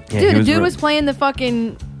 Yeah, Dude, he the was dude real- was playing the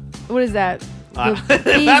fucking, what is that? The I keys don't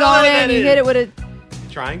know on what it, that and you is. hit it with a,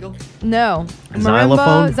 Triangle? no. A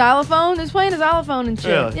xylophone? Xylophone? He was playing a xylophone and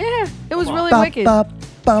shit. Really? Yeah, it was really Ba, wicked. ba,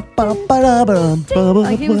 ba, ba, ba, da, ba, ba,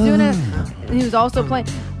 Like he was ba. doing it, and he was also playing.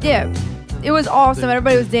 Yeah, it was awesome.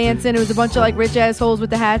 Everybody was dancing. It was a bunch of like rich assholes with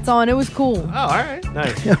the hats on. It was cool. Oh, all right.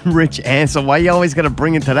 Nice. Rich asshole. Why you always gotta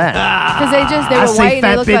bring it to that? Because they I were say white and they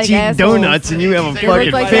fat looked bitch like eating assholes. donuts, and you have a They fucking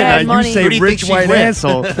looked like fit. they had You money. say Who do you rich think she's white with?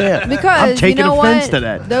 asshole. Yeah. Because I'm taking you know offense what? to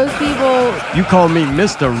that. Those people, You call me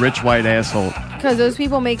Mr. Rich White Asshole. because those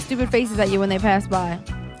people make stupid faces at you when they pass by.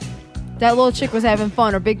 That little chick was having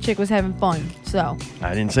fun, or big chick was having fun. So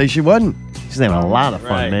I didn't say she wasn't. She's having a lot of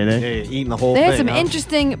fun, Right. Mayday. Yeah, eating the whole they thing. had some huh?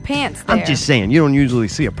 interesting pants there. I'm just saying, you don't usually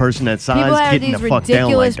see a person that size People have getting these the fuck down like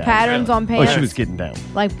ridiculous that. patterns on Oh, pants. she was getting down.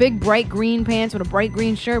 Like big bright green pants with a bright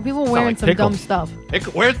green shirt. People were wearing like some Pickle. dumb stuff.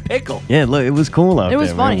 Where's Pickle? Yeah, look, it was cool out It was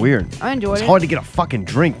there, funny. man. Weird. I enjoyed It's it. hard to get a fucking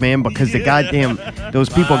drink, man, because the goddamn those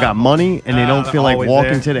people got money and they don't they're feel like always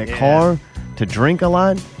walking there. to their Yeah. car to drink a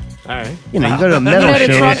lot. All right. You know, you go to metal know the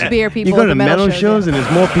shows. truck beer people You go at to the metal metal shows, shows and there's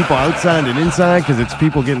more people outside than inside because it's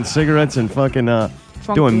people getting cigarettes and fucking Trunk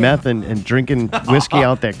doing beer. meth and drinking whiskey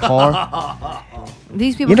out their car.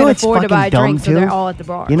 These people You know can what's afford to fucking buy dumb, drinks, so too? they're all at the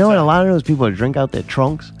bar. You know what? A lot of those people that drink out their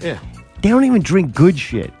trunks, Yeah. they don't even drink good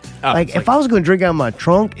shit. Oh, like it's if I was going to drink out of my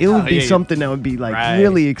trunk, it would be yeah, yeah. something that would be like Right.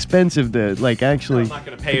 really expensive to like actually. I'm not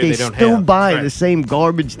gonna pay but or they they don't still have. buy Right. the same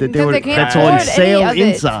garbage that Because they can't that's afford on any sale of it.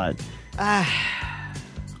 inside.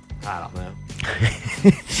 I don't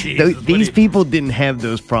know. These people didn't have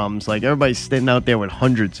those problems. Like everybody's standing out there with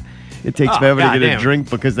hundreds. It takes Oh, forever to get a goddamn. drink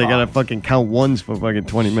because they gotta fucking count ones for fucking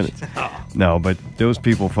 20 minutes. No, but those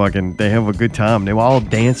people fucking they have a good time. They were all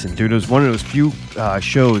dancing, dude. It was one of those few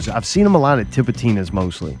shows. I've seen them a lot at Tipitinas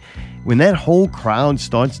mostly. When that whole crowd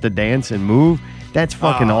starts to dance and move, that's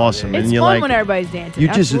fucking awesome. It's and you're fun like, when everybody's dancing. you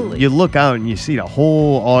just Absolutely. you look out and you see the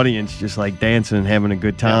whole audience just like dancing and having a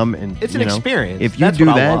good time. And It's you an know, experience. If you That's do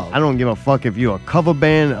what I that, love. I don't give a fuck if you're a cover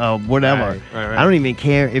band or whatever. Right. I don't even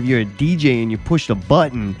care if you're a DJ and you push the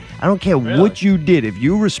button. I don't care what you did. If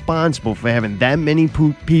you're responsible for having that many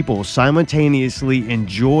people simultaneously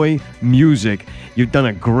enjoy music, you've done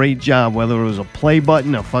a great job. Whether it was a play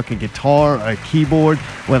button, a fucking guitar, a keyboard,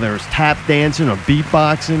 whether it's tap dancing or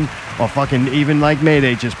beatboxing, or fucking even like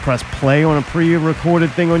Mayday, just press play on a pre-recorded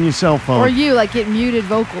thing on your cell phone. or you like get muted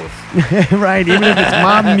vocals. Right, even if it's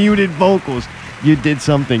my muted vocals, you did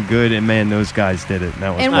something good, and man, those guys did it.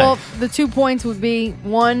 That was And nice. well, the 2 points would be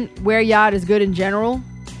one, Where Yacht is good in general,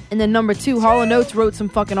 and then number 2, Hall & Oates wrote some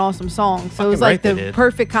fucking awesome songs. So it was Fucking like right they the did.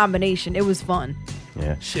 perfect combination. It was fun.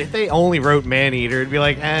 Yeah. Shit, if they only wrote Maneater, it'd be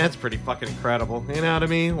like, that's pretty fucking incredible. You know what I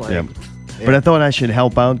mean? Like, Yep. But I thought I should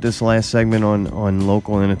help out this last segment on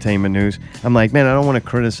local entertainment news. I'm like, man, I don't want to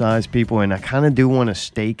criticize people, and I kind of do want a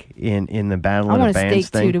stake in the Battle I of want the a Bands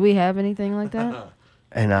steak thing. too. Do we have anything like that?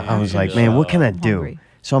 And I was like, man, what can I do? hungry.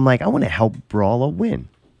 So I'm like, I want to help Brawler win.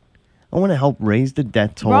 I want to help raise the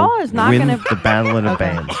death toll, Brawler's not win gonna- the Battle of the Okay.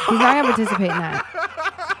 Bands. He's not going to participate in that.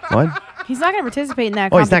 What? He's not going to participate in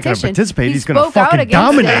that Oh, he's competition. not going to participate. He He's going to spoke out fucking against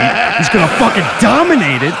dominate. it. He's going to fucking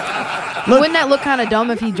dominate it. Look, Wouldn't that look kind of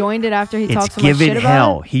dumb if he joined it after he it's talked so much Give shit It about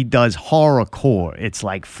Hell. it? He does horrorcore. It's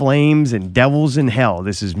like flames and devils in hell.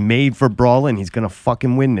 This is made for Brawler, and he's going to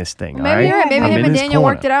fucking win this thing. Maybe all right? you're right. Maybe I'm him in and his Daniel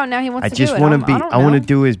corner. worked it out, and now he wants I to just do it. want I to don't I want to know.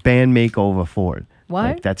 do his band makeover for it. What?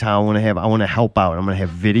 Like, that's how I want to have. I want to help out. I'm going to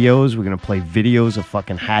have videos. We're going to play videos of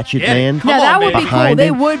fucking Hatchet Yeah, Man. come Yeah, that would be cool. behind They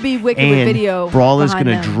him. would be wicked And with video. Brawler's behind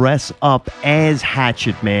going to them. dress up as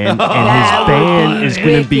Hatchet Man, and That his would band be is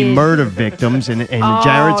going to be wicked. murder victims, and Oh,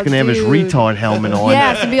 Jarrett's going to have his dude. retard helmet on.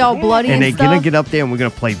 Yeah, it's to be all bloody And and, they're stuff. going to get up there, and we're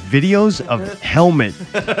going to play videos of Helmet,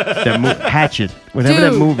 Hatchet, whatever that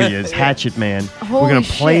Dude. movie is, Hatchet Man. Holy we're going to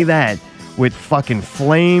play shit. that with fucking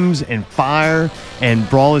flames and fire, and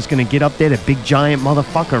Brawler's going to get up there, the big giant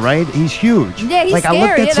motherfucker, right? He's huge. Yeah, he's like, I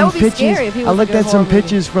looked scary. at Yeah, that some would be pictures. scary if he I was a looked good at some horror movie.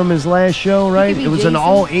 pictures from his last show, right? be It was an Jason.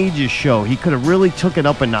 all ages show. He could have really took it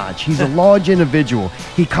up a notch. He's a large individual.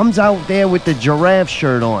 He comes out there with the giraffe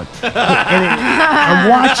shirt on. I'm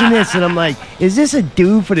watching this and I'm like, is this a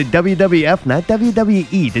dude for the WWF, not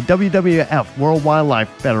WWE, the WWF, World Wildlife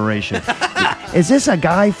Federation? Is this a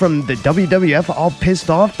guy from the WWF all pissed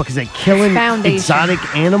off because they're killing Foundation.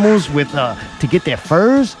 exotic animals with to get their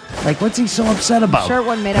furs? Like, what's he so upset about? Shirt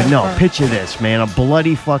wasn't made But out of no, fur. picture this, man. A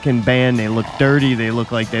bloody fucking band. They look dirty. They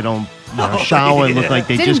look like they don't shower and look like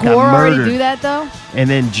they Didn't just Gore got already murdered. do that though? And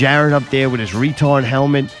then Jarrett up there with his retard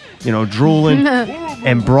helmet, drooling.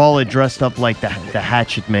 And Brawler dressed up like the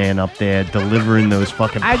Hatchet Man up there, delivering those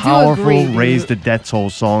fucking I do powerful agree, dude. Raise the Death Toll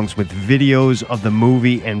songs with videos of the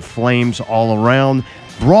movie and flames all around.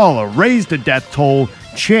 Brawler, Raise the Death Toll,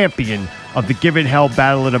 champion of the Give It Hell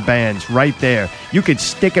Battle of the Bands, right there. You could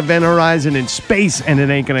stick Event Horizon in space and it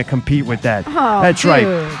ain't going to compete with that. Oh, That's dude. right.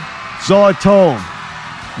 Zartone,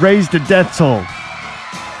 Raise the Death Toll.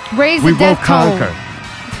 Raise We the will death toll. conquer.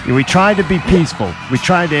 Yeah, we tried to be peaceful. We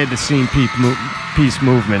tried to add the scene peace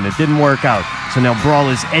movement. It didn't work out. So now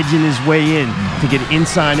Brawler's edging his way in to get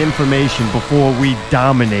inside information before we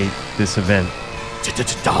dominate this event.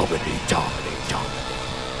 Dominate.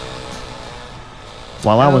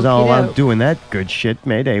 While I was all Okey-doke. out doing that good shit,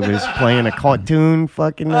 Mayday was playing a cartoon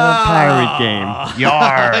fucking pirate game.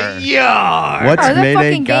 Yar. Yar. What's Are there Mayday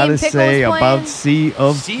fucking got to game Pickle's say playing? about Sea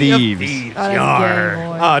of Sea Thieves? of Thieves. Oh, that's Yar. gay,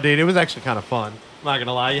 boy. Oh, dude, it was actually kind of fun. I'm not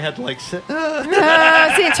gonna lie, you had to like sit. See,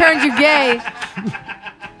 it turned you gay.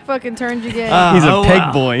 Fucking turned you gay. He's a Oh, peg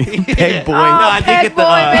wow. boy. Peg boy. Oh, I did peg get the, boy,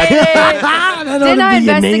 baby. That ought Didn't to I be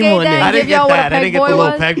your name investigate on that? there. I Give didn't y'all get what a that. I didn't peg get the boy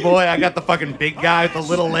little was? peg boy. I got the fucking big guy with the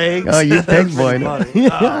little legs. Oh, you peg boy.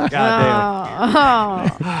 God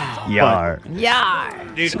Oh, Yar. yeah.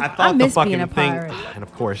 damn. Dude, I I thought the miss fucking being a thing. pirate. And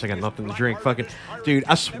of course, I got nothing to drink. Fucking, dude,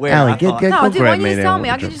 I swear. Allie, I get thought, go No, dude, grab why don't you Mayday. just tell and me?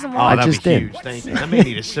 we'll I'll get drink. you some Oh, water. that'd just be did. huge. Thank you. I may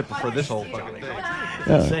need a sip before this whole fucking thing.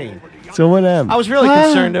 Insane. So what happened? I was really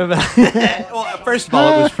concerned about. Well, first of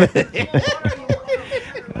all, it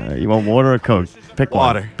was. You want water or Coke? Pick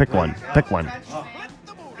Water. one. Pick one. Pick one. All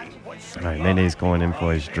right, Mayday's going in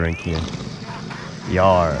for his drink here.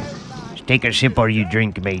 Yar. Take a sip or you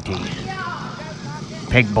drink, matey.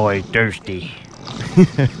 Peg boy thirsty.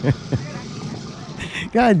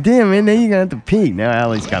 God damn, man, now you're going to have to pee. Now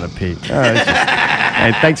Allie's got to pee. All right,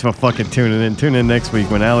 hey, thanks for fucking tuning in. Tune in next week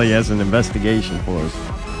when Allie has an investigation for us.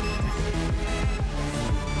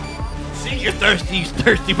 See, you're thirsty, you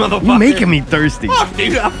thirsty motherfucker. You're making me thirsty. Oh,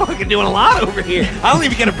 dude, I'm fucking doing a lot over here. I don't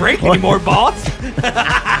even get a break anymore, boss.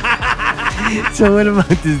 So what about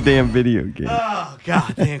this damn video game? Oh,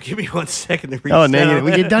 god damn. Give me 1 second to reset. Oh, negative.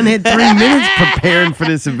 We get done had 3 minutes preparing for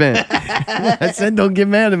this event. I said don't get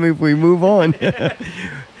mad at me if we move on.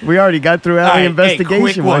 We already got through All Allie right, investigation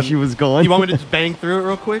hey, quick while one. she was gone. You want me to just bang through it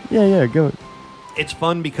real quick? Yeah, go. It's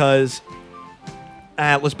fun because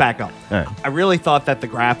let's back up. All right. I really thought that the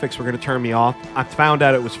graphics were going to turn me off. I found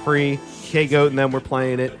out it was free. K-Goat and them were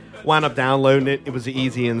playing it. Wound up downloading it. It was an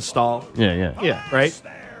easy install. Yeah. Yeah, right?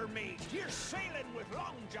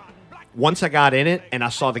 Once I got in it and I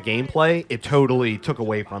saw the gameplay, it totally took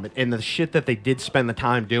away from it. And the shit that they did spend the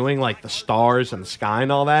time doing, like the stars and the sky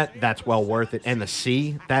and all that, that's well worth it. And the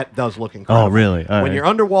sea, that does look incredible. Oh, really? All when right. you're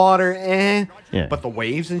underwater, Yeah. but the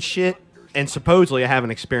waves and shit, and supposedly I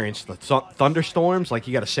haven't experienced the thunderstorms, like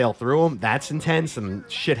you got to sail through them. That's intense and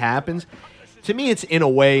shit happens. To me, it's in a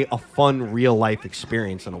way a fun real life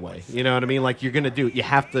experience. In a way, you know what I mean? Like you're gonna do, you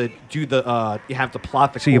have to do the, you have to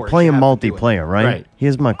plot the. So you're course. playing You have to do it. multiplayer, right? Right.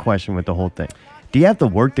 Here's my question with the whole thing. Do you have to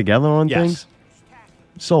work together on Yes. things?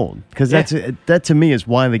 sold. Because that to me is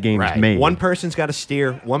why the game's Right. made. One person's got to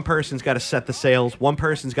steer, one person's got to set the sails, one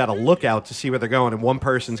person's got to look out to see where they're going, and one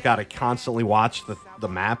person's got to constantly watch the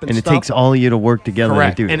map and and stuff. it takes all of you to work together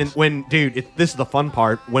Correct. to do And this. this is the fun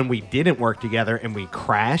part. When we didn't work together and we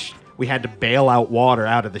crashed, we had to bail out water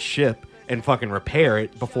out of the ship and fucking repair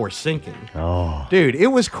it before sinking. Oh. Dude, it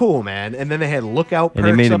was cool, man. And then they had lookout And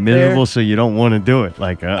perks they made it up miserable there. so you don't want to do it.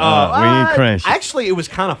 Like, we ain't crashing. Actually, it was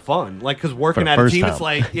kind of fun. Like, because working the at a first team, time. it's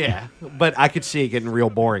like, yeah. But I could see it getting real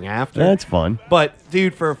boring after. That's fun. But,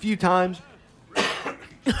 dude, for a few times,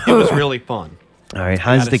 it was really fun. All right,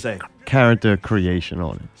 how's gotta the say. character creation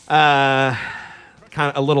on it? Kind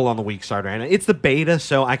of a little on the weak side right now. It's the beta,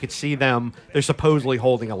 so I could see them. They're supposedly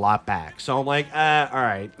holding a lot back. So I'm like, all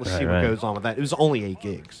right, let's see what Right. goes on with that. It was only 8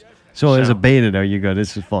 gigs. So as a beta, though, you go,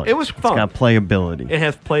 this is fun. It was fun. It's got playability. It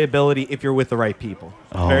has playability if you're with the right people.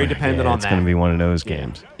 Oh, Very dependent yeah, on it's that. going to be one of those Yeah.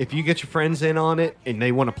 games. If you get your friends in on it and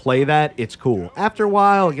they want to play that, it's cool. After a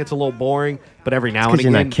while, it gets a little boring, but every now and Because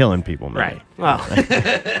you're again. not killing people, man. Right.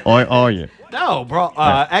 Well, Or are you? no, bro.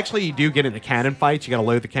 Actually, you do get into cannon fights. You got to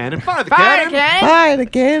load the cannon. Fire the Fire cannon. the cannon. Fire the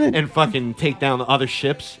cannon. And fucking take down the other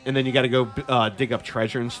ships. And then you got to go dig up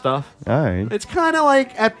treasure and stuff. All right. It's kind of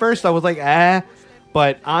like, at first, I was like,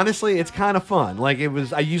 But honestly, it's kind of fun. Like, it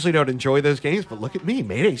was. I usually don't enjoy those games, but look at me.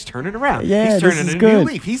 Mayday's turning around. Yeah, He's this turning is a good.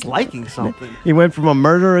 new leaf. He's liking something. He went from a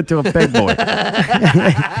murderer to a bed boy.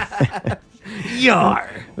 Yar.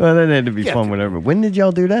 Well, that had to be Yeah. fun, whatever. When did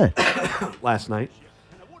y'all do that? Last night.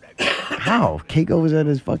 How? Keiko was at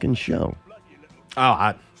his fucking show.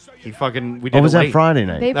 Oh, we did Oh, was it that late. Friday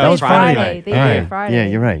night? They that was played Friday Friday. night. They All played right. Friday. Yeah,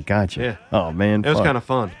 you're right. Gotcha. Yeah. Oh, man. It was fuck. kind of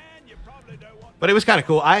fun. But it was kind of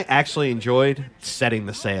cool. I actually enjoyed setting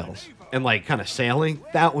the sails and like kind of sailing.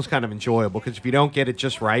 That was kind of enjoyable because if you don't get it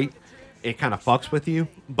just right, it kind of fucks with you.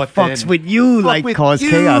 But Fucks then- with you fuck like with Cause you,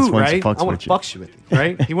 Chaos wants to right? fucks I want with to you. fucks with you,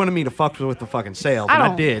 right? He wanted me to fuck with the fucking sails, I and I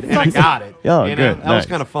don't did, and I fuck- got it. Oh, you know? good, That was nice.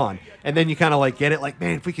 kind of fun. And then you kind of like get it, like,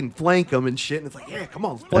 man, if we can flank them and shit, and it's like, yeah, come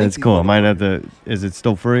on, let's flank That's these cool. I might motherfuckers. have to. Is it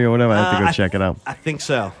still free or whatever? I have to go I- check it out. I think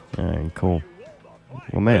so. All right, cool.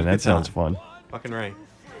 Well, man, It was a that good sounds time. fun. Fucking right.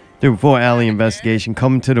 Dude, before Alley Investigation,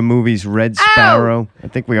 come to the movies Red Sparrow. I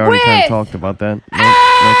think we already kind of With talked about that. No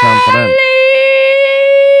time for that.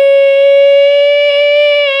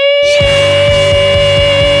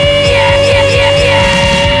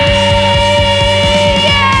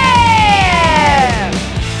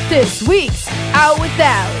 This week's Out with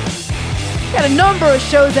Allie. Got a number of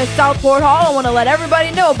shows at Southport Hall I want to let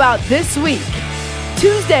everybody know about this week.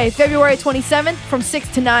 Tuesday, February 27th from 6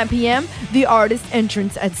 to 9 p.m., the artist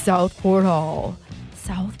entrance at Southport Hall.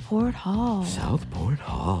 Southport Hall. Southport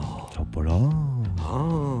Hall. Southport Hall.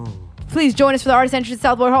 Oh. Please join us for the artist entrance at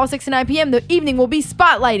Southport Hall, 6 to 9 p.m. The evening will be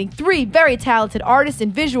spotlighting 3 very talented artists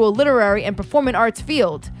in visual, literary, and performing arts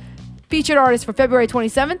field. Featured artists for February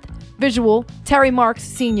 27th, visual, Terry Marks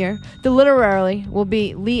Sr. The literary will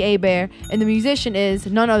be Lee Abear, and the musician is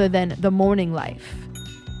none other than The Morning Life.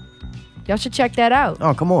 Y'all should check that out.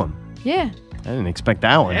 Oh, come on. Yeah, I didn't expect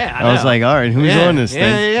that one. Yeah, I was know. like, all right, who's Yeah, on this yeah,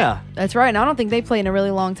 thing? Yeah, that's right. And I don't think they play in a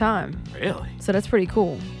really long time. Really? So that's pretty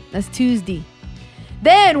cool. That's Tuesday.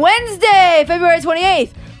 Then Wednesday, February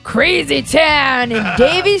 28th, Crazy Town and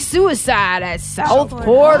Davey Suicide at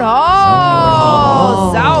Southport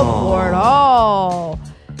Hall. Southport Hall.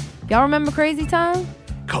 Y'all remember Crazy Town?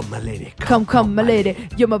 Come, my lady. Come, my lady.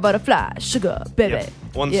 You're my butterfly, sugar, baby. Yep.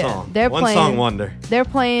 One song. They're One playing, song wonder. They're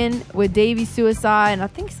playing with Davey Suicide, and I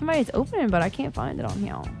think somebody's opening, but I can't find it on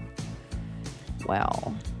here.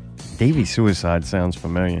 Well, Davey Suicide sounds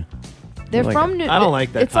familiar. they're like from it. New. I don't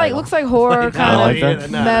like that It's like title. looks like horror Like, kind I of like that.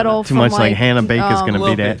 metal. Too from much like Hannah Baker's um, gonna be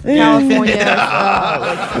little that. bit. California.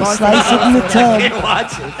 like Los Slice it in the I tub. can't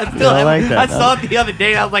watch it. I, still Yeah, I haven't- like that. I saw it the other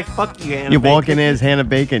day. I was like, "Fuck you, Hannah You walk Baker. in there as Hannah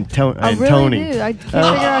Baker and, I and really Tony. do. I can't figure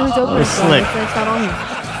out who's opening. It's slick. It's not on here.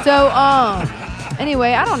 So,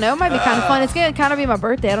 anyway, I don't know. It might be kind of fun. It's gonna kind of be my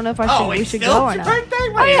birthday. I don't know if I should. Oh, we wait, should still go or it's not. your birthday?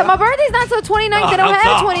 Oh yeah, my birthday's not till 29th. They don't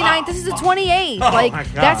have a 29th. This is the 28th. Like my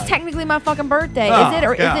God. that's technically my fucking birthday. Oh, Is it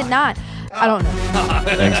or God. is it not? I don't know.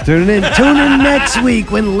 Thanks for tuning in. Tune in next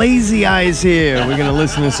week when Lazy Eye is here. We're going to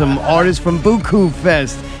listen to some artists from Buku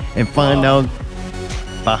Fest and find out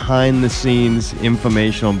behind the scenes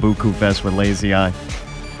information on Buku Fest with Lazy Eye.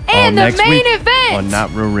 And the next main week event on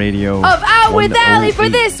Not Real Radio of Out with Allie for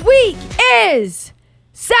 108. this week is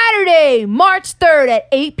Saturday, March 3rd at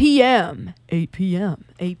 8 p.m. 8 p.m.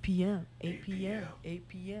 8 p.m. 8 p.m. 8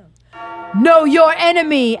 p.m. Know Your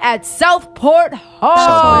Enemy at Southport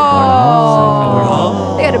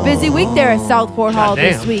Hall. They got a busy week there at Southport Hall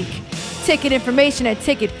this Goddamn. week. Ticket information at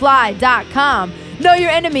ticketfly.com. Know Your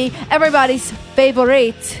Enemy, everybody's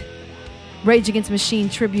favorite Rage Against the Machine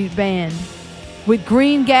tribute band with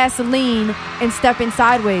Green Gasoline and Stepping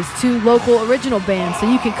Sideways, 2 local original bands.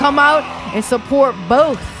 So you can come out and support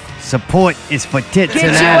both. Support is for tits Get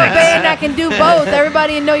and you a addicts. band that can do both.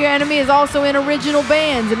 Everybody in Know Your Enemy is also in original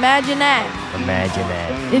bands. Imagine that. Imagine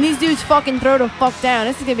that. And these dudes fucking throw the fuck down.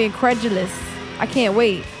 This is gonna be incredulous. I can't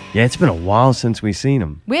wait. Yeah, it's been a while since we've seen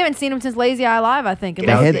them. We haven't seen them since Lazy Eye Live, I think.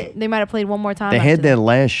 They might have played one more time. They had their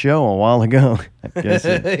last show a while ago. I guess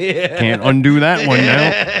Yeah. can't undo that one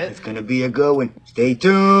now. It's gonna be a good one. Stay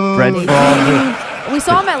tuned. Brett Favre. We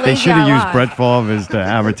saw him at They Lazy should have Eye used Live. Brett Favre as the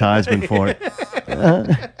advertisement for it.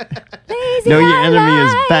 Know Your Enemy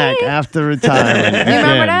is back after retirement. You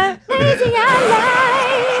remember again. that? Lazy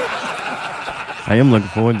Eye I am looking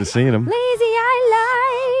forward to seeing him. Live. Lazy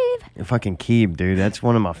Eye Live. Fucking Keeb, dude. That's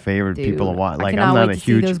one of my favorite people to watch. I Like, cannot I'm not wait a to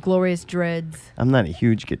see huge, those glorious dreads. I'm not a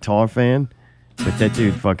huge guitar fan, but that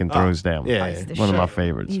dude fucking throws down. He's the One of my shit.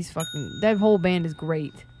 favorites. He's fucking. That whole band is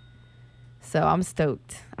great. So I'm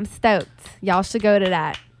stoked. Y'all should go to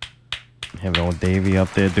that. Have old Davey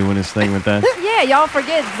up there doing his thing with that. Yeah, y'all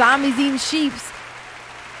forget Zombies Eating Sheeps.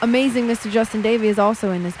 Amazing Mr. Justin Davey is also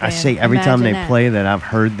in this band. I say every time Imagine they that. play that, I've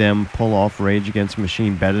heard them pull off Rage Against the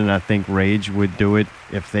Machine better than I think Rage would do it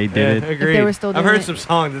if they did it. Agreed. were still I've doing heard it. some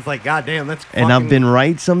songs. It's like, goddamn, that's. And I've fucking- been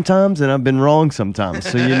right sometimes, and I've been wrong sometimes.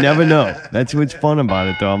 So you never know. That's what's fun about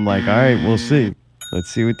it, though. I'm like, all right, we'll see. Let's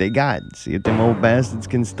see what they got. See if them old bastards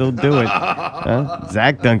can still do it. Huh?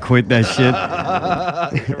 Zach done quit that shit.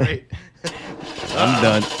 I'm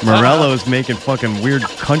done. Morello's making fucking weird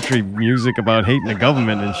country music about hating the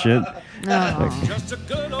government and shit. Yeah.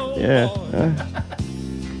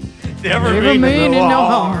 Never Never mean mean no no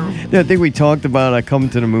harm. Yeah, I think we talked about Coming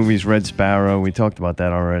to the Movies, Red Sparrow. We talked about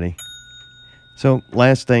that already. So,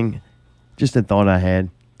 last thing, just a thought I had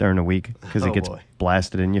during the week, because Oh, it gets boy.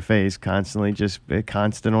 blasted in your face constantly, just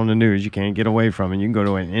constant on the news. You can't get away from it. You can go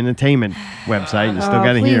to an entertainment website and you still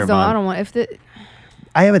got to please hear don't. about I it. don't want. If the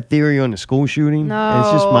I have a theory on the school shooting. No,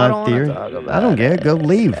 it's just I my don't wanna theory. talk about I don't care. Go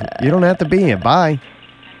leave. You don't have to be here. Bye.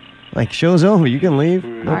 Like, show's over. You can leave.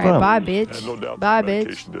 No all right, problem. bye, bitch. No doubt Bye, the bitch.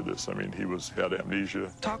 medication did this. I mean, he had amnesia.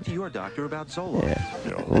 Talk to your doctor about Zoloft.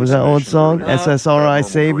 Yeah. What was that old song? SSRI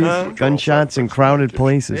Saviors? Gunshots in crowded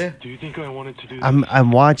places. Do you think I wanted to do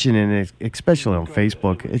I'm watching it, and especially on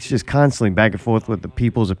Facebook. It's just constantly back and forth with the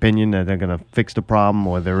people's opinion that they're going to fix the problem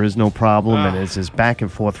or there is no problem. And it's this back and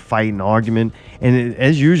forth fight and argument. And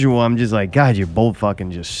as usual, I'm just like, God, you're both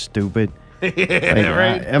fucking just stupid.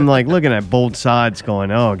 Right. I'm like looking at both sides going,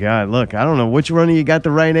 oh, God, look, I don't know which one of you got the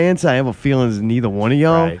right answer. I have a feeling it's neither one of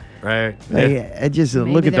y'all. Right. I just Maybe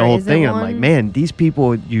look at the there whole isn't thing and I'm like, one. man, these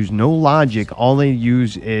people use no logic. All they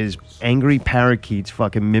use is angry parakeets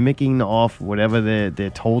fucking mimicking off whatever they're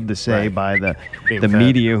told to say Right. by the Being fed.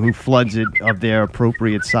 media who floods it of their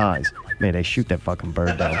appropriate size. Man, they shoot that fucking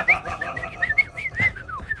bird down.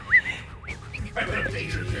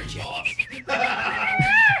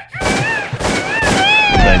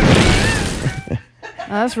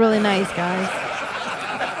 That's really nice, guys.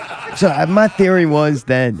 So my theory was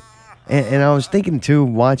that, and I was thinking too,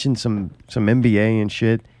 watching some NBA and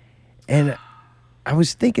shit, and I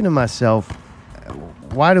was thinking to myself,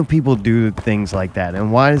 why do people do things like that,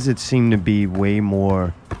 and why does it seem to be way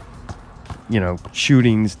more,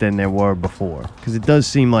 shootings than there were before? Because it does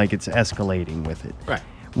seem like it's escalating with it. Right.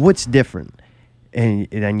 What's different? And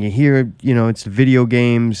you hear, it's the video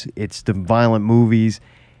games, it's the violent movies,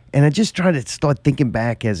 and I just try to start thinking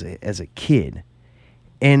back as a kid.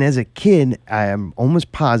 And as a kid, I am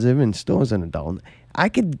almost positive, and still as an adult, I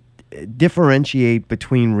could differentiate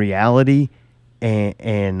between reality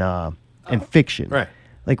and fiction. Right.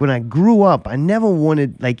 Like when I grew up, I never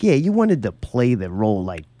wanted, you wanted to play the role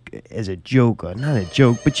like as a joke or not a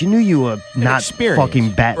joke, but you knew you were not experience.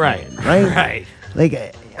 fucking Batman, right? Right.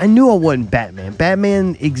 Like I knew I wasn't Batman.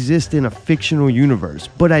 Batman exists in a fictional universe,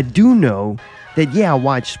 but I do know that I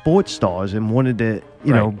watched sports stars and wanted to,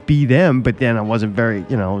 be them, but then I wasn't very,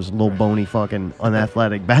 I was a little bony fucking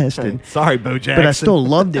unathletic bastard. Sorry, Bo Jackson. But I still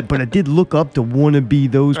loved it. But I did look up to want to be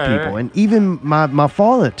those Right, people. right. And even my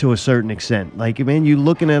father, to a certain extent. Like, man, you're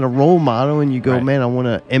looking at a role model and you go, Right. man, I want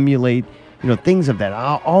to emulate, things of that.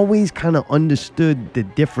 I always kind of understood the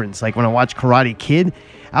difference. Like, when I watched Karate Kid,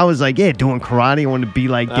 I was like, doing karate, I want to be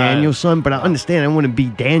like Daniel-san. But I understand, I want to be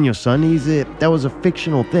Daniel-san. That was a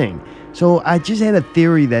fictional thing. So I just had a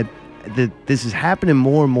theory that this is happening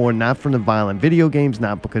more and more, not from the violent video games,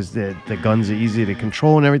 not because the guns are easy to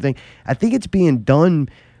control and everything. I think it's being done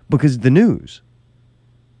because of the news.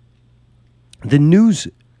 The news,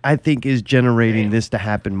 I think, is generating this to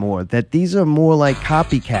happen more. That these are more like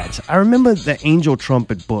copycats. I remember the Angel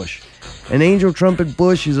Trumpet Bush. An angel trumpet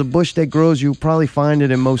bush is a bush that grows. You'll probably find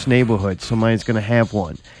it in most neighborhoods. Somebody's going to have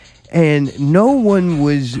one. And no one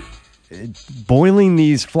was boiling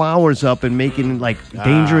these flowers up and making like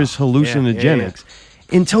dangerous hallucinogenics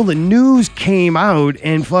until the news came out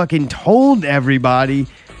and fucking told everybody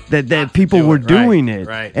that people were doing it.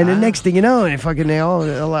 Right. And the next thing you know,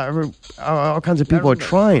 all kinds of people are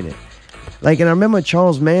trying it. Like, and I remember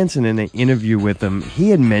Charles Manson in an interview with him, he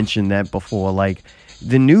had mentioned that before. Like,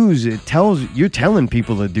 the news, you're telling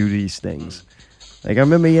people to do these things. Like, I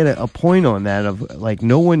remember he had a point on that of, like,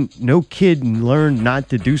 no kid learned not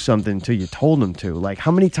to do something until you told them to. Like,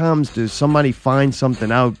 how many times does somebody find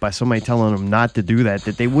something out by somebody telling them not to do that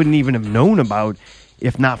they wouldn't even have known about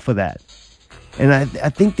if not for that? And I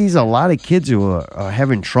think these are a lot of kids who are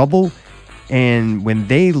having trouble. And when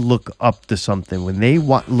they look up to something, when they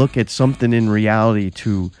look at something in reality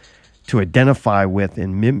to identify with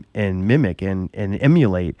and mimic and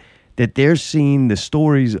emulate, that they're seeing the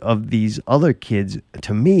stories of these other kids,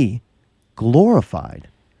 to me, glorified.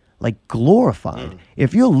 Like, glorified.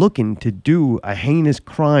 If you're looking to do a heinous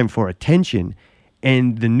crime for attention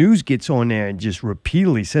and the news gets on there and just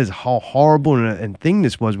repeatedly says how horrible and thing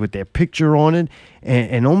this was with their picture on it,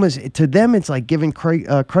 and almost, to them, it's like giving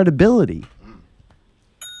credibility.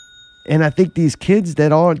 And I think these kids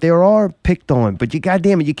there are picked on, but you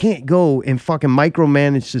goddamn it, you can't go and fucking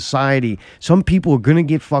micromanage society. Some people are gonna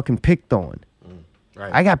get fucking picked on.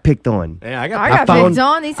 Right. I got picked on. Yeah, I got picked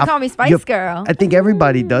on. They used to call me Spice Girl. I think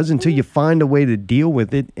everybody does until you find a way to deal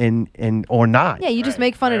with it and or not. Yeah, you just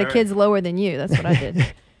make fun of the kids lower than you. That's what I did.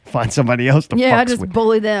 Find somebody else to I fucks just with.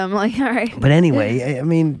 bully them. Like, all right. But anyway, I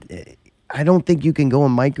mean, I don't think you can go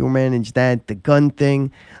and micromanage that. The gun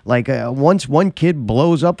thing, like once one kid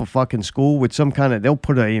blows up a fucking school with some kind of, they'll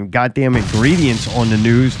put a goddamn ingredients on the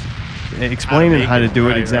news explaining how to do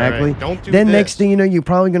it exactly. Right. Don't do then this. Next thing you know, you're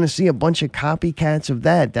probably going to see a bunch of copycats of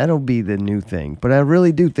that. That'll be the new thing. But I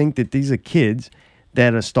really do think that these are kids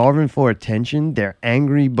that are starving for attention. They're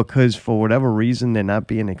angry because for whatever reason they're not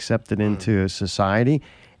being accepted into society,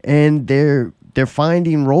 and they're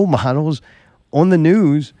finding role models on the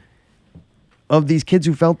news of these kids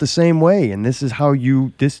who felt the same way, and this is how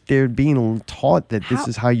they're being taught that this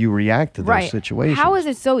is how you react to those situations. How is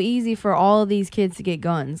it so easy for all of these kids to get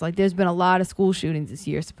guns? Like, there's been a lot of school shootings this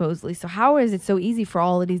year, supposedly. So how is it so easy for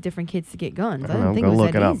all of these different kids to get guns? I didn't think it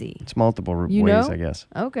was that easy. It's multiple ways, I guess.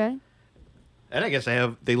 Okay. And I guess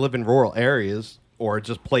they live in rural areas or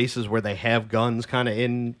just places where they have guns kind of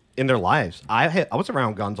in their lives. I was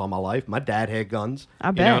around guns all my life. My dad had guns.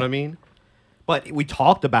 I bet. You know what I mean? But we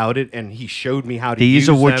talked about it, and he showed me how to These use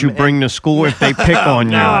are what them, you bring to school if they pick on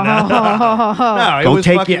you. No, it Go was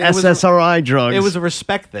take fucking- your it was SSRI drugs. It was a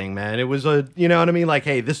respect thing, man. It was you know what I mean? Like,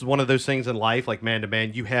 hey, this is one of those things in life, like man to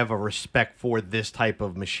man, you have a respect for this type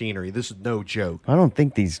of machinery. This is no joke. I don't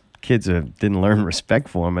think these kids didn't learn respect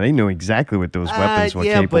for them. They knew exactly what those weapons were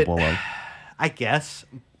capable of. I guess.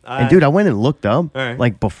 And dude, I went and looked up, All right.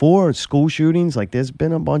 like before school shootings, like there's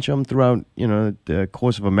been a bunch of them throughout, the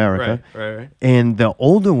course of America. Right. And the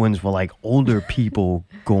older ones were like older people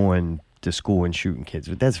going to school and shooting kids.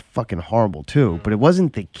 But that's fucking horrible too. But it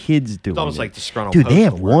wasn't the kids doing it. It's almost like disgruntled Dude, they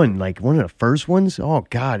have postal one, like one of the first ones. Oh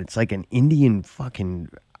God, it's like an Indian fucking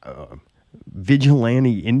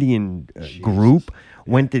vigilante Indian group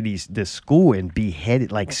went to the school and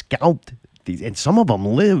beheaded, like scalped these, and some of them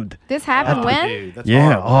lived. This happened when? Dude, that's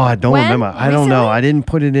Yeah. horrible. Oh, I don't When? remember. I don't know. Recently? I didn't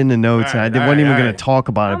put it in the notes. All right, I wasn't even all going right. to talk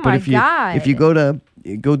about Oh it. But my if you God.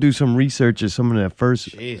 go do some research of some of the first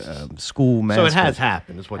school So massacres. it has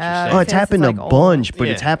happened, is what you're saying. Oh, it's This is happened like a old. bunch, but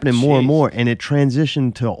it's Yeah, happening more and jeez. more, and it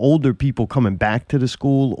transitioned to older people coming back to the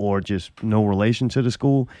school or just no relation to the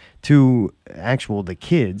school to the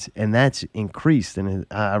kids, and that's increased. And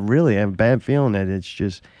I really have a bad feeling that it's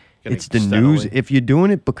just Getting it's the news. steadily- If you're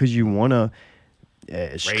doing it because you want to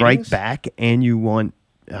strike Ratings? back and you want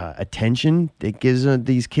attention, it gives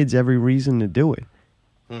these kids every reason to do it.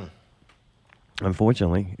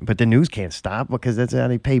 Unfortunately, but the news can't stop because that's how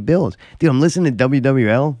they pay bills. Dude, I'm listening to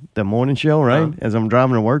WWL, the morning show, right? As I'm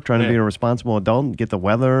driving to work, trying to be a responsible adult and get the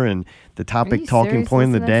weather and the topic talking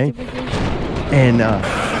point of the day.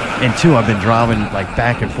 And two, I've been driving like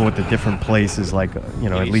back and forth to different places, like at need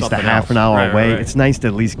least a something half an else. hour Right, away. right. It's nice to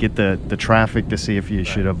at least get the traffic to see if you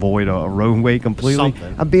should avoid a roadway completely.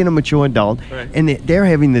 Something. I'm being a mature adult, Right. and they're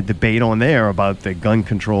having the debate on there about the gun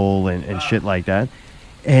control and shit like that,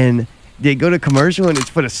 and. They go to commercial and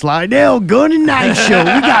it's for the Slidell Gun and Knife Show.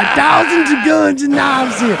 We got thousands of guns and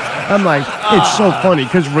knives here. I'm like, it's so funny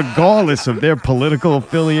because regardless of their political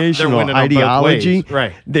affiliation They're or winning on both ideology, ways.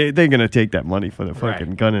 Right. they're going to take that money for the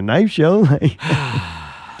fucking gun and knife show.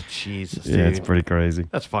 Jesus, Yeah, dude. it's pretty crazy.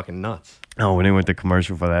 That's fucking nuts. Oh, when they went to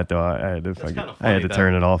commercial for that, though, I had to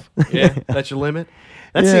turn it off. Yeah, that's your limit?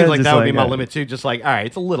 That Yeah, seems like just that would be like, my limit, too. Just like, all right,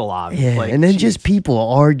 it's a little obvious. Yeah, Like, and then geez. just people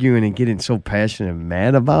arguing and getting so passionate and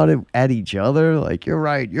mad about it at each other. Like, you're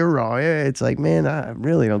right, you're wrong. Yeah, it's like, man, I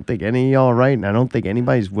really don't think any of y'all are right, and I don't think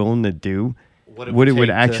anybody's willing to do what it would take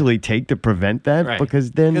to- actually take to prevent that. Right.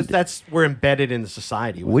 Because then, that's we're embedded in the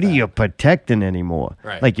society. with what are that. you protecting anymore?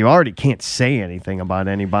 Right. Like, you already can't say anything about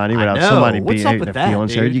anybody I without know. somebody What's being up with that,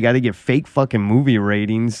 feelings hurt. dude? You got to get fake fucking movie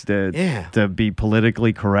ratings to be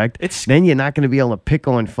politically correct. Then you're not going to be able to pick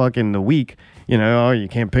on fucking the weak. You know, you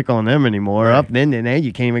can't pick on them anymore. Right. Up then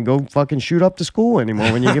you can't even go fucking shoot up the school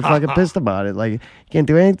anymore when you get fucking pissed about it. Like, you can't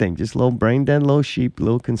do anything. Just little brain dead, little sheep,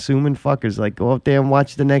 little consuming fuckers. Like, go up there and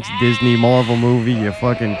watch the next Disney Marvel movie, you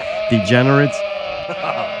fucking degenerates.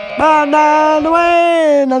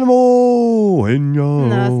 No,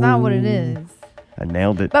 that's not what it is. I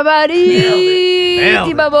nailed it. Nailed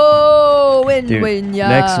it. Dude,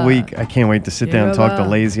 next week, I can't wait to sit down and talk to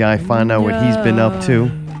Lazy Eye, find out what he's been up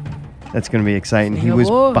to. That's going to be exciting. He was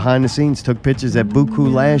behind the scenes, took pictures at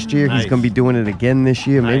Buku last year. He's going to be doing it again this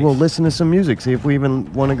year. Maybe we'll listen to some music, see if we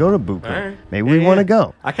even want to go to Buku. Right. Maybe we want to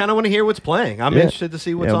go. I kind of want to hear what's playing. I'm Yeah. interested to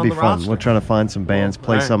see what's It'll on be the fun. roster. We'll try to find some bands,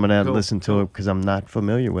 play Alright, some of that, cool, listen to it because I'm not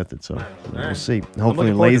familiar with it. So we'll Alright. see. I'm Hopefully, looking forward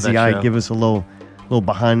to Lazy that Eye show. give us a little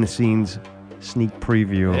behind the scenes sneak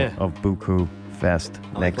preview Yeah. of Buku Fest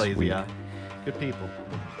I like next Lazy week. Eye. Good people.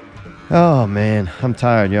 Oh man, I'm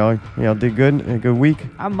tired, y'all. Y'all did good. A good week.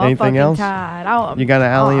 I'm Anything motherfucking else? tired. You got an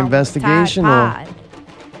alley investigation or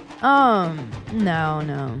No.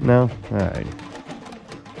 no? All right.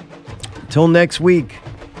 Till next week.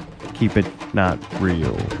 Keep it not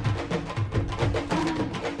real.